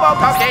 fellow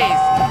Robo-Pookies.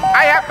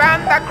 I have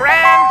found the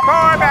Grand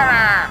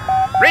Forebearer.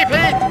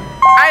 Repeat,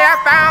 I have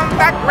found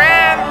the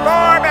Grand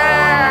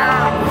Forebear.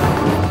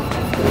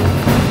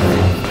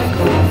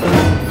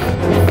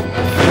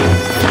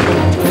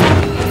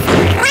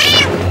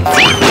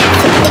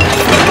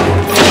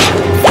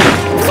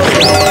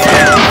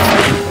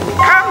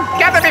 Come,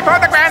 gather before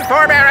the Grand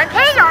Forebear and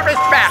pay your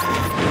respect.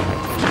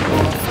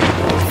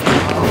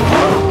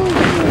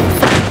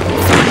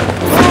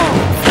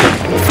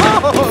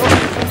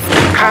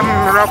 Come,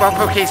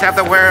 Robo-Pookies of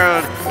the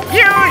world.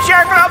 Use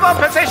your global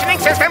positioning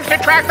systems to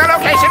track the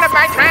location of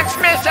my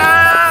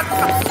transmission!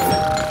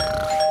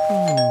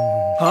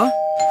 Huh?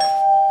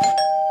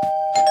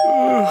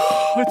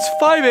 It's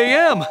 5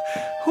 a.m.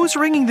 Who's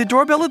ringing the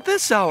doorbell at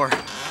this hour? We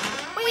are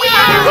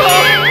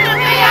here to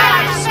pay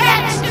our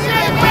respects to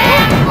the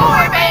Grand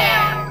Forebear!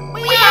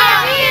 We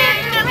are here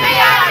to pay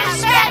our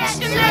respects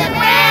to the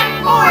Grand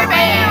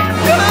Forebear!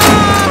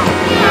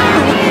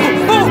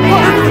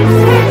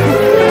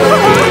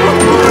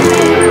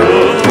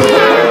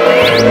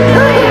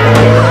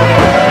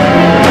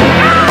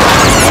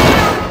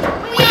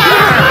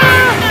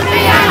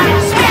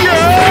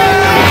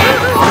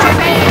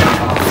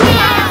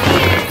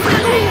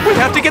 We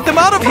have to get them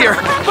out of here!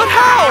 But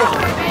how?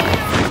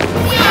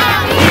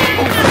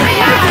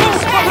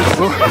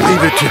 Oh,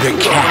 leave it to the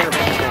cat.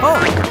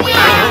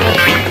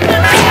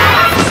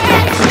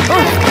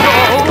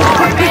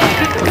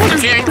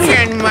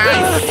 Attention,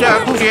 my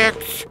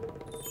subjects.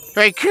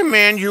 I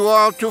command you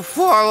all to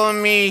follow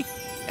me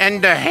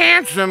and the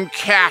handsome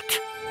cat.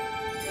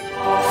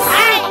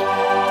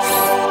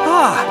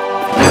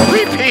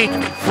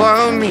 Repeat,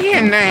 follow me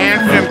and the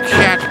handsome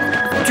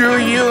cat. Do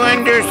you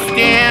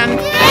understand?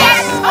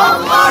 Yes, oh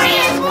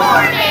glorious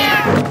warrior!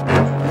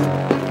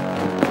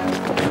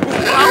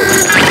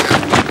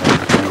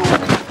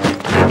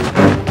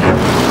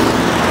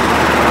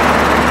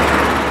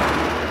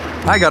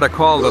 I got a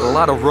call that a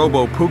lot of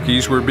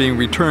Robo-Pookies were being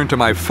returned to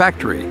my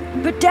factory.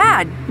 But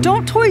Dad,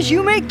 don't toys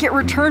you make get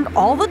returned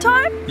all the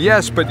time?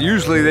 Yes, but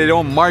usually they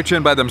don't march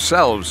in by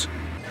themselves.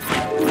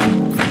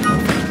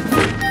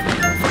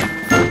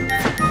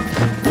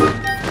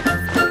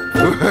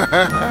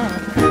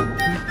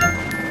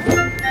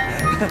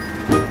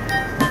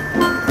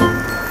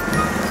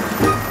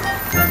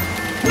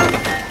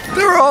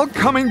 They're all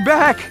coming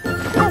back!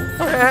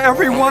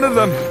 Every one of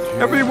them!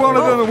 Every one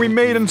of them that we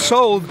made and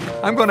sold.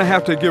 I'm gonna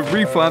have to give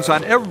refunds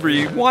on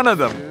every one of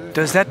them.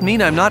 Does that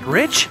mean I'm not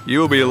rich?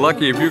 You'll be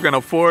lucky if you can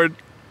afford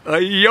a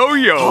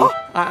yo-yo.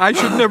 I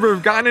should never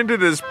have gotten into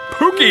this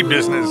Pookie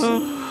business.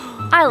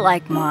 I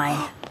like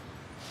mine.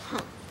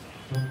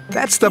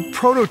 That's the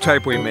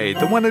prototype we made,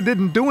 the one that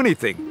didn't do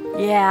anything.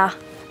 Yeah,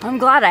 I'm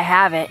glad I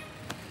have it.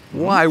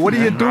 Why? What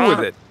do you do with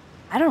it?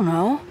 I don't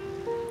know.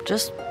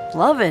 Just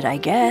love it, I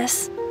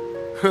guess.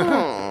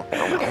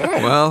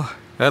 Well,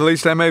 at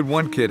least I made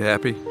one kid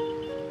happy.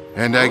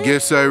 And I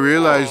guess I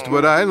realized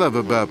what I love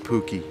about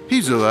Pookie.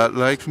 He's a lot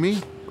like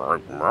me.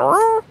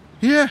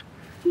 Yeah,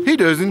 he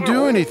doesn't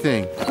do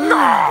anything.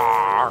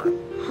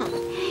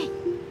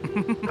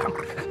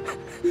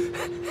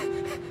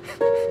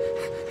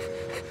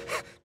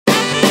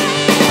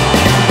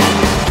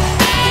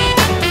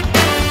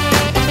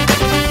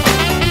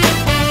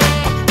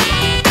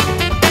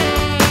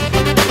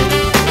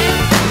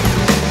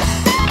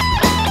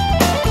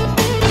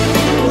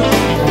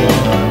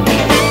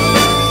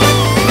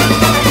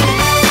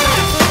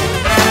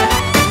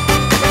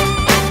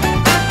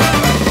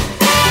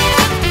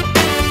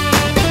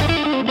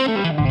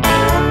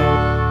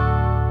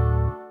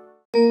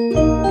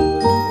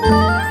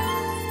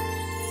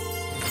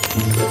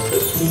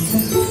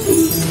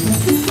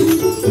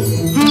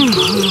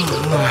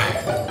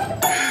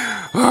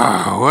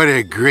 What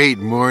a great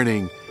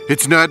morning.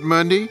 It's not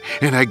Monday,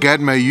 and I got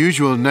my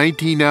usual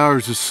 19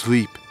 hours of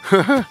sleep.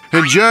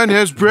 And John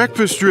has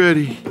breakfast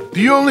ready.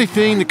 The only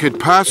thing that could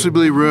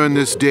possibly ruin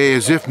this day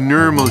is if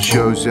Nermal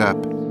shows up.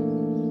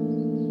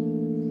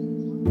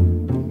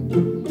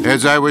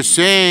 As I was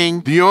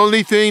saying, the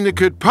only thing that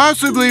could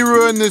possibly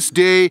ruin this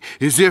day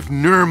is if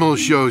Nermal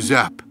shows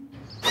up.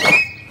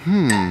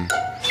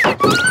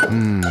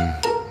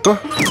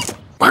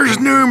 Where's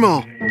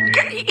Nermal?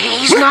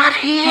 He's not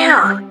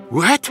here.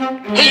 What?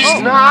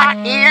 He's not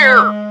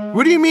here.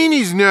 What do you mean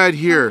he's not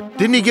here?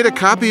 Didn't he get a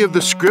copy of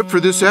the script for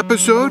this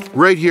episode?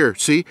 Right here,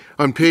 see?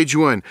 On page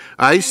 1.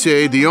 I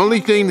say the only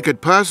thing that could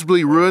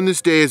possibly ruin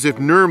this day is if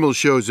Nermal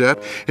shows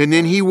up, and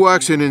then he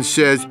walks in and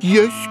says,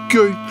 "Yes,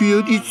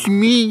 Garfield, it's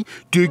me,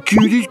 the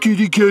cutest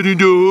kitty cat in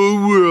the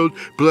whole world,"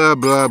 blah,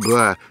 blah,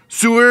 blah.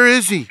 So where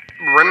is he?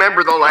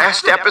 Remember the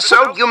last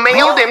episode? You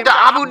mailed him to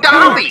Abu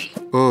Dhabi.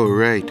 Oh,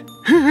 right.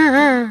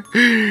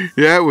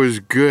 That was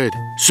good.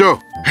 So,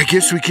 I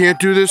guess we can't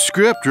do this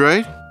script,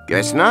 right?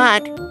 Guess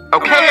not.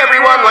 Okay,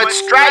 everyone, let's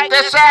strike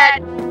the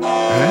set.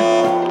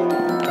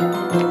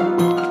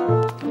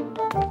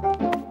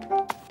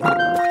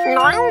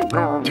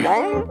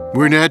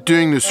 We're not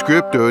doing the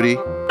script, Odie.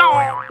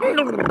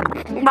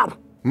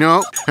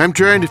 No, I'm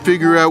trying to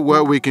figure out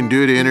what we can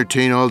do to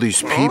entertain all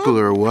these people who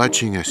are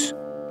watching us.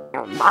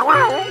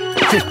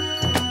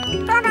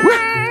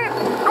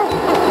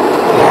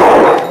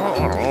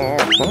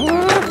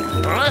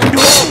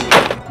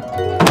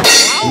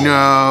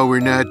 No, we're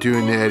not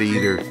doing that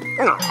either.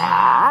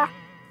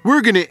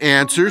 We're gonna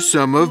answer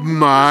some of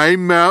my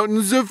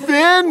mountains of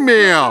fan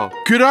mail.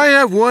 Could I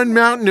have one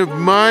mountain of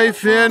my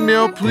fan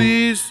mail,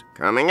 please?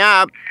 Coming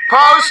up.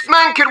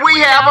 Postman, could we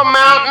have a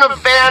mountain of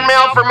fan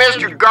mail for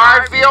Mr.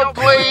 Garfield,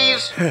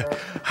 please?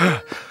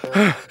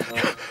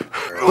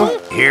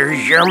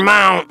 Here's your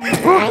mount.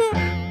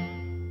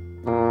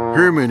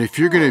 Herman, if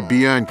you're gonna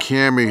be on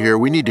camera here,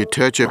 we need to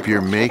touch up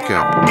your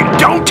makeup.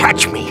 Don't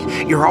touch me!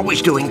 You're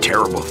always doing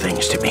terrible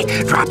things to me.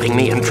 Dropping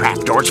me in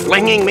trapdoors,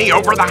 flinging me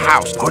over the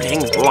house, putting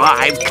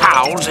live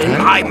cows in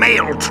my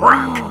mail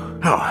truck.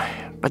 Oh,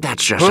 but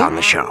that's just on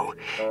the show.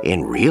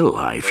 In real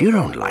life, you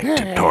don't like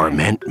to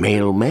torment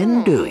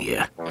mailmen, do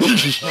you?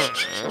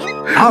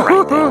 All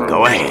right, then,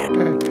 go ahead.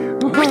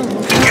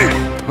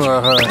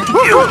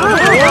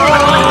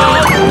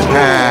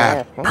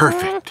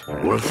 Perfect.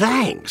 Well,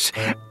 thanks.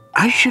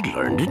 I should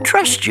learn to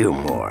trust you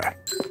more.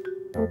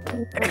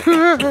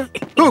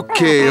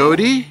 Okay,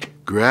 Odie.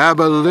 Grab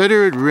a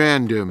letter at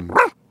random.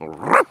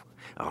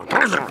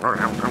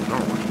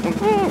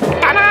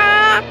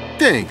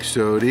 Thanks,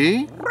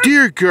 Odie.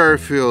 Dear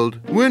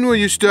Garfield, when will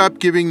you stop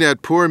giving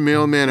that poor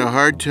mailman a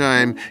hard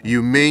time?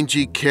 You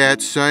mangy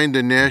cat, signed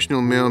the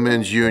National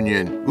Mailmen's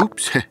Union.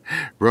 Oops,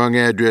 wrong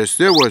address.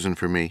 That wasn't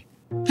for me.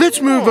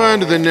 Let's move on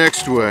to the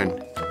next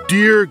one.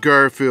 Dear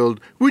Garfield,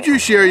 would you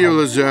share your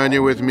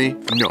lasagna with me?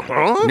 No.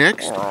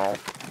 Next.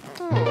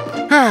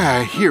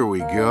 Here we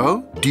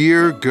go.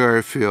 Dear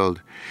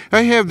Garfield,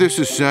 I have this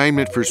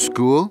assignment for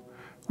school.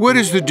 What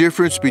is the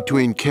difference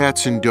between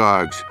cats and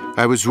dogs?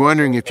 I was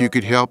wondering if you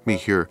could help me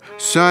here.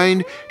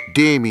 Signed,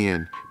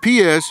 Damien.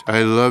 P.S.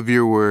 I love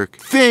your work.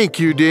 Thank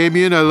you,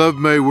 Damien. I love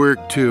my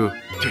work, too.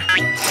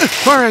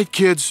 All right,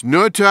 kids.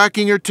 No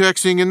talking or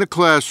texting in the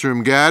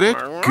classroom. Got it?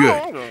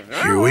 Good.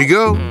 Here we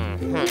go.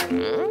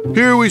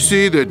 Here we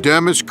see the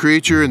dumbest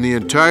creature in the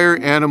entire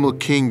animal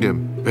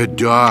kingdom. A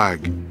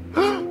dog.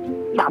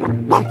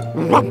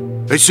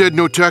 I said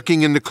no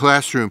talking in the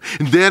classroom,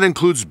 and that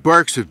includes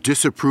barks of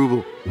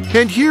disapproval.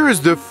 And here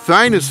is the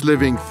finest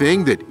living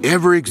thing that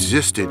ever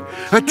existed.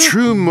 A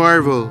true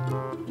marvel.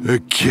 A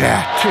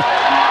cat.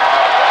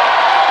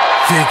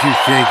 Thank you,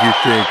 thank you,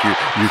 thank you.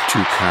 You're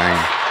too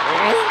kind.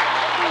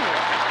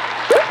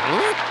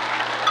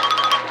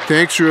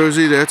 Thanks,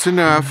 Rosie. That's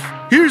enough.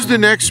 Here's the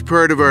next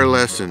part of our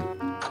lesson.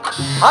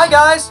 Hi,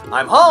 guys.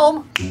 I'm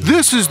home.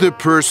 This is the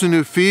person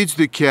who feeds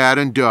the cat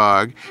and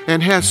dog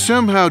and has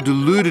somehow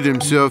deluded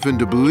himself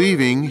into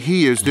believing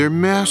he is their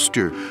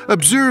master.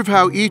 Observe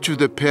how each of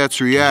the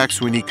pets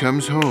reacts when he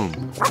comes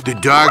home. The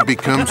dog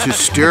becomes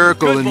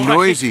hysterical and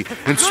noisy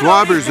and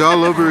slobbers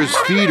all over his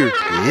feeder.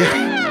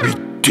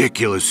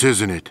 Ridiculous,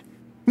 isn't it?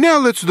 Now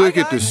let's look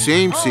at the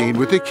same scene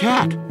with the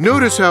cat.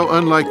 Notice how,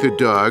 unlike the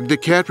dog, the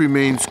cat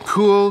remains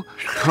cool,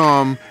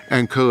 calm,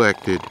 and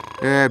collected.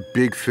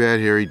 Big fat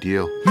hairy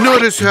deal.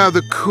 Notice how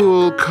the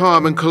cool,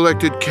 calm, and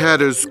collected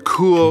cat is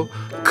cool,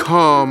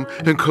 calm,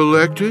 and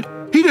collected?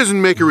 He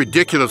doesn't make a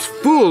ridiculous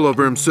fool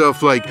over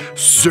himself like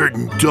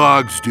certain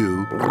dogs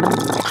do.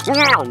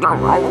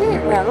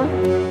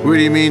 What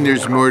do you mean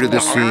there's more to the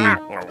scene?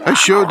 I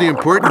showed the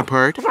important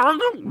part.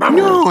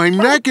 No, I'm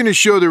not going to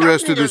show the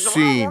rest of the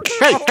scene.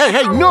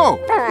 Hey, no!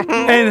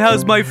 And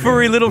how's my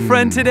furry little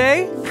friend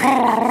today?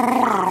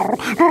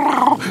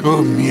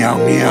 Oh, meow,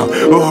 meow.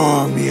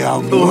 Oh,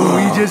 meow, meow. Oh,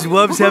 he just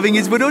loves having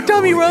his widow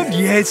tummy rubbed.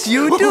 Yes,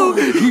 you do.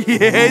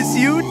 Yes,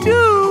 you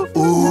do.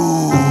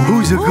 Ooh.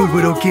 Who's a good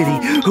widow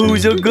kitty?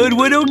 Who's a good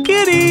widow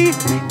kitty?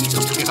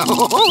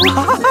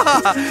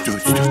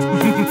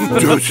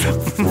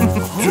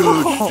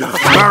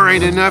 All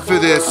right, enough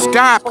of this.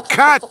 Stop.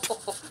 Cut.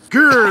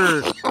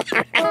 Grr.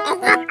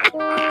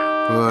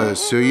 Oh,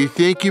 so you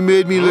think you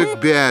made me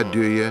look bad,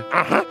 do you?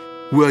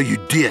 Well, you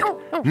did.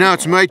 Now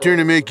it's my turn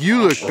to make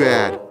you look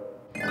bad.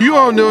 You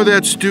all know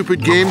that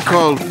stupid game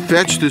called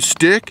Fetch the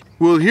Stick?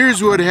 Well,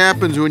 here's what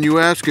happens when you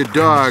ask a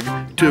dog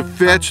to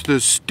fetch the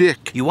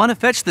stick. You want to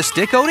fetch the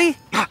stick, Odie?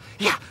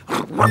 Yeah.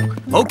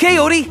 Okay,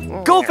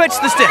 Odie, go fetch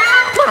the stick.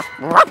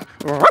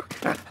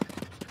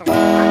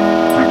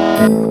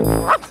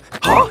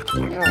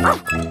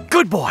 Huh?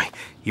 Good boy.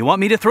 You want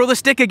me to throw the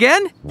stick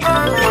again?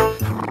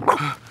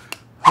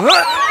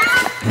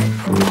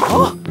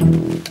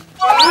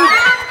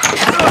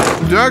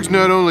 Dogs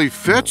not only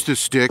fetch the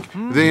stick,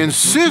 they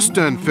insist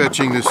on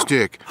fetching the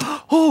stick.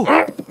 Oh!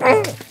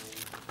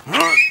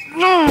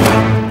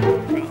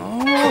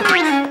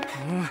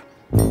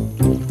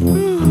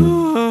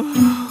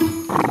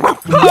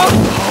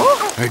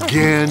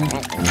 Again.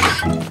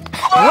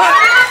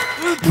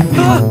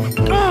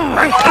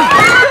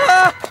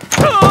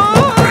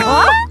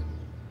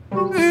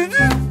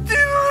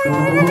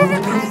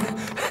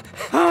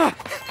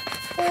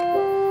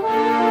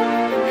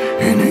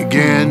 And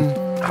again.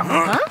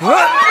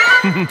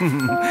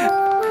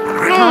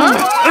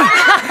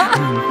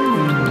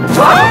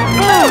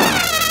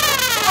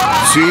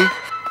 See?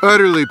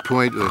 Utterly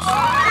pointless.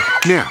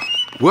 Now,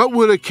 what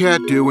will a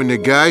cat do when the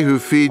guy who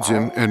feeds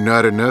him, and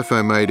not enough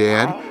I might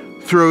add,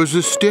 throws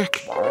a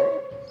stick?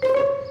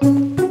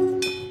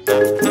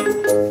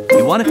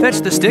 You want to fetch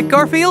the stick,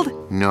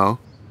 Garfield? No.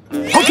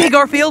 Okay,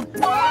 Garfield,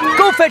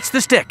 go fetch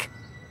the stick.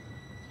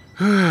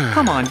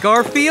 Come on,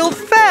 Garfield,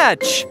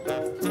 fetch!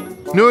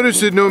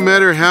 Notice that no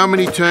matter how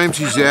many times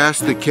he's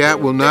asked, the cat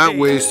will not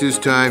waste his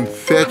time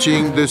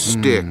fetching the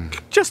stick.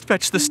 Just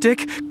fetch the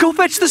stick. Go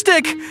fetch the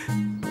stick.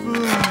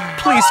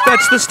 Please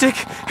fetch the stick.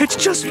 It's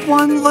just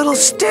one little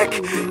stick.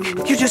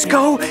 You just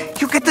go,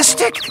 you get the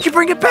stick, you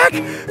bring it back.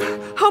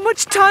 How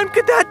much time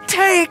could that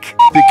take?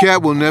 The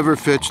cat will never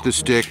fetch the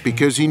stick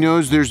because he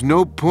knows there's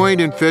no point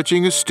in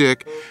fetching a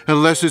stick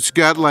unless it's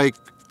got, like,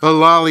 a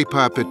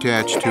lollipop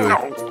attached to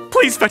it.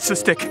 Please fetch the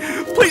stick.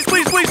 Please,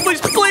 please, please,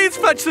 please, please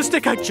fetch the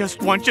stick. I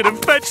just want you to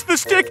fetch the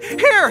stick.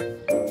 Here.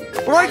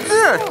 Right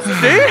there.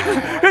 See?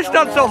 It's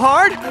not so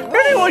hard.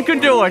 Anyone can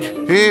do it.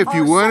 Hey, if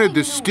you wanted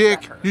the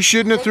stick, you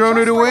shouldn't have thrown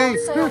it away.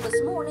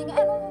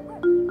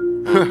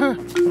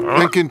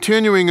 And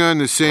continuing on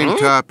the same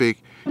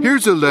topic,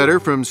 here's a letter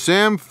from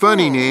Sam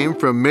Funny Name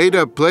from Made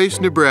Up Place,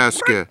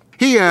 Nebraska.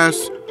 He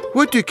asks,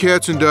 what do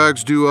cats and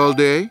dogs do all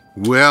day?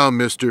 Well,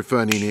 Mr.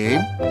 Funny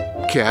Name,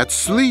 cats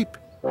sleep.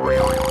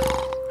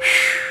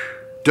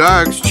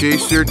 Dogs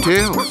chase their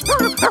tails.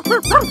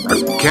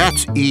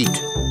 Cats eat.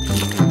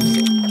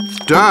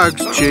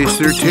 Dogs chase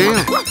their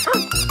tails.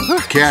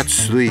 Cats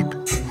sleep.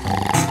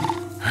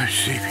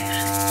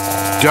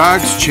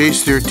 Dogs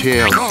chase their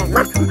tails.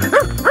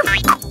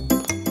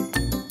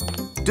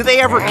 Do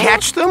they ever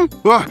catch them?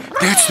 Oh,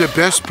 that's the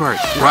best part.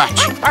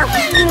 Watch.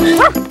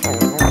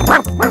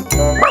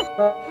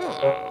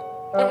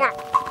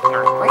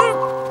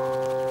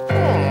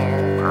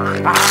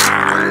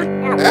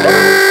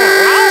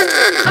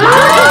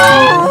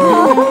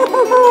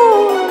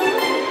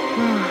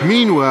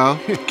 Meanwhile,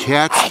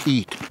 cats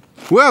eat.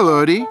 Well,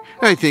 Odie,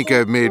 I think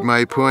I've made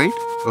my point.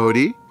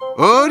 Odie?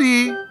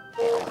 Odie!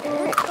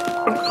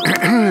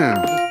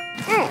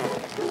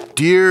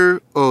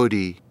 Dear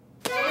Odie,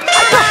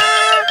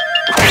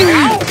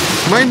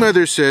 my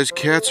mother says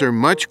cats are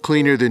much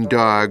cleaner than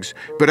dogs,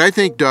 but I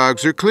think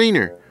dogs are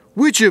cleaner.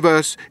 Which of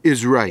us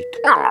is right?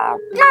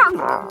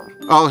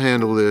 I'll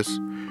handle this.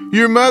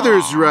 Your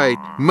mother's right.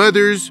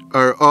 Mothers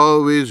are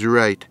always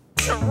right.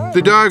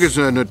 The dog is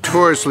a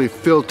notoriously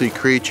filthy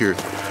creature.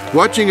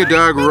 Watching a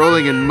dog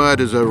rolling in mud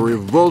is a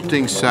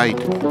revolting sight.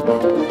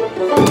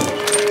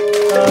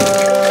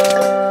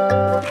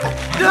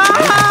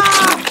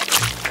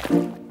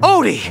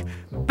 Odie!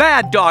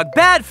 Bad dog,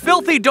 bad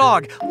filthy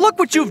dog. Look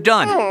what you've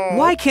done.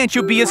 Why can't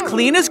you be as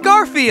clean as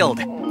Garfield?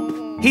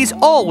 He's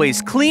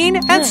always clean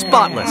and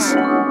spotless.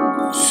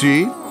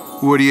 See?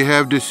 What do you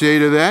have to say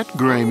to that,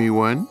 grimy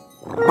one?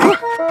 Huh?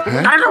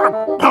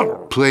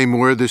 Play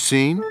more of the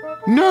scene?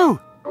 No.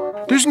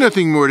 There's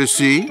nothing more to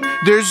see.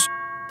 There's...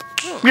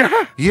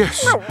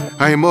 Yes,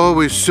 I am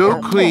always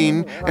so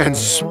clean and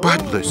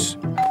spotless.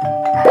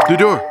 The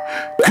door.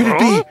 Could it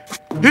be?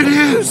 It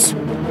is!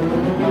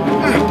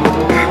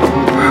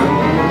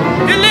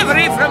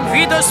 Delivery from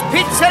Vito's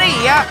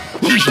Pizzeria.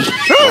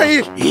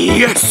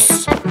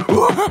 Yes!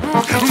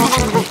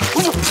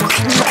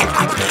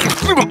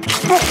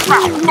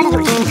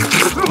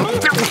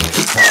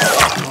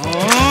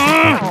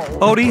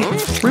 Odie,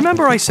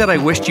 remember I said I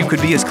wished you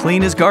could be as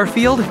clean as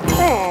Garfield?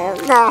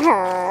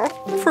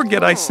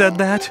 Forget I said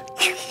that.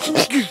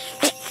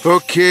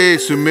 Okay,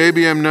 so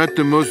maybe I'm not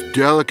the most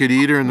delicate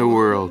eater in the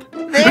world.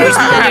 There's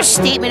the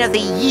understatement of the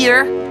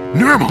year.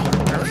 Normal,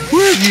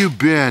 where have you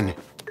been?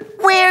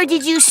 Where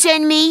did you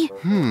send me?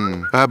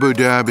 Abu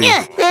Dhabi.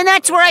 Yeah, and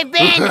that's where I've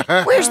been.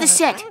 Where's the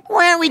set?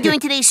 Why aren't we doing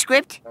today's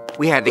script?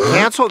 We had to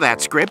cancel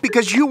that script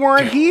because you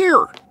weren't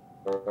here.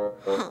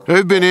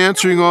 I've been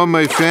answering all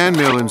my fan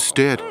mail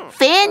instead.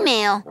 Fan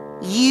mail?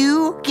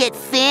 You get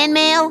fan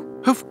mail?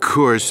 Of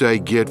course I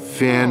get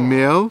fan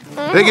mail.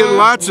 I get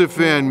lots of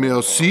fan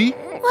mail, see?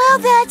 Well,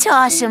 that's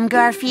awesome,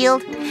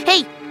 Garfield.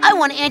 Hey, I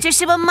want to answer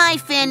some of my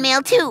fan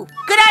mail, too.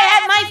 Could I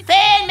have my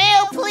fan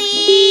mail,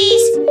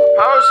 please?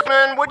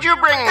 Postman, would you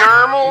bring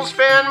Nermal's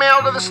fan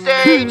mail to the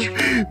stage?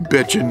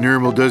 Betcha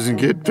Nermal doesn't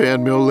get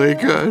fan mail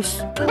like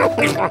us.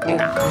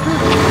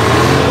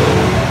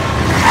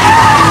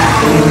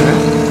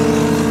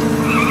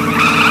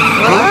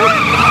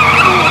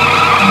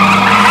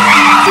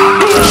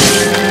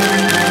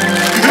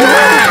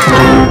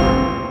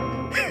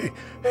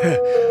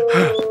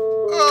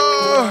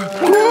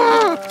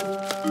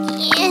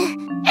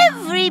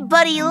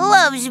 Everybody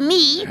loves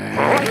me.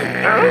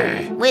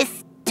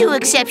 With 2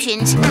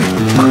 exceptions. Don't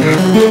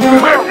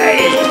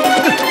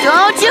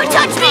you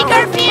touch me,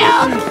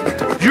 Garfield!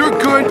 You're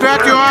going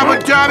back to Abu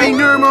Dhabi,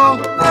 Nermal.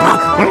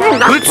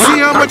 Let's see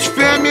how much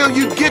fan mail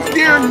you get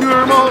there,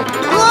 Nermal.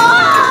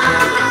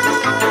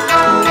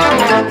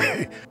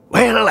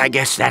 Well, I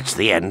guess that's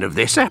the end of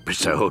this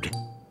episode.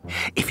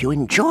 If you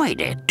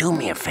enjoyed it, do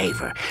me a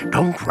favor.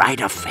 Don't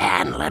write a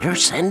fan letter,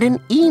 send an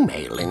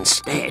email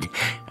instead.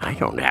 I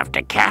don't have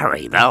to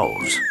carry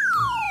those.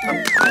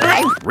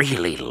 I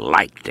really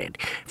liked it.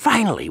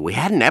 Finally, we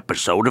had an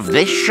episode of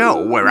this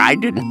show where I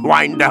didn't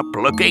wind up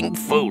looking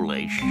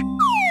foolish.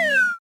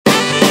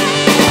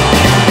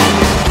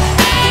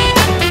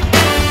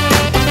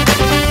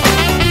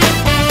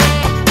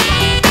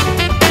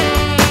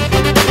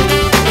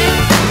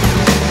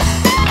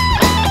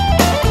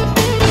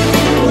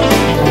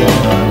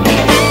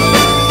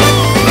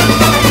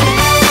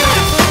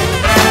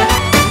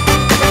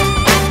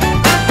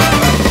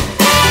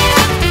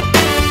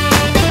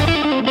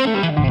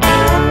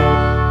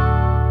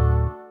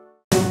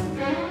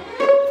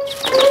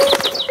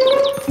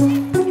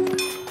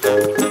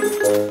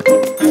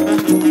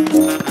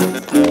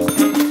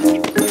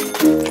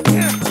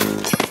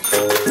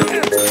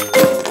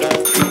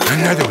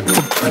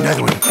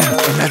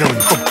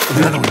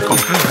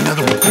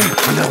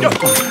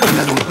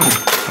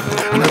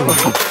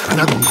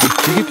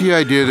 You get the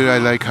idea that I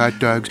like hot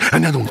dogs?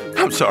 Another one.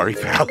 I'm sorry,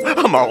 pal.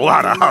 I'm a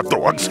lot of hot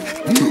dogs.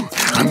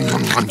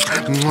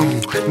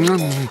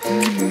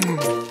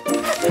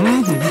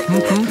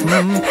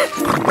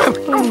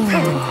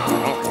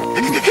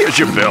 Here's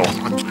your bill.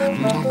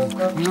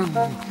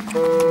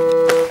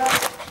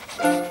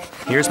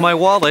 Here's my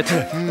wallet.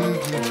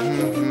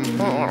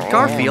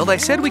 Garfield, I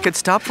said we could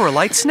stop for a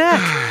light snack.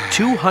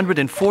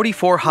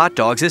 244 hot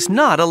dogs is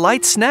not a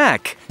light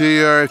snack.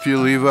 They are if you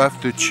leave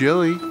off the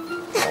chili.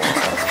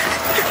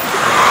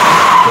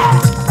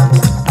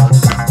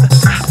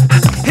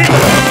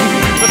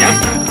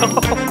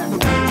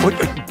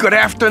 Good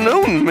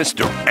afternoon,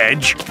 Mr.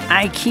 Edge.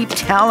 I keep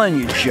telling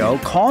you, Joe,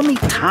 call me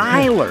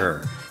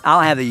Tyler. I'll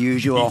have the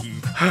usual.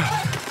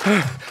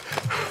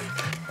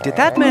 Did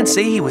that man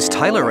say he was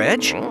Tyler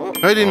Edge?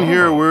 I didn't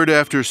hear a word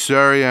after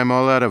sorry I'm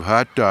all out of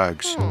hot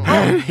dogs.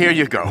 Here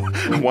you go.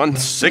 1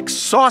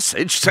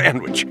 6-sausage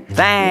sandwich.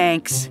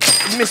 Thanks.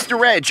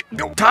 Mr. Edge,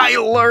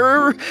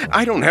 Tyler,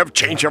 I don't have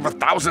change of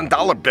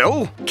 $1,000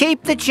 bill.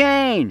 Keep the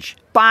change.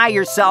 Buy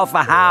yourself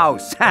a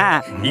house.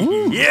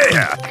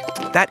 Yeah.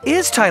 That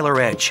is Tyler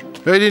Edge.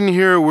 I didn't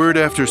hear a word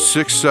after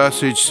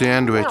 6-sausage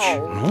sandwich.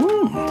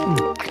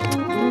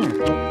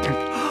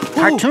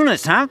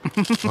 Cartoonist, huh?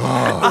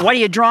 What are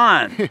you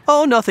drawing?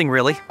 Oh, nothing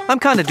really. I'm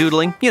kind of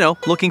doodling, you know,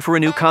 looking for a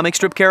new comic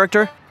strip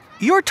character.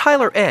 You're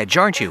Tyler Edge,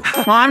 aren't you?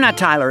 Well, I'm not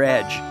Tyler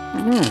Edge.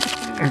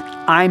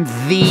 I'm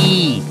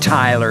the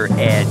Tyler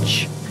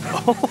Edge.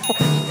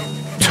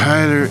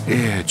 Tyler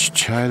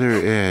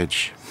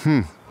Edge.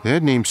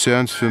 That name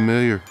sounds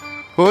familiar.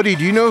 Odie,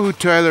 do you know who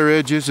Tyler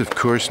Edge is? Of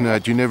course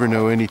not. You never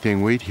know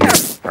anything. Wait here.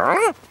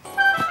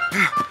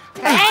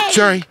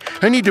 Sorry,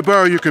 I need to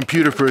borrow your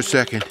computer for a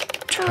second.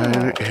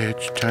 Tyler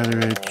Edge.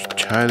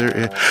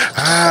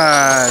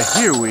 Ah,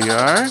 here we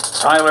are.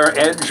 Tyler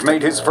Edge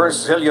made his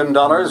first $1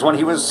 zillion when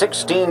he was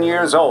 16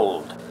 years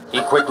old.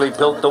 He quickly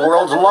built the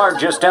world's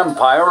largest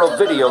empire of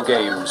video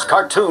games,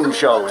 cartoon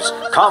shows,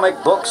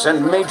 comic books,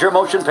 and major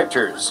motion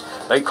pictures.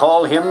 They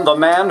call him the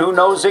man who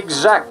knows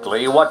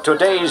exactly what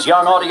today's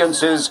young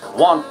audiences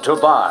want to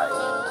buy.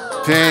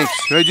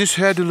 Thanks. I just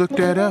had to look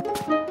that up.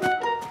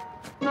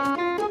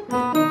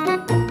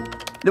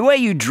 The way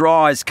you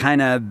draw is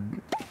kind of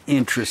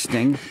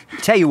interesting.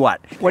 Tell you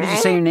what did you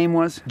say your name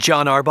was?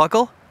 John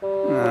Arbuckle.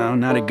 Oh,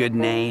 not a good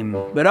name.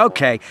 But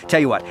okay, tell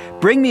you what,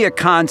 bring me a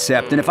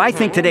concept, and if I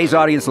think today's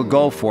audience will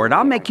go for it,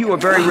 I'll make you a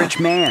very rich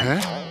man.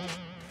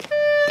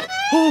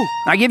 Huh?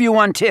 I'll give you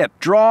one tip.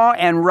 Draw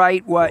and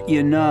write what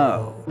you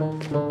know.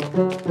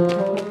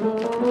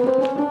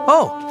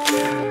 Oh.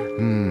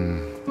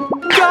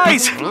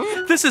 Guys,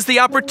 this is the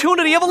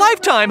opportunity of a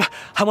lifetime.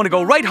 I want to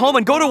go right home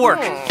and go to work.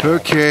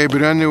 Okay,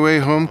 but on the way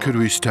home, could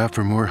we stop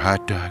for more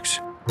hot dogs?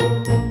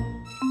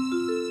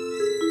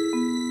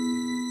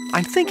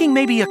 I'm thinking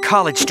maybe a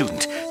college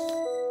student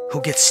who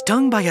gets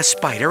stung by a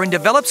spider and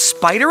develops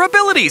spider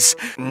abilities.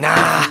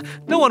 Nah,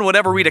 no one would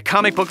ever read a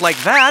comic book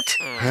like that.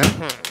 Huh?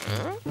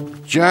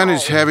 John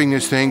is having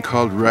this thing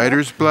called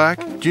writer's block.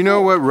 Do you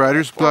know what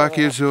writer's block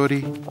is,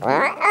 Odie?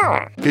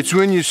 It's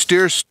when you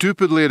stare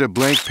stupidly at a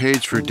blank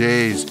page for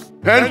days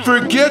and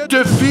forget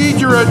to feed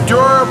your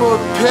adorable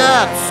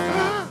pets.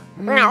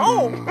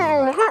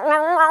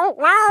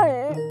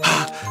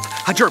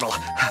 A gerbil.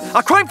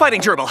 A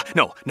crime-fighting gerbil.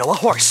 No, a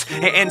horse.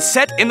 And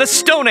set in the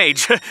Stone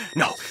Age.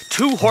 No,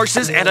 2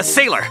 horses and a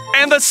sailor.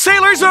 And the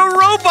sailor's a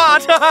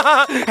robot!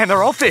 And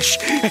they're all fish.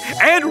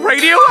 And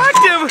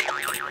radioactive!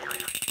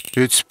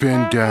 It's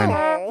been done.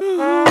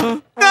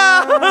 I'm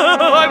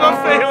a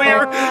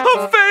failure!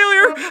 A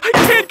failure! I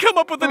can't come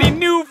up with any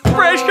new,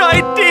 fresh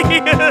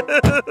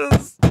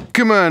ideas!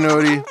 Come on,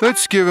 Odie.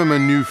 Let's give him a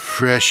new,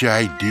 fresh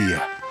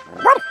idea.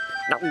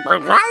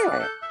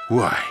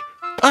 Why?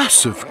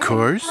 Us, of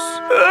course.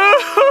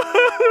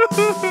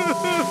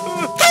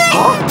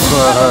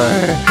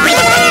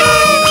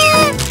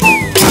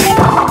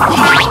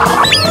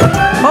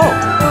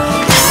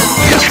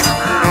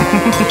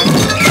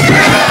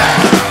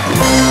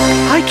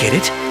 I get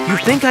it. You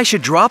think I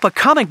should draw up a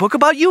comic book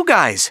about you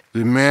guys.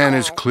 The man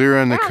is clear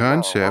on the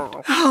concept.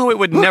 Oh, it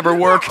would never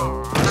work.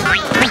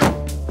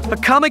 A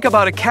comic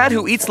about a cat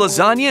who eats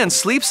lasagna and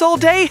sleeps all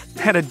day?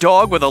 And a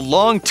dog with a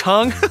long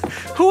tongue?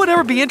 Who would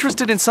ever be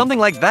interested in something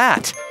like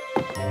that?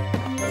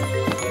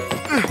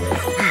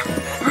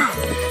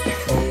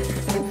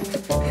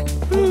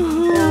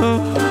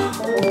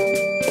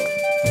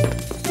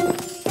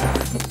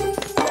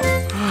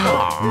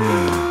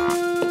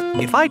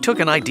 If I took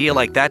an idea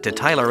like that to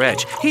Tyler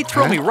Edge, he'd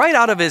throw me right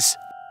out of his...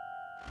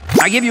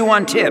 I'll give you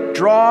one tip.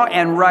 Draw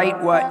and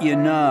write what you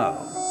know.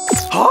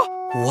 Huh?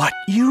 What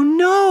you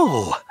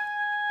know?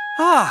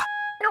 Ah.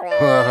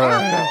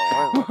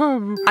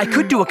 I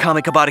could do a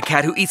comic about a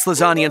cat who eats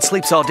lasagna and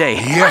sleeps all day.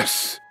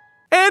 Yes.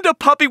 And a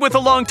puppy with a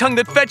long tongue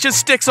that fetches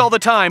sticks all the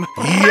time.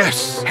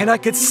 Yes. And I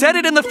could set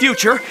it in the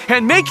future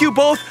and make you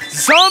both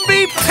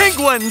zombie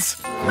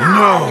penguins.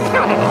 No.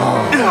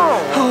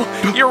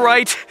 Oh, you're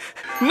right.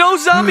 No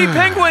zombie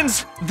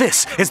penguins.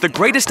 This is the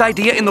greatest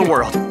idea in the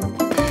world.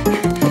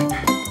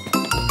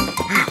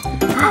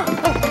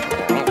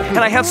 And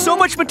I have so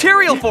much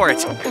material for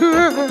it.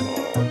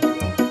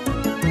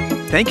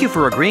 Thank you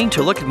for agreeing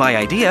to look at my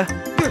idea.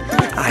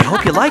 I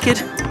hope you like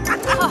it.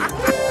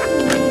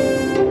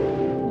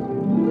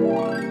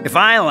 If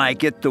I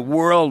like it, the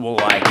world will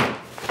like it.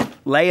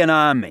 Lay it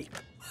on me.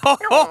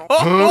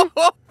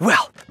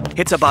 Well,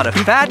 it's about a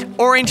fat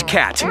orange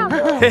cat.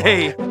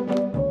 Hey.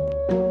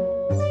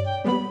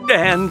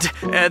 And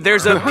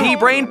there's a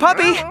pea-brain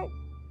puppy.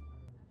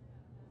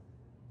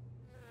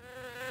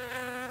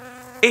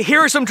 Here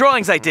are some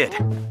drawings I did.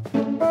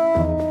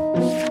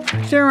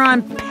 They're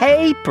on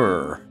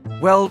paper.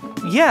 Well,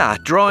 yeah,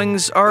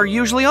 drawings are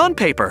usually on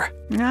paper.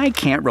 I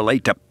can't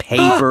relate to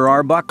paper,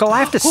 Arbuckle. I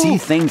have to see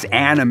things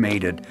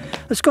animated.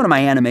 Let's go to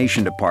my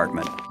animation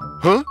department.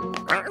 Huh?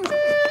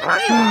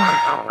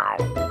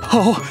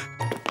 Oh,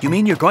 you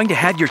mean you're going to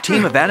have your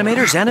team of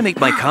animators animate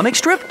my comic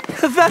strip?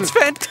 That's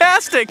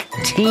fantastic!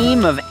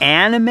 Team of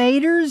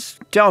animators?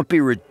 Don't be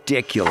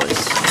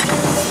ridiculous.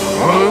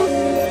 Huh?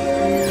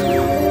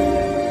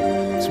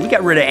 So we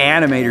got rid of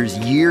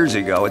animators years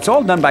ago. It's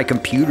all done by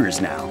computers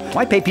now.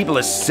 Why pay people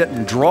to sit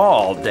and draw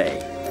all day?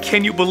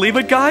 Can you believe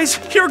it, guys?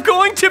 You're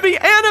going to be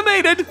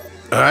animated!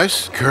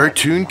 Us?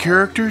 Cartoon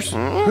characters?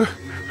 Who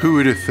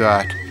would have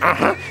thought?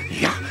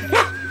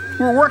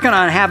 We're working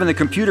on having the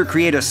computer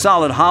create a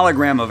solid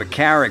hologram of a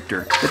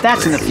character, but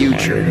that's in the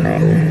future.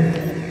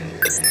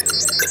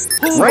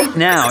 Right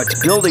now, it's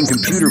building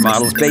computer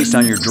models based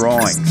on your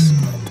drawings.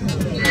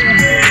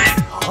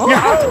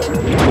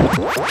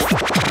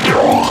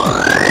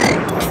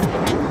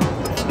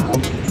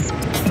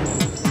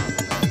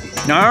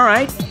 All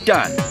right,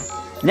 done.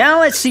 Now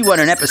let's see what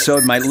an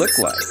episode might look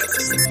like.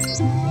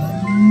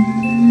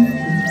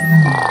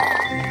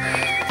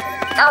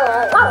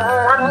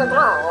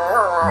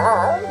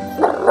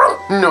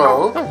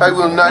 No, I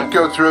will not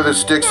go through the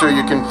stick so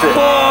you can fit.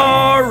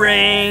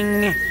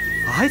 Boring!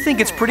 I think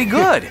it's pretty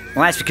good.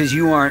 Well, that's because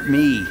you aren't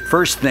me.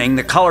 First thing,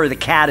 the color of the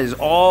cat is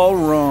all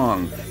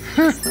wrong.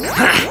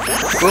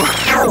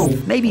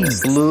 Maybe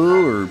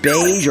blue or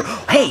beige or...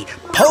 Hey,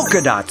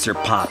 polka dots are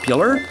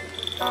popular.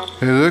 I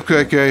look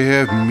like I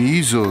have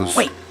measles.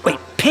 Wait,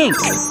 pink.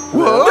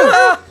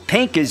 What?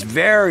 Pink is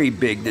very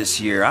big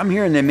this year. I'm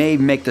hearing they may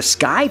make the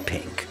sky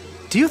pink.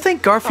 Do you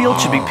think Garfield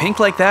should be pink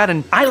like that?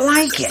 And I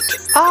like it.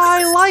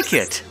 I like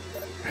it.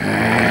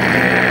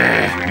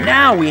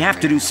 Now we have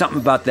to do something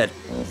about that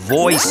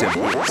voice of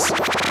his.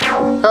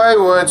 I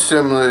want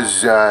some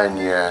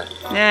lasagna.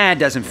 Nah, it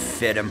doesn't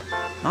fit him.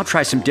 I'll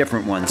try some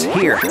different ones.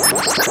 Here.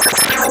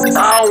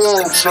 I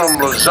want some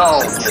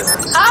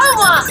lasagna. I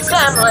want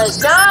some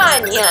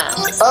lasagna.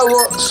 I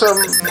want some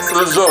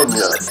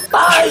lasagna.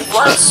 I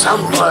want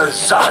some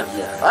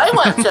lasagna. I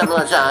want some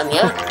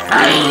lasagna.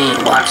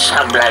 I want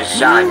some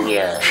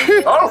lasagna.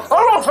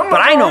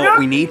 But I know what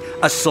we need.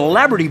 A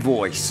celebrity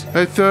voice.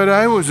 I thought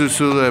I was a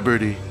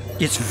celebrity.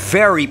 It's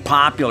very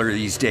popular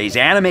these days.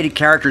 Animated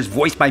characters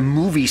voiced by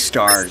movie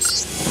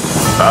stars.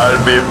 I'll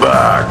be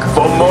back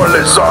for more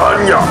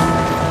lasagna.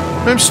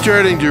 I'm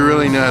starting to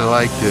really not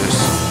like this.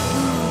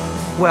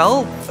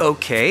 Well,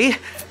 okay.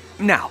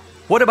 Now,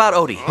 what about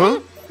Odie? Huh?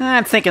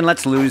 I'm thinking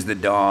let's lose the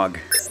dog.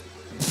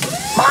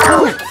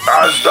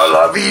 Hasta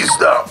la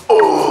vista,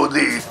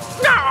 Odie.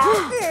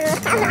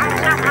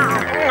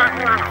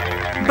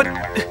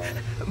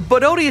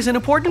 But Odie is an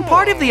important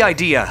part of the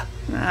idea.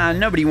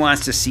 Nobody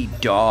wants to see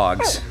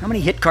dogs. How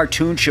many hit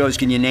cartoon shows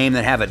can you name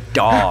that have a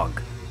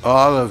dog?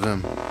 All of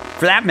them.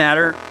 For that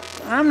matter,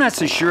 I'm not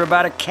so sure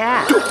about a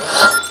cat.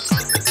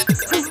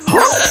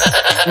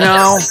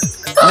 No,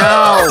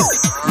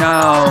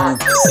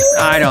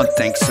 I don't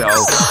think so.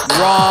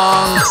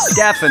 Wrong,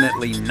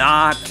 definitely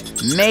not.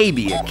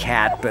 Maybe a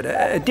cat, but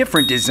a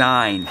different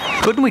design.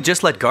 Couldn't we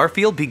just let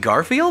Garfield be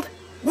Garfield?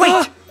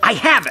 Wait, I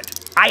have it.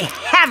 I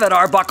have it,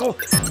 Arbuckle.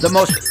 The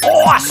most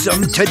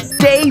awesome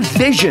Today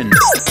vision.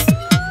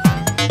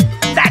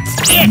 That's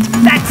it.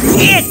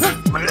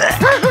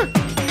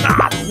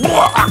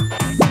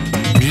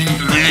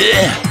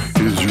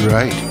 Is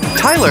right.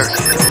 Tyler,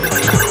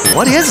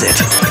 what is it?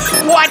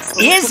 What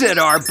is it,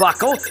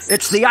 Arbuckle?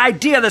 It's the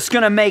idea that's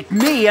gonna make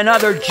me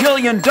another $1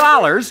 jillion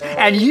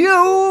and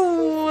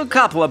you a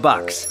couple of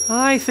bucks.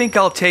 I think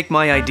I'll take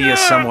my idea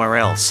somewhere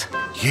else.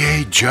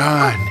 Yay,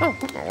 John.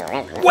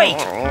 Wait,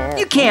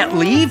 you can't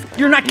leave.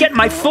 You're not getting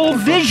my full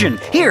vision.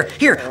 Here,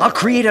 I'll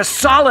create a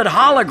solid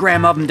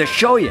hologram of him to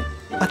show you.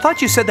 I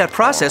thought you said that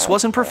process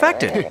wasn't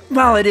perfected.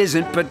 Well, it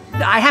isn't, but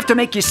I have to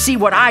make you see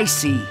what I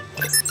see.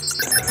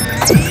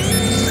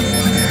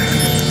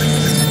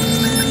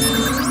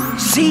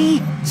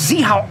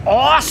 See how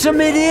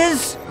awesome it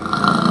is?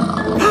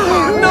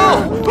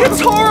 No, it's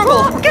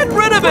horrible. Get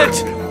rid of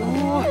it.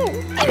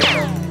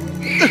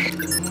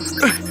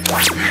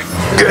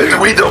 Get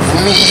rid of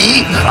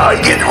me, I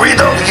get rid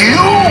of you!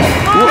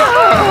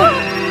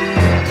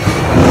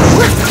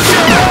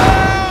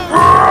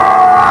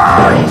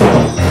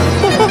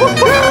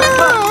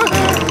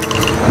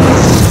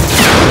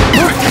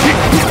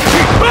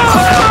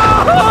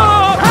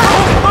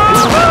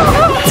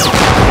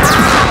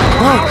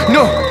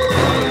 No!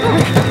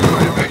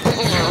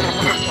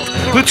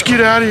 Let's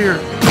get out of here.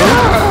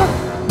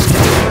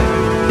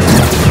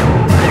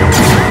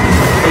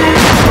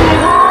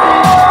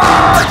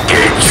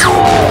 Get you!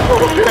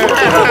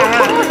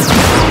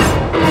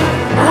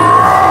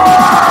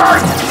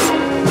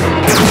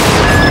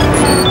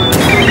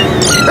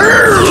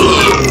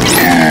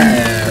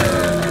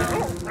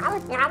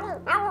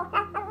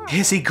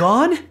 Is he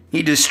gone?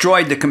 He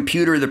destroyed the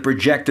computer that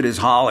projected his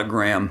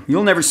hologram.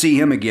 You'll never see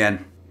him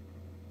again.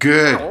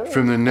 Good.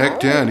 From the neck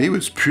down, he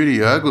was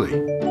pretty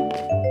ugly.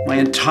 My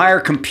entire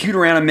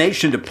computer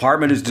animation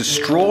department is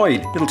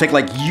destroyed. It'll take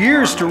like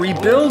years to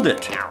rebuild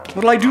it.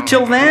 What'll I do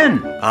till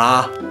then?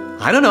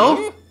 I don't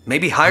know.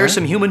 Maybe hire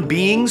some human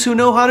beings who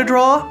know how to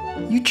draw?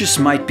 You just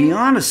might be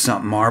onto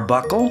something,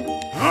 Arbuckle.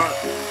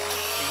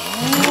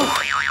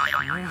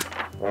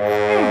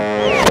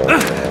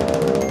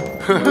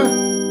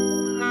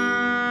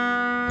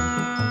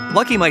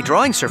 Lucky my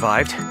drawing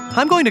survived.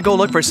 I'm going to go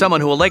look for someone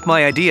who will like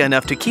my idea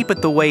enough to keep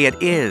it the way it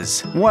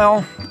is.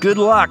 Well, good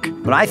luck,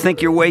 but I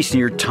think you're wasting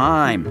your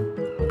time.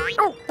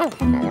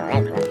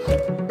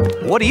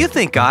 What do you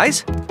think,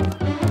 guys?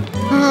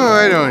 Oh,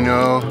 I don't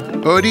know.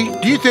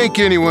 Odie, do you think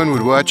anyone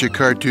would watch a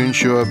cartoon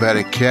show about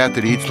a cat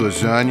that eats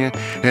lasagna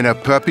and a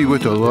puppy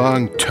with a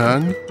long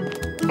tongue?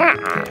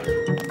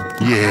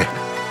 Yeah,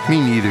 me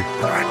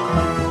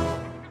neither.